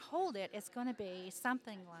it and hold it, it's going to be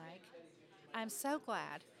something like, I'm so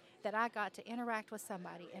glad that I got to interact with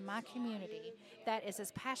somebody in my community that is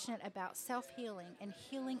as passionate about self-healing and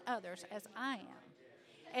healing others as I am.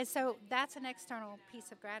 And so that's an external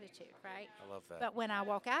piece of gratitude, right? I love that. But when I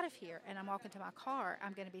walk out of here and I'm walking to my car,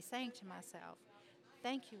 I'm going to be saying to myself,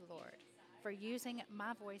 thank you, Lord, for using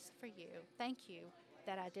my voice for you. Thank you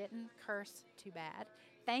that I didn't curse too bad.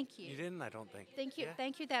 Thank you. You didn't, I don't think. Thank you. Yeah.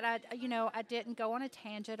 Thank you that I didn't go on a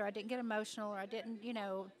tangent, or I didn't get emotional, or I didn't,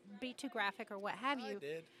 be too graphic or what have you. I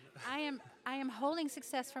did. I am holding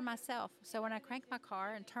success for myself. So when I crank my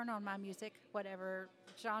car and turn on my music, whatever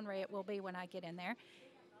genre it will be when I get in there,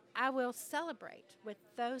 I will celebrate with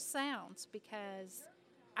those sounds because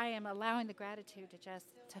I am allowing the gratitude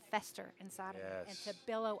to fester inside of me and to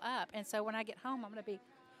billow up. And so when I get home, I'm going to be,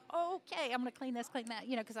 okay, I'm going to clean this, clean that,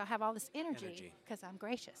 because I have all this energy because I'm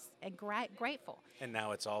gracious and grateful. And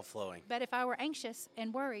now it's all flowing. But if I were anxious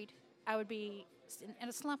and worried, I would be in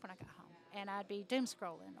a slump when I got home. And I'd be doom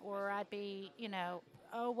scrolling, or I'd be,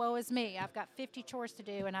 oh, woe is me. I've got 50 chores to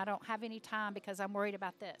do, and I don't have any time because I'm worried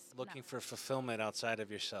about this. Looking for fulfillment outside of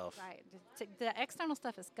yourself. Right. The external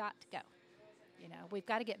stuff has got to go. We've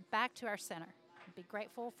got to get back to our center. Be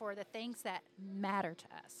grateful for the things that matter to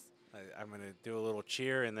us. I'm going to do a little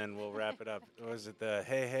cheer, and then we'll wrap it up. Was it the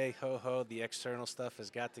hey, hey, ho, ho, the external stuff has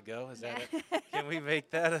got to go? Is that it? Can we make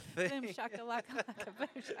that a thing? Boom shakalaka, boom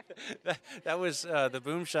shakalaka. That was the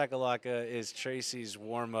boom shakalaka is Traci's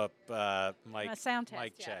warm-up mic sound test,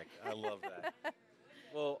 mic check. I love that.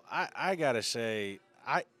 Well, I got to say,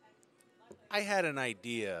 I had an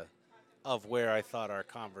idea of where I thought our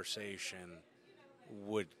conversation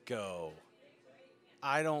would go.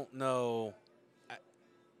 I don't know.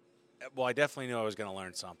 Well, I definitely knew I was going to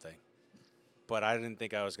learn something, but I didn't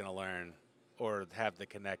think I was going to learn or have the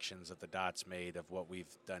connections that the dots made of what we've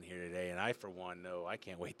done here today. And I, for one, know I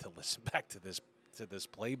can't wait to listen back to this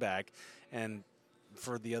playback, and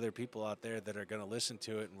for the other people out there that are going to listen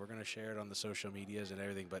to it, and we're going to share it on the social medias and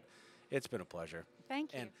everything. But it's been a pleasure.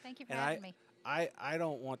 Thank you. Thank you for having me. I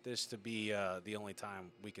don't want this to be the only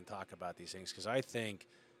time we can talk about these things, because I think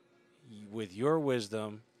with your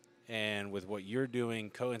wisdom and with what you're doing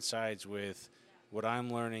coincides with what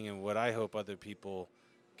I'm learning and what I hope other people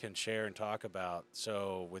can share and talk about.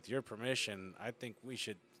 So, with your permission, I think we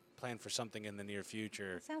should plan for something in the near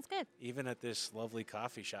future, Sounds good. even at this lovely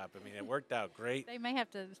coffee shop. I mean, it worked out great. They may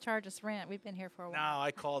have to charge us rent. We've been here for a No, while.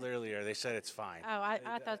 I called earlier. They said it's fine. Oh,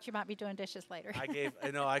 I thought you might be doing dishes later.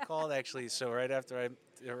 I called actually. So right after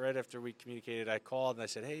we communicated, I called and I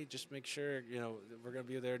said, "Hey, just make sure we're gonna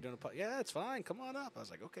be there doing a yeah, it's fine. Come on up." I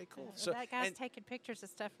was like, "Okay, cool." Well, So that guy's taking pictures of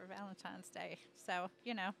stuff for Valentine's Day. So,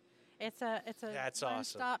 it's a That's awesome.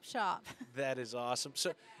 one-stop shop. that is awesome.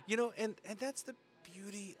 So and that's the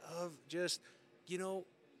beauty of just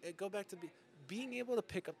go back to being able to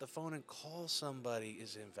pick up the phone and call somebody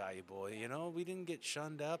is invaluable. We didn't get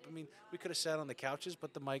shunned up. I mean, we could have sat on the couches,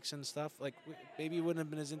 but the mics and stuff, like, maybe it wouldn't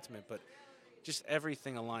have been as intimate, but just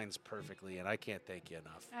everything aligns perfectly, and I can't thank you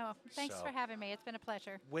enough. Oh, thanks for having me. It's been a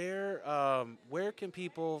pleasure. Where can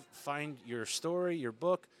people find your story, your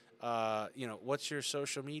book? What's your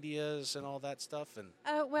social medias and all that stuff? And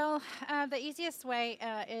the easiest way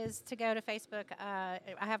is to go to Facebook. I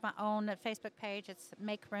have my own Facebook page. It's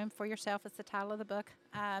Make Room for Yourself. It's the title of the book.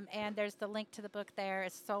 And there's the link to the book there.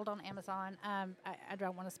 It's sold on Amazon. I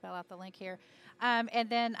don't want to spell out the link here. And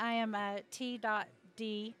then I am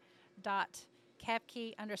t.d.Koepke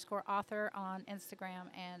 _author on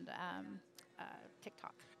Instagram and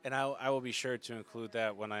TikTok. And I will be sure to include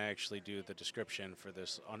that when I actually do the description for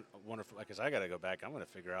this wonderful. Because I got to go back. I'm going to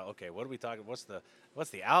figure out. Okay, what are we talking? What's the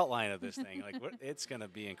outline of this thing? Like, it's going to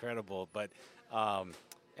be incredible. But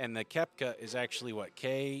and the Koepke is actually what,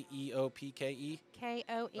 Koepke?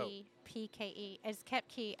 Koepke. It's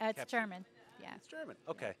Koepke. It's German. Yeah. It's German.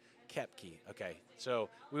 Okay, yeah. Koepke. Okay, so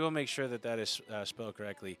we will make sure that is spelled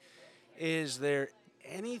correctly. Is there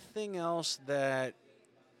anything else that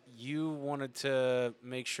you wanted to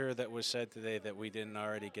make sure that was said today that we didn't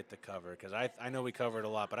already get to cover? Because I know we covered a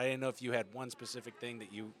lot, but I didn't know if you had one specific thing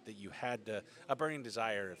that you had a burning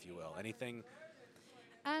desire, if you will. Anything?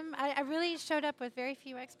 I really showed up with very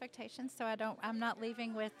few expectations, so I'm not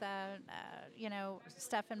leaving with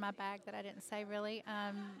stuff in my bag that I didn't say. Really,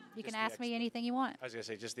 you can ask me anything you want. I was gonna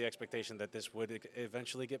say, just the expectation that this would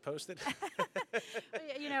eventually get posted.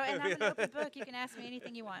 And I'm an open book. You can ask me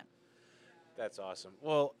anything you want. That's awesome.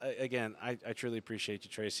 Well, again, I truly appreciate you,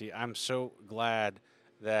 Traci. I'm so glad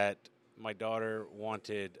that my daughter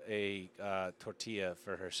wanted a tortilla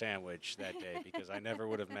for her sandwich that day, because I never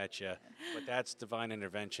would have met you. But that's divine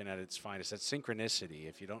intervention at its finest. That's synchronicity.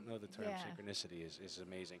 If you don't know the term, synchronicity is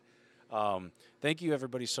amazing. Thank you,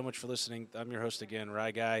 everybody, so much for listening. I'm your host again,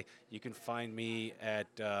 Rye Guy. You can find me at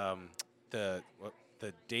the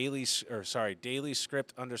Daily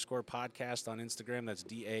Script _podcast on Instagram. That's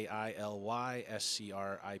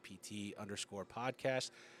DAILYSCRIPT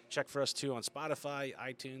 _podcast. Check for us too on Spotify,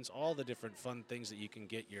 iTunes, all the different fun things that you can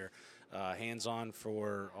get your hands on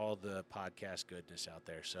for all the podcast goodness out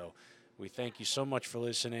there. So we thank you so much for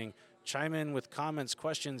listening. Chime in with comments,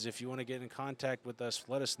 questions. If you want to get in contact with us,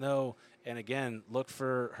 let us know. And again, look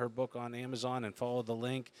for her book on Amazon and follow the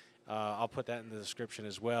link. I'll put that in the description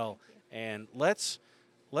as well. And let's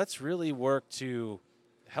really work to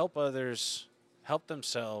help others, help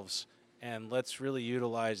themselves, and let's really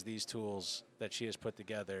utilize these tools that she has put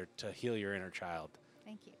together to heal your inner child.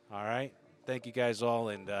 Thank you. All right. Thank you guys all,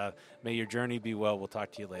 and may your journey be well. We'll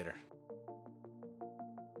talk to you later.